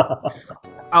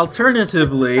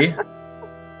 Alternatively,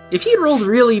 if he'd rolled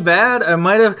really bad, I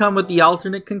might have come with the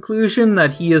alternate conclusion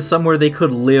that he is somewhere they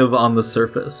could live on the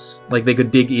surface. Like they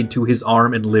could dig into his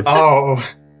arm and live there. Oh.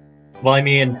 Well, I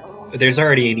mean, there's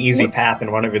already an easy path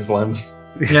in one of his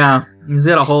limbs. Yeah, he's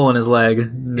got a hole in his leg.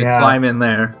 You climb in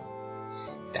there.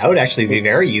 That would actually be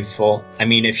very useful. I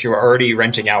mean, if you're already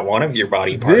renting out one of your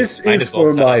body parts... This is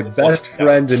for my best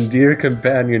friend and dear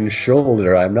companion's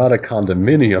shoulder. I'm not a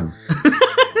condominium.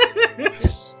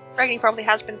 Reggie probably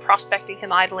has been prospecting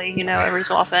him idly, every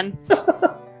so often.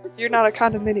 You're not a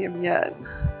condominium yet.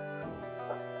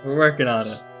 We're working on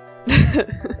it.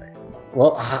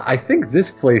 Well, I think this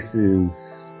place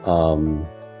is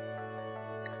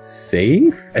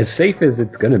safe? As safe as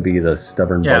it's gonna be, the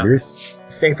stubborn buggers.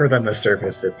 Safer than the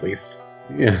surface, at least.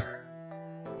 Yeah.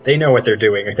 They know what they're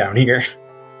doing down here.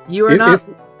 You are not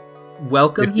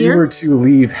welcome here? If you were to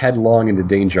leave headlong into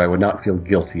danger, I would not feel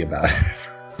guilty about it.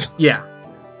 Yeah.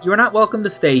 You are not welcome to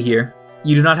stay here.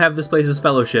 You do not have this place's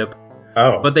fellowship.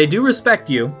 Oh. But they do respect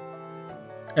you.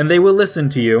 And they will listen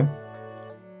to you.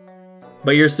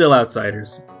 But you're still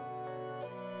outsiders.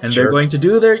 And they're going to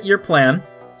do your plan.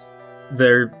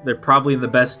 They're probably in the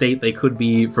best state they could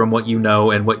be from what you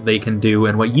know and what they can do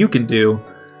and what you can do.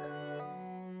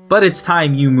 But it's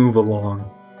time you move along.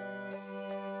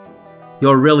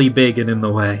 You're really big and in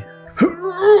the way.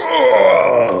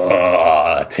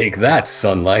 Take that,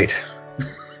 sunlight.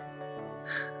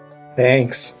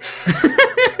 Thanks.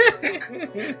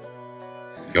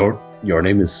 Your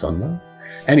name is Sunlight?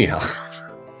 Anyhow.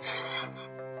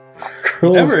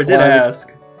 Never did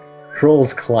ask.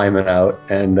 Kroll's climbing out,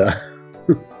 and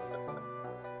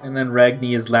and then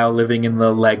Ragni is now living in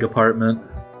the leg apartment.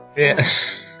 Yeah.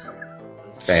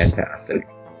 Fantastic.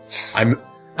 I'm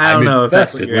know if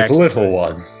that's what infested you're with little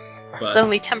ones. But It's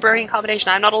only temporary accommodation.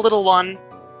 I'm not a little one.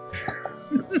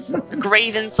 It's a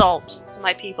grave insult to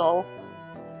my people.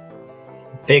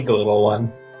 Big little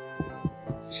one.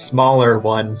 smaller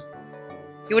one.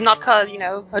 You would not call, a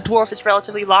dwarf is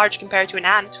relatively large compared to an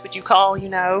ant. Would you call, would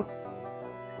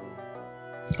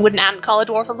an ant call a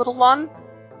dwarf a little one?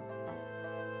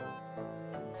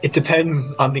 It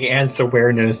depends on the ant's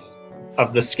awareness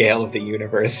of the scale of the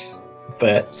universe.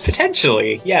 But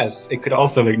potentially, yes, it could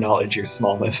also acknowledge your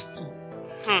smallness.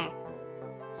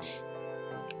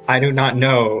 I do not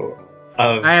know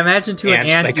of I imagine to an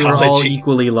ant you're all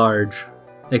equally large.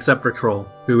 Except for Troll,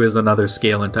 who is another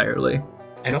scale entirely.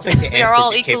 I don't think the ant we are all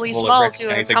would be equally capable small of to a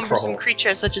recognizing cumbersome Kroll.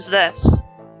 creature such as this.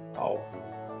 Oh.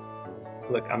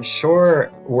 Look, I'm sure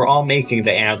we're all making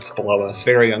the ants below us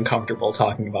very uncomfortable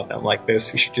talking about them like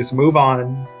this. We should just move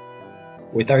on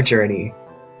with our journey.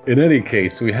 In any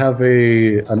case, we have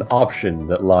an option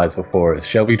that lies before us.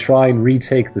 Shall we try and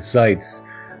retake the sites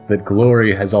that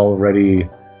Glory has already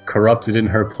corrupted in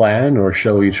her plan, or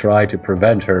shall we try to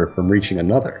prevent her from reaching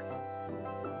another?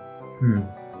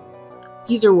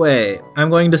 Either way, I'm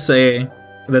going to say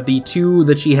that the two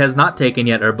that she has not taken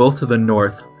yet are both to the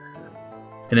north.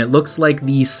 And it looks like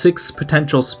the 6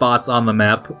 potential spots on the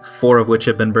map, 4 of which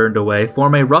have been burned away,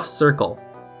 form a rough circle.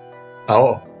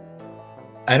 Oh.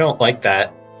 I don't like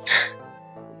that.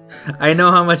 I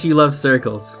know how much you love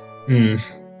circles.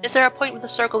 Is there a point where the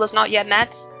circle is not yet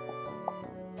met?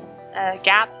 A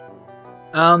gap?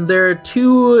 There are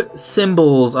 2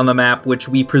 symbols on the map which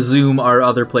we presume are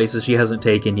other places she hasn't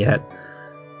taken yet.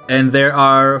 And there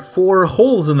are 4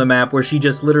 holes in the map where she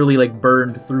just literally,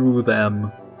 burned through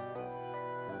them.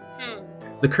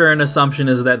 The current assumption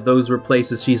is that those were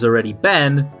places she's already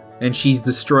been, and she's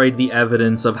destroyed the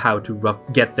evidence of how to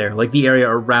get there. The area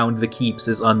around the keeps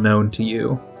is unknown to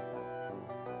you.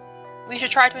 We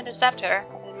should try to intercept her,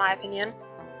 in my opinion.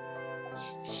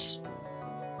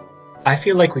 I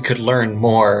feel like we could learn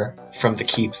more from the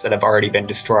keeps that have already been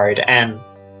destroyed, and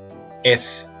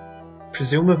if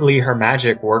presumably her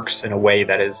magic works in a way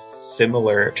that is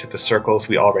similar to the circles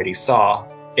we already saw,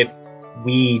 if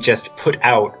we just put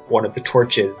out one of the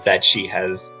torches that she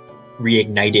has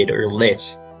reignited or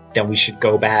lit, then we should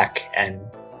go back and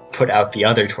put out the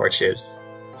other torches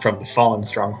from the fallen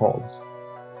strongholds.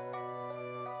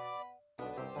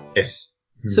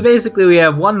 So basically we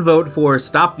have 1 vote for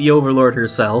stop the Overlord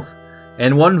herself,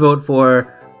 and 1 vote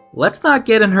for let's not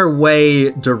get in her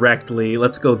way directly,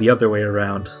 let's go the other way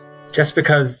around. Just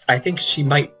because I think she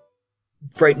might...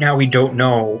 Right now we don't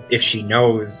know if she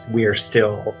knows we're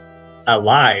still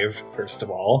alive, first of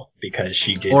all, because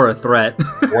she did... Or a threat.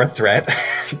 Or a threat.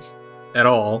 At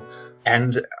all.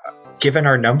 And given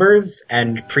our numbers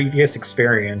and previous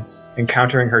experience,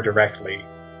 encountering her directly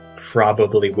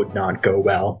probably would not go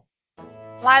well.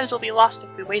 Lives will be lost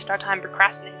if we waste our time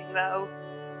procrastinating, though.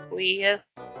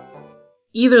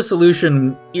 Either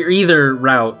solution, either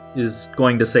route is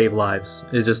going to save lives.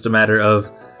 It's just a matter of...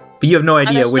 But you have no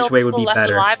idea which way would be better. Are there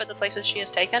still people left alive at the places she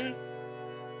has taken?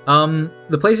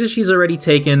 The places she's already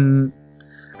taken...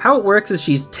 How it works is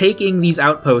she's taking these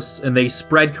outposts and they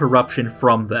spread corruption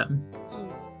from them.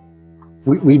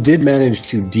 We did manage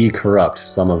to decorrupt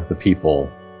some of the people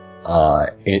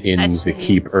in the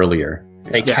keep earlier.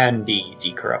 They can be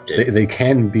decorrupted. They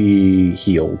can be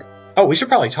healed. Oh, we should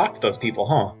probably talk to those people,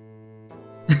 huh?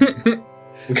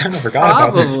 We kind of forgot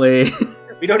about them. Probably.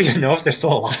 We don't even know if they're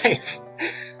still alive.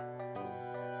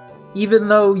 Even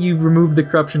though you removed the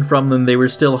corruption from them, they were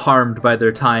still harmed by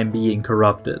their time being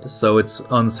corrupted, so it's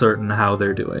uncertain how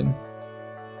they're doing.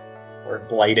 Or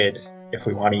blighted, if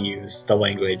we want to use the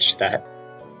language that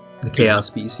the Chaos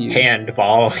Beast used.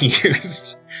 Handball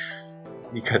used.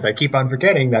 Because I keep on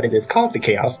forgetting that it is called the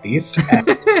Chaos Beast.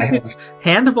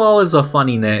 Handball is a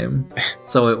funny name,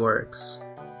 so it works.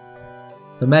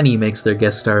 The Many makes their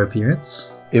guest star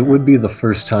appearance. It would be the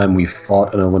first time we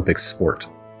fought an Olympic sport.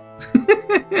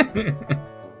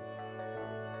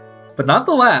 But not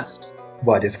the last.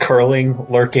 What, is curling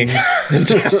lurking?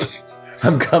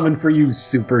 I'm coming for you,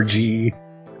 Super G.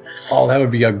 Oh, that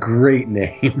would be a great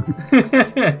name.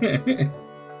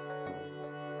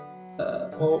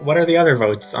 Well, what are the other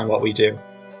votes on what we do?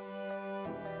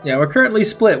 Yeah, we're currently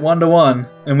split 1-1,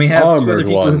 and we have Armored 2 other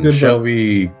people one. who could Shall vote.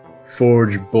 we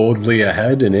forge boldly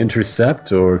ahead and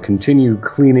intercept, or continue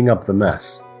cleaning up the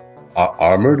mess?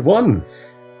 Armored one.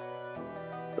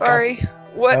 Sorry.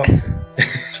 What? Oh.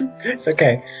 It's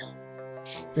okay.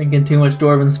 Drinking too much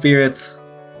Dwarven spirits.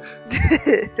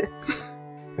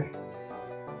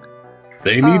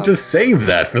 They need to save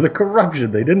that for the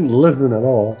corruption. They didn't listen at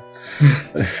all.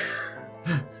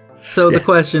 So the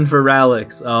question for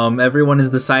Ralix, everyone is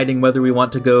deciding whether we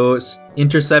want to go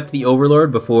intercept the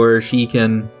Overlord before she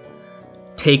can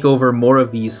take over more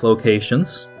of these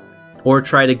locations, or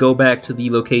try to go back to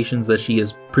the locations that she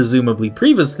has presumably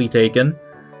previously taken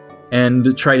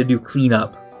and try to do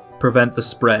cleanup, prevent the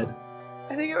spread.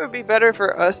 I think it would be better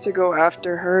for us to go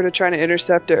after her to try to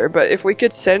intercept her, but if we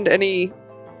could send any...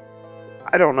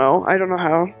 I don't know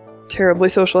how terribly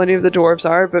social any of the dwarves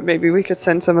are, but maybe we could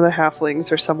send some of the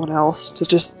halflings or someone else to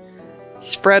just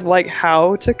spread, like,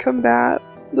 how to combat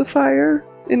the fire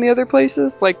in the other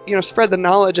places. Like, spread the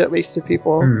knowledge at least to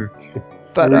people.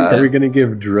 But are we going to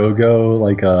give Drogo,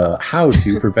 like, a how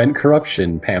to prevent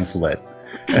corruption pamphlet?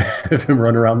 Have him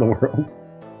run around the world?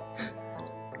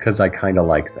 Because I kind of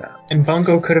like that. And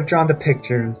Bungo could have drawn the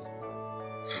pictures.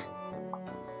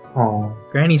 Oh.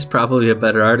 Granny's probably a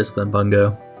better artist than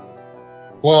Bungo.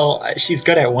 Well, she's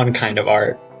good at one kind of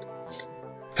art.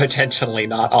 Potentially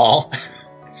not all.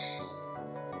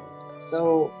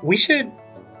 So, we should...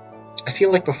 I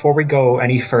feel like before we go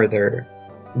any further,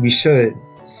 we should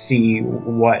see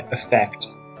what effect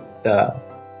the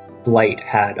blight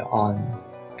had on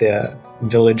the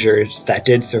villagers that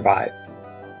did survive.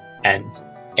 And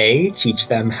teach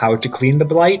them how to clean the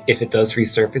blight if it does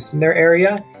resurface in their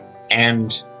area,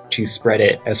 and to spread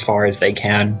it as far as they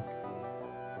can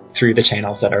through the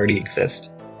channels that already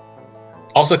exist.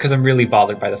 Also, because I'm really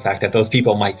bothered by the fact that those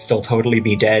people might still totally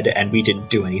be dead and we didn't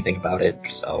do anything about it,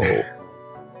 so...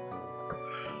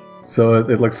 So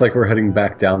it looks like we're heading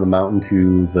back down the mountain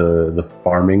to the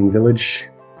farming village?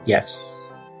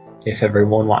 Yes, if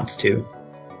everyone wants to.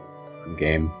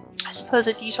 Game. I suppose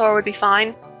a detour would be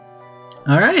fine.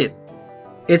 Alright.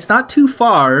 It's not too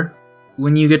far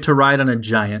when you get to ride on a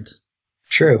giant.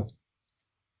 True.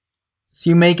 So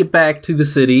you make it back to the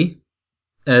city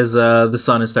as the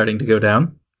sun is starting to go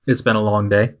down. It's been a long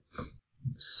day.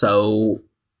 So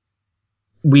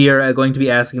we are going to be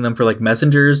asking them for like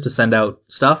messengers to send out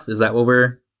stuff. Is that what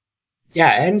we're... Yeah,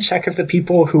 and check if the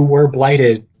people who were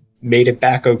blighted made it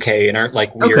back okay and aren't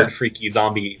like weird, freaky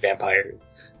zombie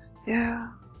vampires. Yeah.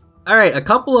 Alright, a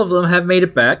couple of them have made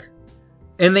it back.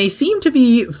 And they seem to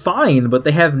be fine, but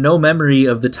they have no memory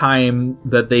of the time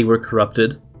that they were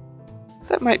corrupted.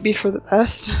 That might be for the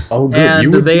best. Oh, good. And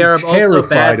you would they be are also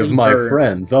terrified of my burned.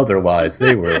 friends. Otherwise,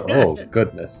 they were... Oh,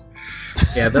 goodness.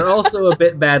 Yeah, they're also a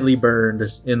bit badly burned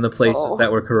in the places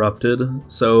that were corrupted.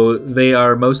 So they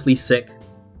are mostly sick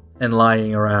and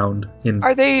lying around in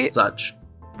Are they such.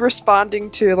 responding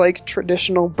to, like,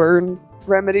 traditional burn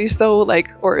remedies, though? Like,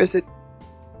 or is it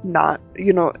not,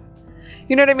 You know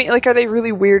what I mean? Like, are they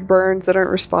really weird burns that aren't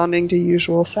responding to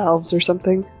usual salves or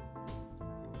something?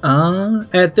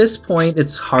 At this point,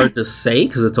 it's hard to say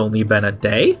because it's only been a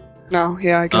day. No,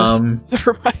 yeah, I guess.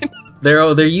 Never mind.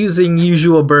 They're using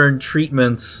usual burn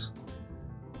treatments,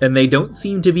 and they don't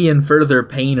seem to be in further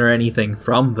pain or anything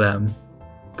from them.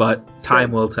 But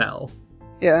time will tell.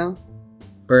 Yeah.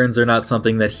 Burns are not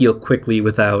something that heal quickly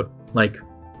without, like,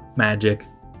 magic.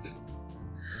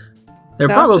 There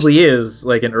probably is,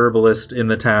 like, an herbalist in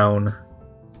the town.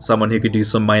 Someone who could do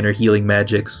some minor healing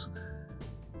magics.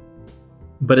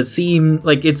 But it seemed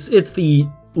like it's the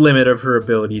limit of her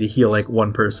ability to heal, like,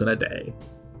 one person a day.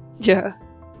 Yeah.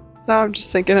 Now I'm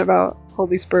just thinking about all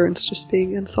these burns just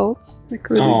being insults. Like,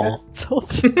 really bad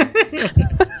insults.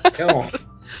 Don't.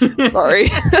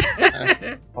 Sorry.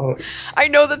 Oh. I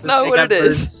know that's not what it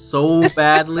is. So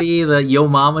badly that Yo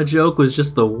Mama joke was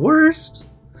just the worst.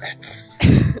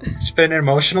 It's been an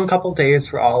emotional couple days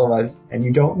for all of us, and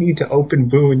you don't need to open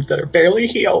wounds that are barely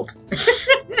healed.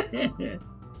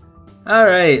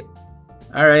 Alright.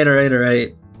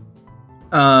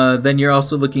 Then you're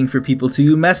also looking for people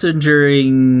to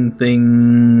messengering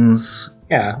things.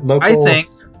 Yeah, local... I think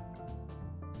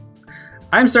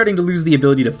I'm starting to lose the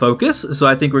ability to focus, so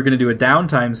I think we're going to do a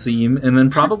downtime scene and then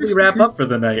probably wrap up for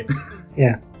the night.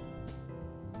 Yeah.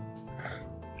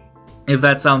 If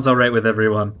that sounds alright with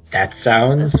everyone. That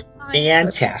sounds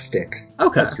fantastic.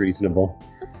 Okay. That's reasonable.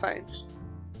 That's fine.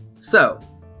 So,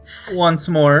 once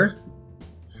more,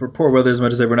 for Poor Weather as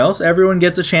much as everyone else, everyone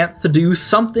gets a chance to do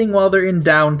something while they're in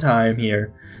downtime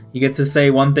here. You get to say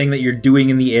one thing that you're doing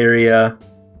in the area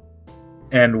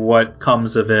and what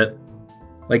comes of it.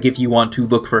 Like if you want to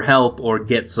look for help or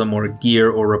get some more gear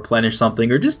or replenish something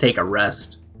or just take a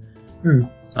rest.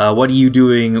 What are you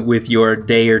doing with your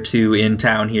day or two in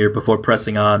town here before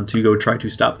pressing on to go try to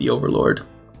stop the Overlord?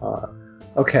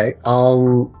 Okay.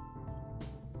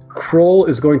 Kroll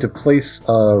is going to place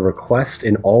a request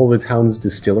in all the town's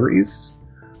distilleries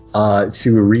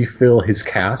to refill his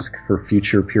cask for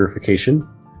future purification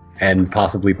and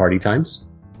possibly party times.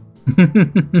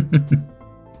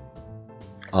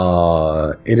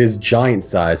 It is giant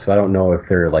size, so I don't know if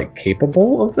they're like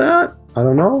capable of that. I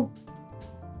don't know.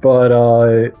 But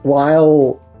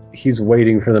while he's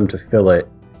waiting for them to fill it,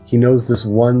 he knows this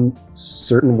one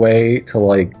certain way to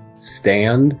like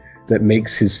stand that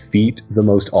makes his feet the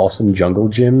most awesome jungle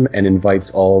gym and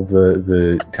invites all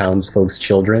the townsfolk's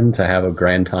children to have a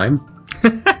grand time.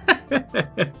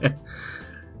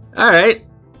 Alright.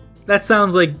 That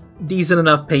sounds like decent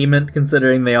enough payment,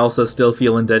 considering they also still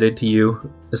feel indebted to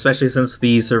you, especially since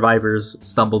the survivors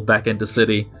stumbled back into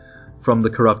city from the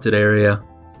corrupted area.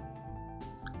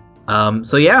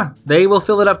 So yeah, they will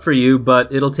fill it up for you,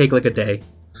 but it'll take like a day.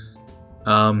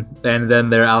 And then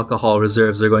their alcohol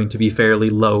reserves are going to be fairly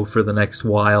low for the next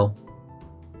while.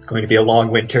 It's going to be a long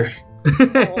winter.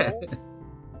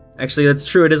 Actually, that's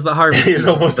true. It is the harvest It is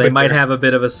season. almost They winter. might have a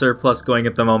bit of a surplus going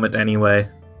at the moment anyway.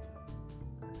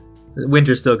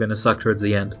 Winter's still going to suck towards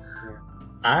the end.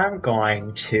 I'm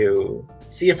going to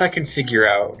see if I can figure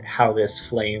out how this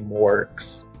flame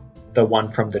works, the one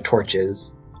from the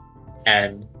torches,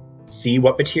 and see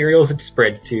what materials it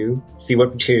spreads to, see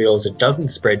what materials it doesn't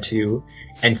spread to,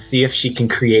 and see if she can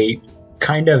create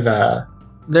kind of a...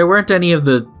 There weren't any of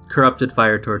the corrupted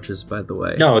fire torches, by the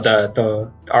way. No,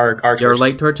 our Your torches.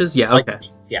 light torches? Yeah, Light okay.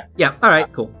 torches, yeah. Yeah,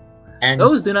 alright, cool. And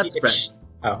Those do not see if spread.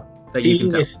 Oh, That see you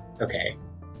can tell. if... Okay.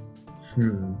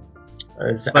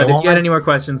 But if you had any more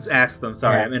questions, ask them.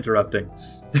 Sorry, Yeah. I'm interrupting.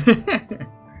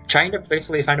 Trying to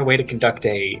basically find a way to conduct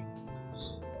a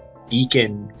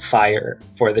beacon fire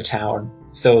for the town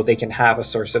so they can have a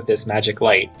source of this magic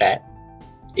light that,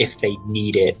 if they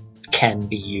need it, can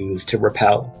be used to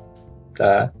repel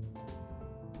the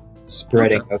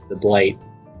spreading of the blight.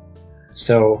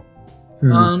 So,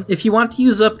 If you want to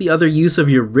use up the other use of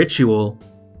your ritual,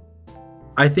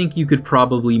 I think you could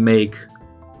probably make,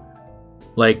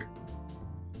 like,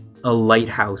 a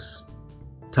lighthouse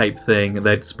type thing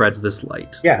that spreads this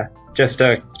light. yeah, just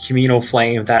a communal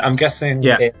flame that I'm guessing...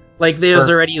 Yeah. Like, there's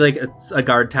Or- already, like, a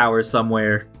guard tower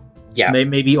somewhere. Yeah.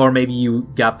 Maybe you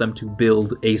got them to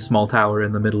build a small tower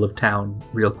in the middle of town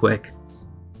real quick.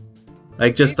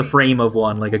 Like, just the frame of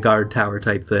one, like a guard tower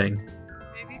type thing.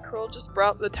 Maybe Kroll just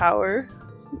brought the tower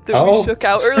that Oh. we shook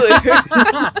out earlier.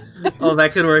 Oh,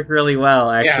 that could work really well,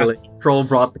 actually. Troll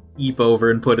brought the keep over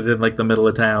and put it in, like, the middle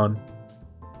of town.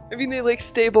 I mean, they like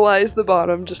stabilized the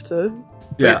bottom just to.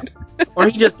 Yeah. Or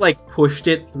he just, like, pushed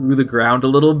it through the ground a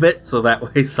little bit, so that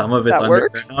way some of it's That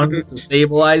works. underground to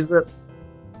stabilize it.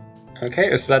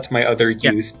 Okay, so that's my other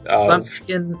Yeah. use So I'm of...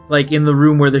 thinking, like, in the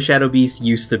room where the Shadow Beast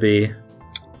used to be,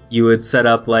 you would set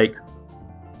up, like...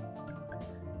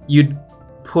 You'd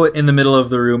put in the middle of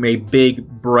the room a big,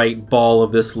 bright ball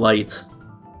of this light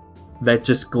that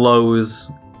just glows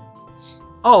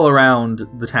all around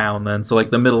the town, then. So, like,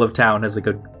 the middle of town has, like,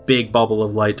 a big bubble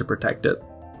of light to protect it.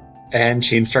 And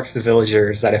she instructs the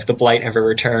villagers that if the blight ever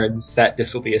returns, that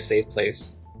this will be a safe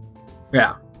place.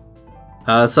 Yeah.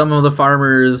 Some of the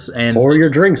farmers and Pour your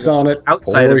drinks on it.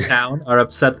 outside Pour of your- town are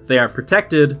upset that they aren't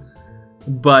protected,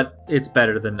 but it's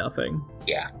better than nothing.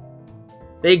 Yeah.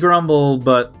 They grumble,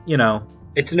 but, you know,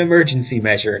 It's an emergency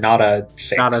measure, not a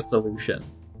fix. not a solution.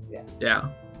 Yeah.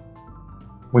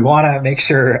 We want to make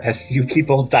sure as few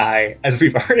people die as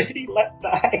we've already let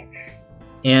die.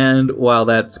 And while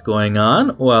that's going on,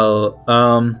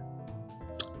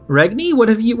 Regni, what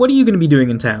are you going to be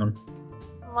doing in town?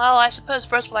 Well, I suppose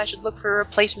first of all I should look for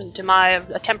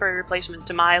a temporary replacement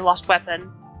to my lost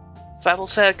weapon. So I will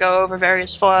go over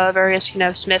various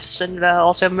smiths and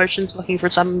also merchants looking for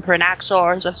an axe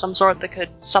or of some sort that could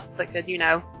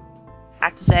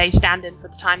act as a stand-in for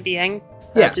the time being.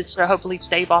 Yeah. To hopefully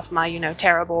stave off my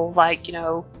terrible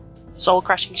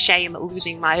soul-crushing shame at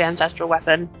losing my ancestral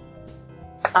weapon.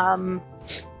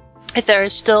 If there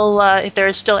is still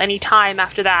any time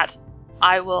after that,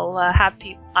 I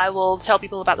will tell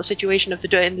people about the situation in the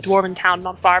dwarven town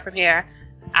not far from here,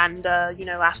 and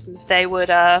ask them if they would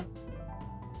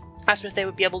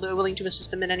be willing to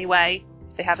assist them in any way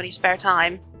if they have any spare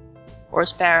time, or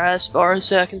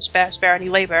can spare any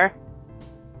labor.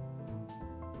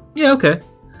 Yeah, okay.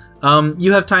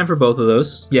 You have time for both of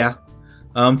those. Yeah.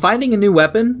 Finding a new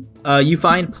weapon, you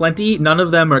find plenty. None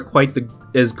of them are quite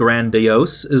as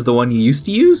grandiose as the one you used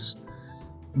to use.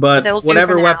 But They'll do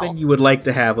whatever for now. weapon you would like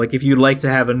to have, like if you'd like to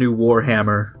have a new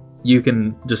warhammer, you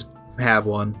can just have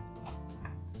one.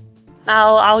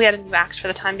 I'll get a new axe for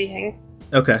the time being.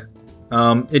 Okay.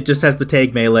 It just has the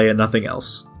tag melee and nothing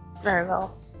else. Very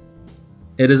well.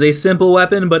 It is a simple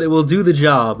weapon, but it will do the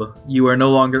job. You are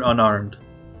no longer unarmed.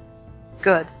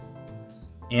 Good.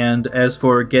 And as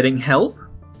for getting help,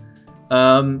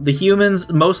 the humans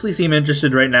mostly seem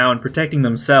interested right now in protecting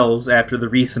themselves after the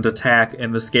recent attack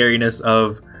and the scariness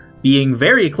of being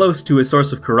very close to a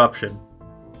source of corruption.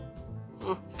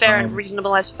 Fair and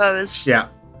reasonable, I suppose. Yeah.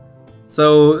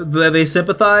 So they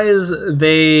sympathize.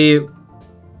 They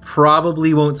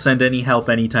probably won't send any help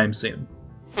anytime soon.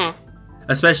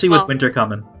 especially with winter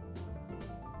coming.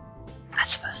 I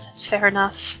suppose that's fair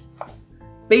enough.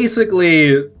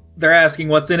 Basically, they're asking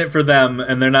what's in it for them,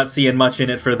 and they're not seeing much in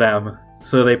it for them,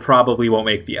 so they probably won't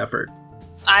make the effort.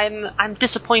 I'm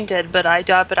disappointed, but I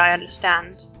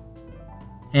understand.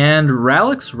 And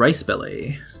Ralix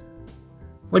Ricebelly.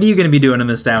 What are you going to be doing in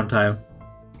this downtime?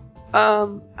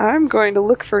 I'm going to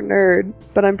look for Nerd,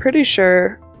 but I'm pretty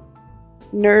sure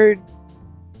Nerd...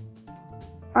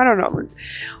 I don't know.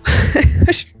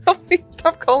 I should probably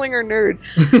stop calling her Nerd.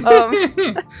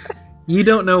 You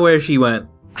don't know where she went.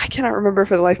 I cannot remember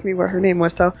for the life of me what her name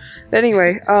was, though.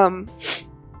 Anyway,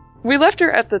 we left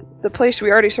her at the place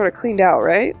we already sort of cleaned out,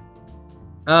 right?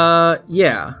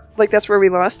 Yeah. Like, that's where we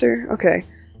lost her? Okay.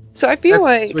 So I feel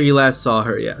That's where you last saw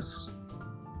her, yes.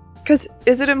 Because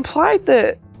is it implied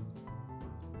that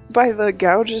by the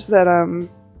gouges that, oh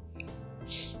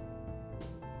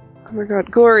my god,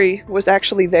 Glory was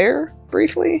actually there,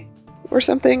 briefly? Or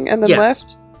something, and then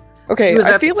left? Okay,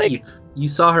 I feel like... Keep. You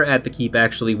saw her at the keep,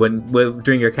 actually, when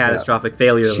during your catastrophic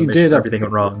failure of the mission, did everything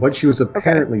went wrong. What she was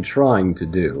apparently trying to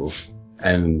do,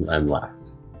 and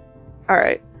left.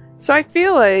 Alright. So I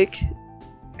feel like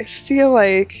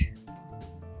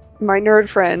my nerd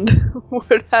friend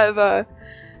would have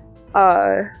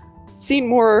seen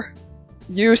more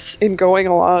use in going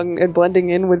along and blending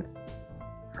in with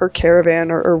her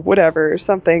caravan or whatever,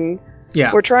 something.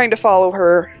 Yeah. We're trying to follow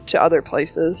her to other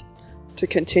places to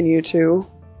continue to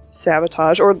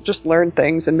sabotage or just learn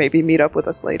things and maybe meet up with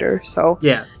us later. So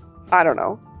yeah, I don't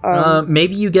know.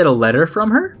 Maybe you get a letter from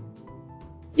her?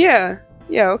 Yeah,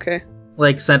 okay.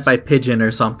 Like sent by pigeon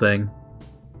or something.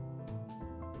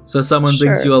 So someone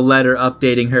brings you a letter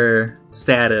updating her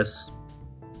status.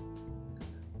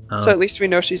 So at least we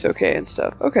know she's okay and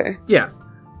stuff. Okay. Yeah.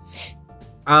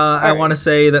 I want to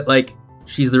say that, like,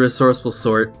 she's the resourceful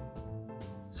sort.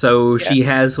 So she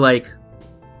has, like...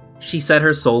 She set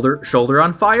her shoulder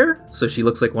on fire, so she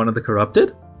looks like one of the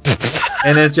corrupted.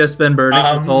 And has just been burning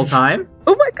this whole time.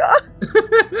 Oh my god!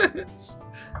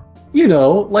 You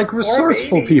know, like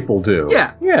resourceful people do.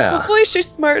 Yeah. Hopefully she's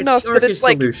smart enough that it's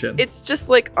like solution. It's just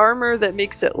like armor that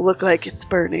makes it look like it's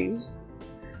burning.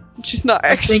 She's not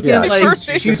actually.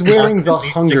 She's wearing the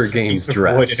Hunger Games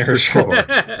dress in her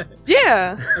shoulder.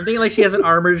 Yeah. I'm thinking like she has an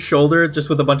armored shoulder just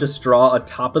with a bunch of straw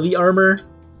atop of the armor,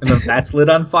 and then that's lit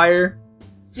on fire.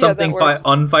 Something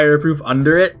unfireproof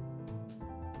under it.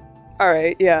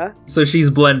 Alright, yeah. So she's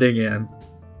blending in.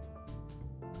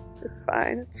 It's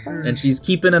fine. And she's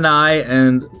keeping an eye,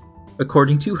 and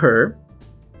according to her,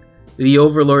 the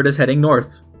Overlord is heading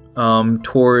north,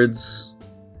 towards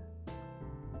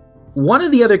one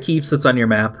of the other keeps that's on your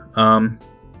map.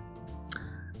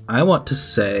 I want to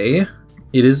say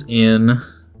it is in...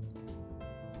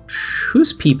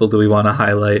 Whose people do we want to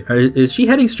highlight? Is she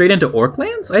heading straight into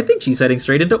Orklands? I think she's heading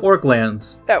straight into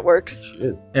Orklands. That works. She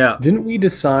is. Yeah. Didn't we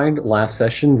decide last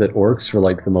session that orcs were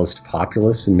like the most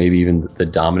populous and maybe even the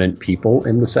dominant people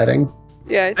in the setting?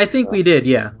 Yeah, I think we did.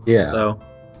 Yeah. Yeah.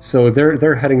 So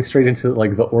they're heading straight into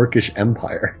like the Orcish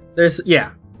Empire.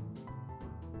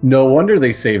 No wonder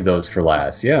they saved those for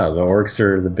last. Yeah, the orcs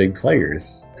are the big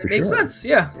players. It makes sense.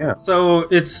 Yeah. So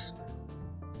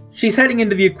she's heading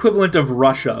into the equivalent of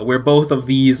Russia, where both of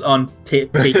these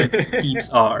taken keeps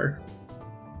are.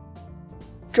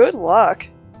 Good luck.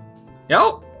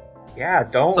 Yep. Yeah,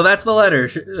 don't. So that's the letter.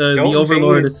 The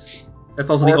Overlord is. That's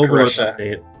also the Overlord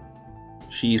update.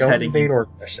 She's heading.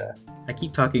 Russia. I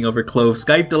keep talking over Clove.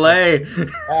 Skype delay.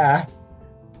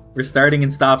 We're starting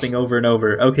and stopping over and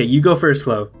over. Okay, you go first,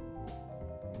 Clove.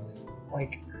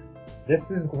 Like,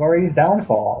 this is Glory's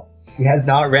downfall. She has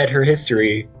not read her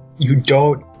history. You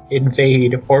don't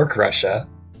invade Orc Russia.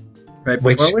 Right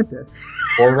before winter.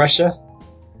 Or Russia?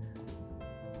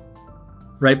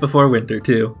 Right before winter,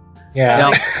 too. Yeah.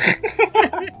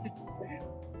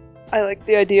 I like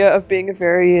the idea of being a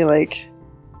very, like,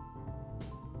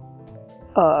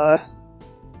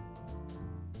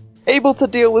 able to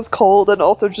deal with cold and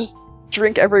also just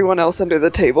drink everyone else under the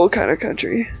table kind of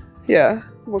country. Yeah,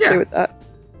 I'm okay with that.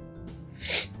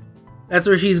 That's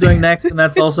where she's going next, and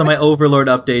that's also my Overlord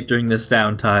update during this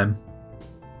downtime.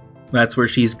 That's where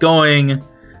she's going.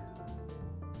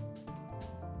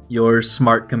 Your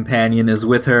smart companion is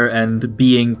with her and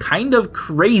being kind of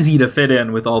crazy to fit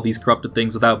in with all these corrupted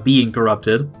things without being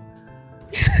corrupted.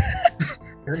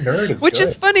 Your nerd is Which good.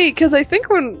 is funny, because I think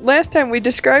when last time we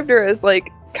described her as,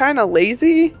 like, kind of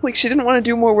lazy, like she didn't want to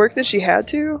do more work than she had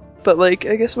to, but, like,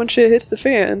 I guess when shit hits the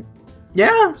fan,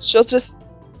 she'll just...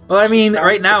 Well, I mean,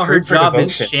 right now her job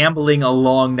is shambling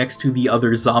along next to the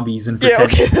other zombies and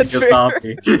pretending to be a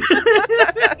zombie.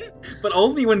 But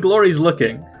only when Glory's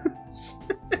looking.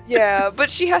 Yeah, but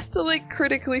she has to like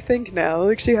critically think now.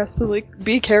 Like she has to like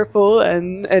be careful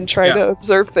and try to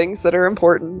observe things that are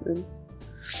important. And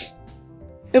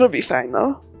it'll be fine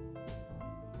though.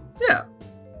 Yeah.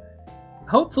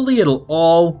 Hopefully it'll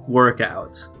all work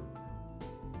out.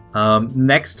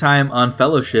 Next time on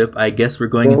Fellowship, I guess we're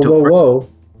going into... Whoa.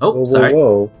 Sorry.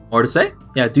 More to say?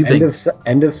 Yeah, do things.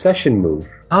 End of session move.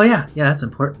 Oh, yeah, that's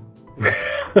important.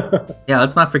 Yeah,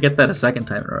 let's not forget that a second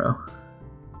time in a row.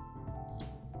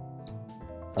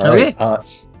 Okay.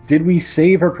 Did we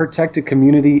save or protect a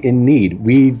community in need?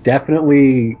 We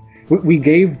definitely... We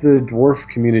gave the dwarf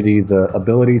community the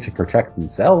ability to protect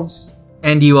themselves.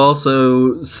 And you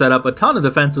also set up a ton of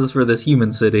defenses for this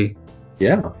human city.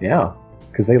 Yeah.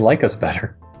 Because they like us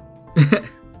better.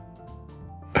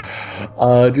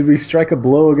 Did we strike a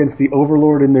blow against the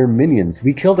Overlord and their minions?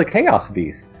 We killed a Chaos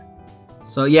Beast.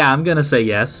 So yeah, I'm gonna say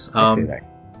yes. I say that.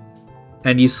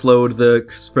 And you slowed the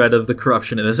spread of the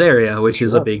corruption in this area, which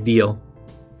is a big deal.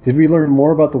 Did we learn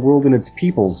more about the world and its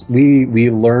peoples? We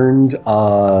learned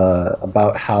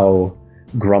about how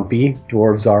grumpy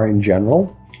dwarves are in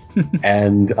general,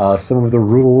 and some of the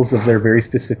rules of their very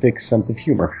specific sense of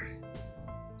humor.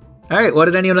 All right, what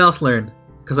did anyone else learn?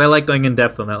 Because I like going in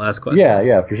depth on that last question.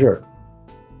 Yeah, for sure.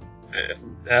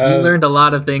 You learned a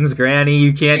lot of things, Granny.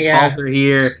 You can't falter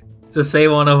here. Just say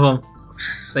one of them.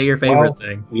 Say your favorite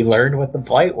thing. We learned what the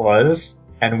Blight was,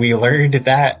 and we learned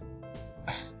that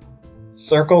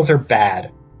circles are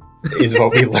bad, is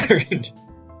what we learned.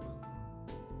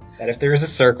 That if there is a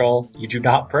circle, you do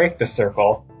not break the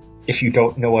circle if you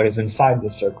don't know what is inside the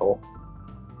circle.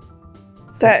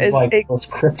 That is like the most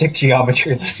cryptic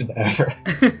geometry lesson ever.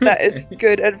 That is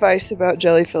good advice about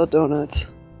jelly-filled donuts.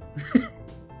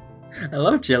 I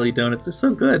love jelly donuts. They're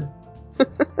so good.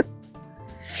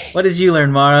 What did you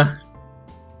learn, Mara?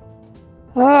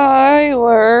 I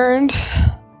learned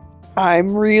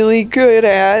I'm really good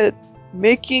at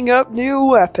making up new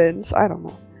weapons. I don't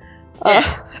know.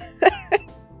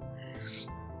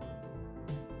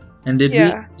 And did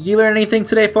you learn anything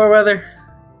today, Poorweather?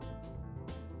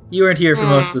 You weren't here for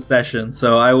most of the session,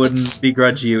 so I wouldn't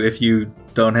begrudge you if you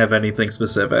don't have anything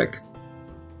specific.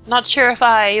 Not sure if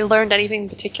I learned anything in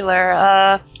particular.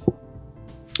 I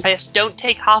just don't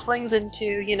take halflings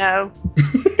into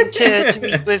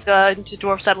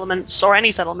dwarf settlements, or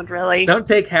any settlement really. Don't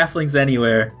take halflings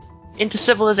anywhere. Into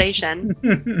civilization.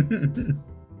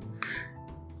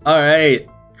 Alright.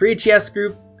 For each yes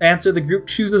group answer, the group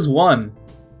chooses one.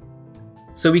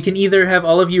 So we can either have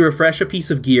all of you refresh a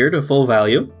piece of gear to full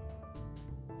value.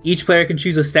 Each player can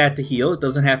choose a stat to heal. It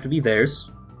doesn't have to be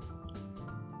theirs.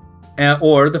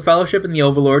 Or the Fellowship and the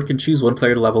Overlord can choose one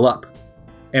player to level up.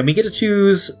 And we get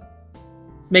to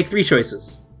make 3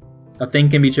 choices. A thing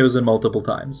can be chosen multiple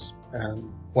times.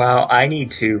 Well, I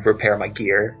need to repair my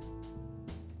gear.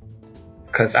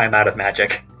 Because I'm out of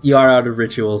magic. You are out of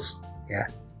rituals. Yeah.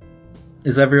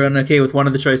 Is everyone okay with one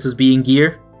of the choices being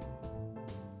gear?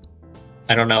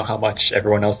 I don't know how much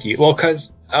everyone else used. Well,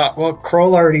 because,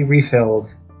 Kroll already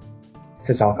refilled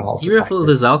his alcohol supply. He refilled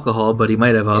his alcohol, but he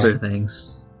might have other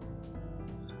things.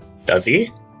 Does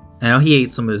he? I know he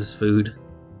ate some of his food.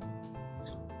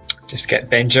 Just get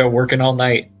Benjo working all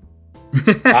night.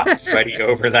 Hot and sweaty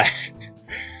over that.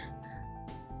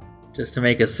 Just to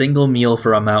make a single meal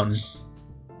for a mountain.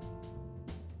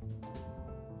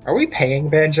 Are we paying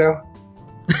Banjo?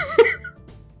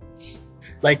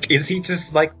 Like, is he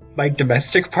just, like, my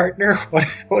domestic partner?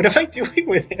 What am I doing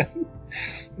with him?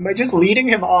 Am I just leading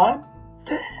him on?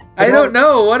 I don't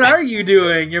know. What are you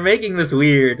doing? You're making this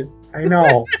weird. I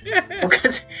know.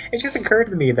 Because it just occurred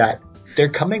to me that they're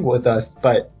coming with us,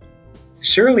 but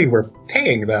surely we're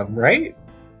paying them, right?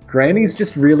 Granny's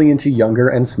just really into younger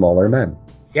and smaller men.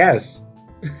 Yes.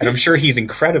 And I'm sure he's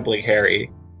incredibly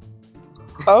hairy.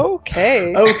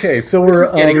 Okay. Okay, so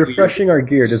we're refreshing our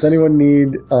gear. Does anyone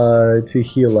need to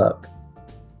heal up?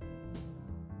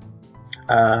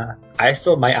 My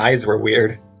eyes were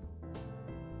weird.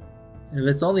 If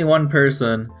it's only one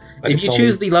person, But if you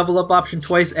choose the level up option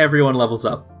twice, everyone levels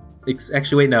up.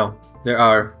 Actually, wait, no. There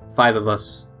are 5 of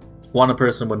us. One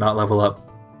person would not level up.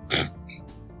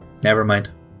 Never mind.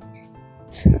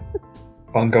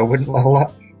 Bongo wouldn't level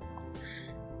up?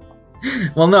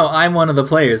 Well, no, I'm one of the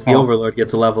players. The Overlord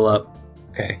gets a level up.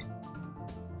 Okay.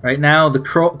 Right now, the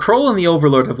Kroll and the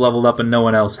Overlord have leveled up and no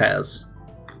one else has.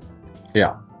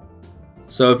 Yeah.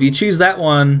 So if you choose that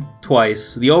one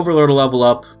twice, the Overlord will level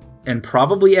up, and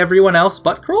probably everyone else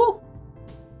but Kroll?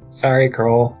 Sorry,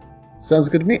 Kroll. Sounds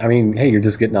good to me. I mean, hey, you're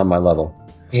just getting on my level.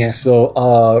 Yeah.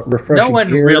 So, refresh No one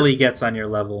gear, really gets on your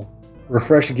level.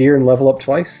 refresh gear and level up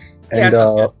twice. Yeah, And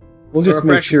sounds good. we'll So just make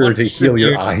refresh sure one to piece of heal your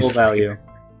gear to eyes. full value.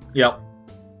 Yep.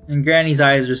 And Granny's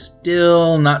eyes are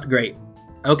still not great.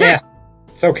 Okay. Yeah,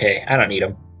 it's okay. I don't need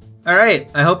them. All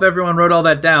right. I hope everyone wrote all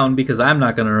that down because I'm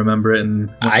not going to remember it.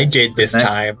 I did this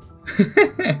time.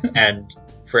 And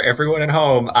for everyone at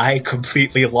home, I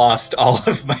completely lost all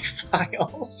of my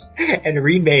files and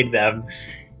remade them.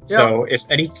 Yep. So if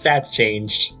any stats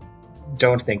changed,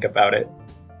 don't think about it.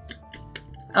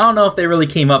 I don't know if they really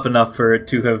came up enough for it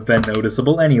to have been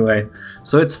noticeable anyway,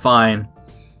 so it's fine.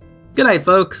 Good night,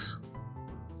 folks.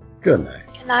 Good night.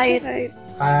 Good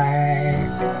night.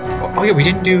 Bye. Oh yeah, we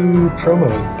didn't do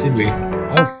promos, did we?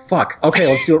 Oh fuck. Okay,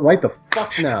 let's do it right the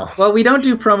fuck now. Well, we don't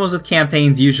do promos with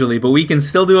campaigns usually, but we can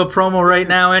still do a promo right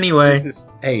now anyway.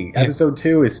 Hey, episode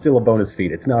 2 is still a bonus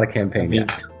feed. It's not a campaign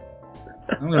yet.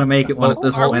 I'm gonna make it one at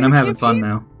this point. I'm having fun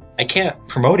now. I can't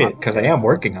promote it because I am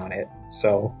working on it,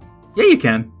 so... Yeah, you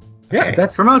can. Yeah, Okay.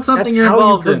 that's promote something that's you're how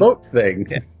involved you promote things.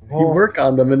 Yeah. You work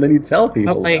on them and then you tell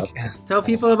people. Tell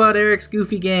people about Eric's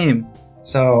goofy game.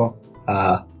 So,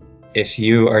 if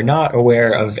you are not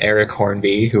aware of Eric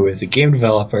Hornby, who is a game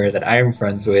developer that I am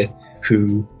friends with,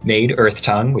 who made Earth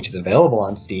Tongue, which is available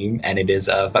on Steam, and it is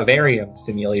a vivarium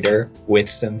simulator with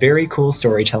some very cool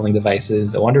storytelling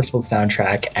devices, a wonderful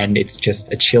soundtrack, and it's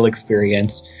just a chill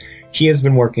experience. He has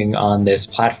been working on this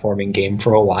platforming game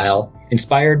for a while,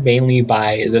 inspired mainly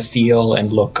by the feel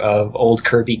and look of old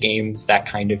Kirby games, that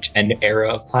kind of an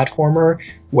era of platformer,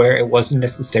 where it wasn't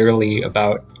necessarily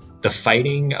about the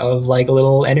fighting of like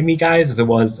little enemy guys as it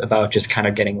was about just kind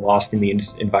of getting lost in the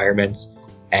environments.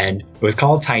 And it was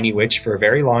called Tiny Witch for a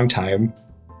very long time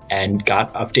and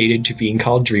got updated to being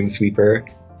called Dreamsweeper.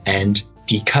 And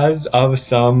because of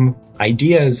some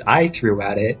ideas I threw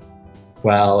at it,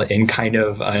 well, in kind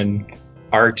of an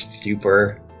art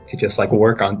stupor to just like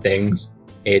work on things,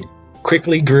 it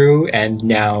quickly grew. And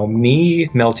now me,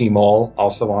 Melty Mole,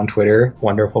 also on Twitter,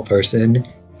 wonderful person,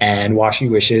 and Washi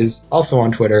Wishes, also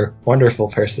on Twitter, wonderful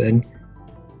person,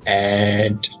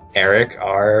 and Eric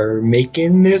are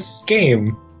making this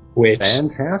game, which...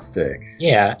 Fantastic.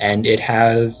 Yeah, and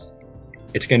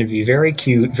it's going to be very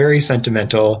cute, very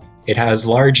sentimental. It has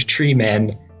large tree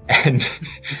men, and...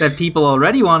 that people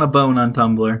already want to bone on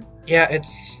Tumblr. Yeah,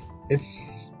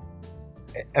 it's...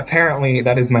 Apparently,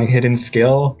 that is my hidden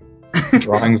skill,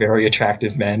 drawing very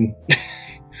attractive men.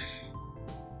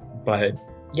 But...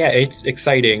 yeah, it's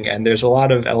exciting, and there's a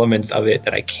lot of elements of it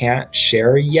that I can't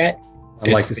share yet.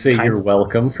 I'd like to say you're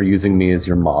welcome for using me as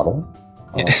your model.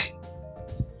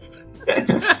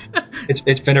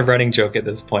 It's been a running joke at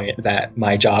this point that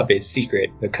my job is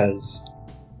secret because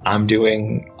I'm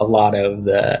doing a lot of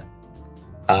the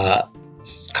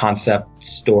concept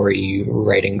story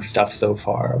writing stuff so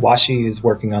far. Washi is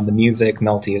working on the music,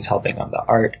 Melty is helping on the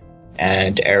art,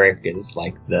 and Eric is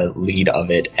like the lead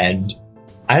of it, and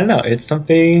I don't know, it's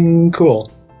something cool.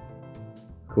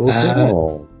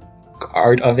 Cool.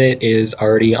 Art of it is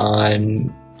already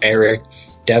on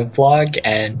Eric's dev blog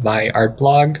and my art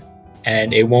blog,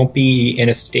 and it won't be in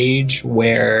a stage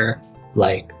where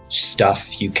like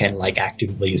stuff you can like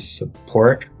actively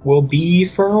support will be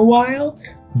for a while,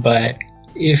 but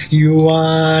if you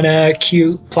want a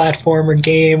cute platformer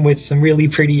game with some really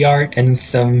pretty art and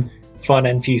some fun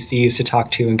NPCs to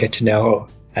talk to and get to know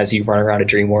as you run around a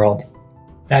dream world,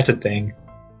 that's a thing.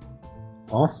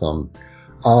 Awesome.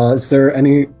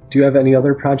 Do you have any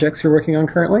other projects you're working on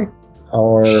currently?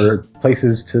 Or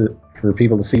places for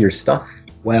people to see your stuff?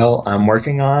 Well, I'm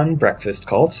working on Breakfast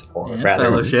Cult, or rather,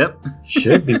 Fellowship.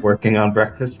 should be working on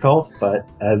Breakfast Cult, but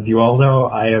as you all know,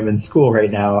 I am in school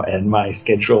right now, and my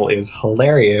schedule is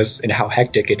hilarious in how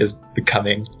hectic it is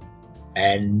becoming.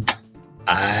 And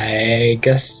I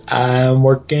guess I'm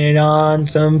working on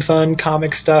some fun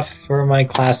comic stuff for my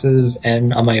classes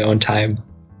and on my own time.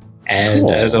 And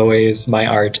cool. As always, my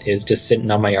art is just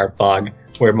sitting on my art blog,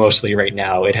 where mostly right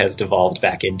now it has devolved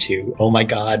back into, oh my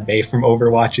god, May from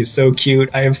Overwatch is so cute.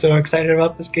 I am so excited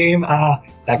about this game.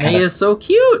 May is so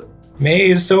cute. May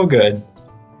is so good.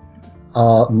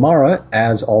 Mara,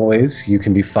 as always, you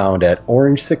can be found at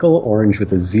Orange Sickle, orange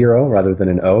with a 0 rather than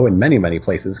an O, in many, many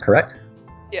places, correct?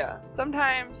 Yeah,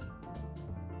 sometimes...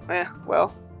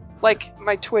 well, like,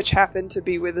 my Twitch happened to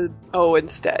be with an O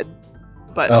instead.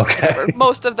 But whatever.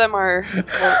 Most of them are...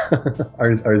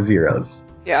 are zeros.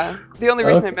 Yeah. The only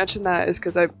reason I mentioned that is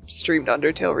because I streamed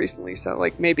Undertale recently, so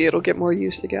like maybe it'll get more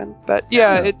use again. But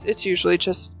yeah, it's usually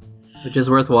just... Which is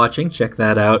worth watching. Check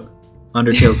that out.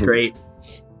 Undertale's great.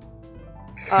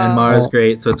 And Mara's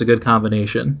great, so it's a good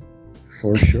combination.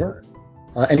 For sure.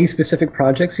 Any specific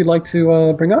projects you'd like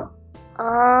to bring up?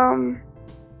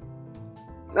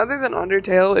 Other than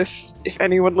Undertale, if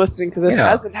anyone listening to this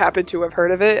hasn't happened to have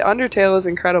heard of it, Undertale is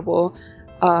incredible.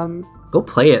 Go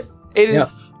play it. It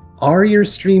is Are your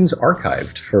streams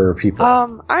archived for people?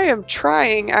 I am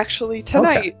trying actually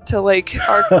tonight to like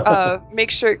make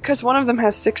sure, because one of them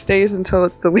has 6 days until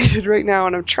it's deleted right now,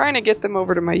 and I'm trying to get them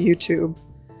over to my YouTube.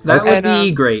 That would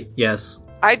be great. Yes.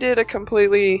 I did a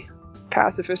completely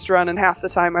pacifist run, and half the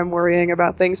time I'm worrying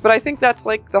about things, but I think that's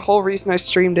like the whole reason I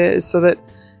streamed it, is so that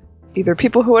either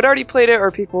people who had already played it or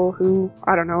people who,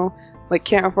 I don't know, like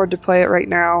can't afford to play it right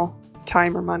now,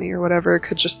 time or money or whatever,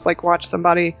 could just like watch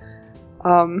somebody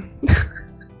I'm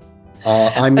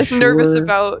as nervous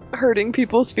about hurting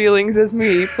people's feelings as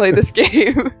me play this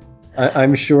game.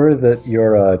 I'm sure that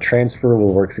your transfer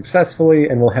will work successfully,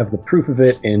 and we'll have the proof of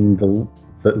it in the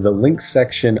links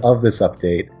section of this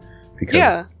update,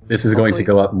 because this is going to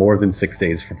go up more than 6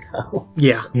 days from now.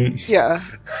 Yeah. Yeah.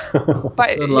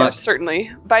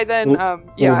 Certainly. By then, a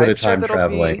little bit of time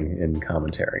traveling in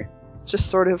commentary.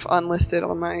 Just sort of unlisted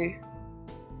on my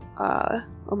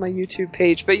YouTube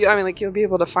page, but I mean, like, you'll be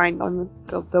able to find them.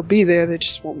 They'll be there. They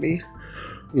just won't be.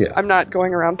 Yeah. I'm not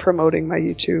going around promoting my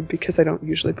YouTube because I don't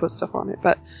usually put stuff on it.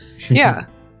 But yeah,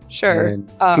 sure. And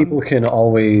people can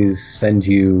always send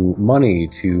you money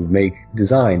to make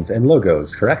designs and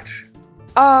logos, correct?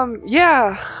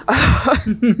 Yeah.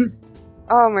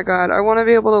 Oh my god, I want to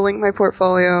be able to link my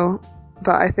portfolio,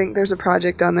 but I think there's a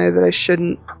project on there that I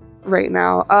shouldn't right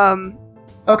now.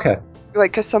 Okay.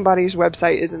 Like, because somebody's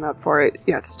website isn't up for it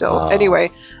yet still.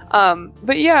 Anyway,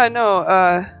 but yeah,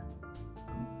 no,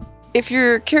 if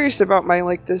you're curious about my,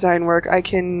 like, design work, I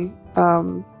can,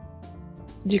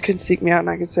 you can seek me out and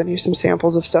I can send you some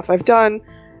samples of stuff I've done.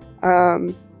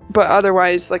 But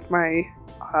otherwise, like, my,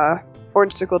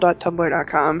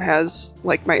 orangesickle.tumblr.com has,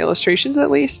 like, my illustrations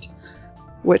at least,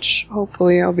 which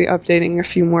hopefully I'll be updating a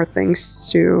few more things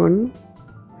soon,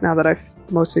 now that I've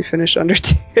mostly finished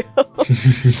Undertale.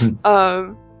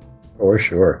 For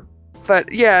sure.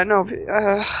 But yeah, no,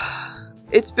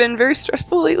 it's been very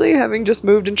stressful lately, having just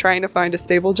moved and trying to find a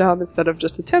stable job instead of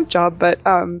just a temp job, but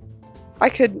I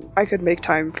could make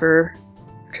time for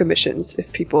commissions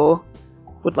if people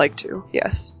would like to,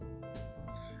 yes.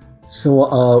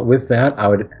 So with that, I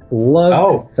would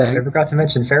love to thank... I forgot to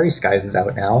mention Fairy Skies is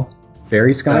out now.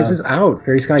 Fairy Skies is out.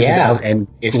 Fairy Skies is out and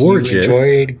if gorgeous. If you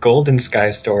enjoyed Golden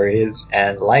Sky stories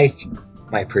and like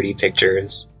my pretty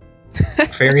pictures,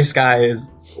 Fairy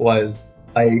Skies was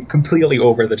a completely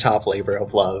over-the-top labor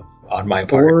of love on my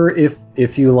part. Or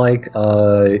if you like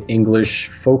English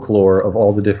folklore of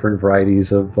all the different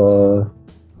varieties of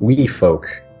wee folk.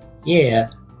 Yeah.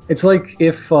 It's like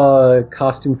if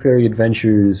Costume Fairy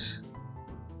Adventures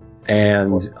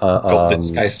and Golden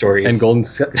Sky Stories and Golden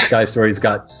Sky Stories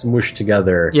got smooshed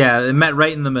together. Yeah, it met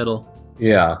right in the middle.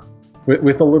 Yeah,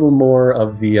 with a little more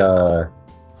of the,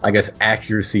 I guess,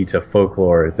 accuracy to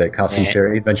folklore that Costume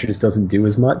Fairy Adventures doesn't do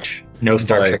as much. No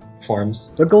Star Trek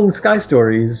forms. But Golden Sky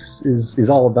Stories is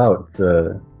all about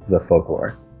the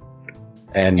folklore,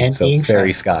 and so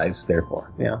Fairy Skies,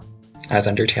 therefore, yeah. As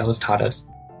Undertale has taught us.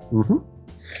 Mm-hmm.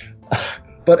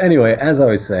 But anyway, as I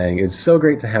was saying, it's so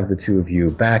great to have the two of you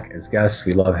back as guests.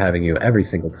 We love having you every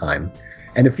single time.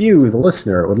 And if you, the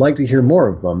listener, would like to hear more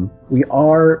of them, we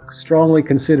are strongly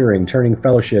considering turning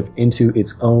Fellowship into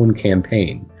its own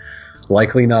campaign.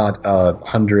 Likely not a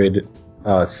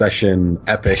 100-session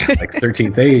epic like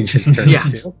 13th Age has turned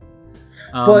into,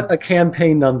 but a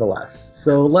campaign nonetheless.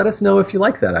 So let us know if you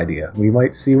like that idea. We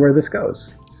might see where this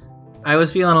goes. I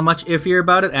was feeling a much iffier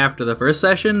about it after the first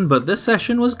session, but this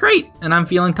session was great, and I'm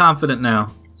feeling confident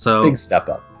now. So big step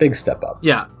up. Big step up.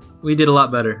 Yeah, we did a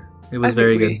lot better. It was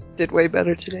very good. We did way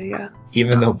better today, yeah.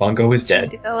 Even though Bungo is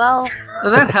dead. Well,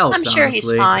 that helped, I'm sure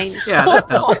honestly. he's fine. Yeah, that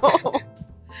helped.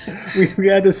 we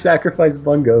had to sacrifice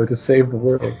Bungo to save the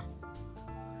world.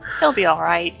 He'll be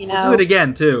alright, you know. We'll do it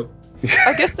again, too.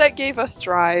 I guess that gave us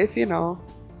drive, you know.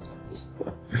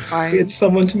 It's fine. We had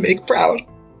someone to make proud.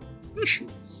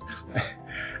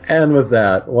 And with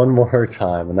that, one more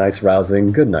time, a nice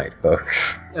rousing good night,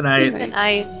 folks. Good night. Good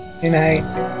night. Good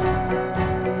night.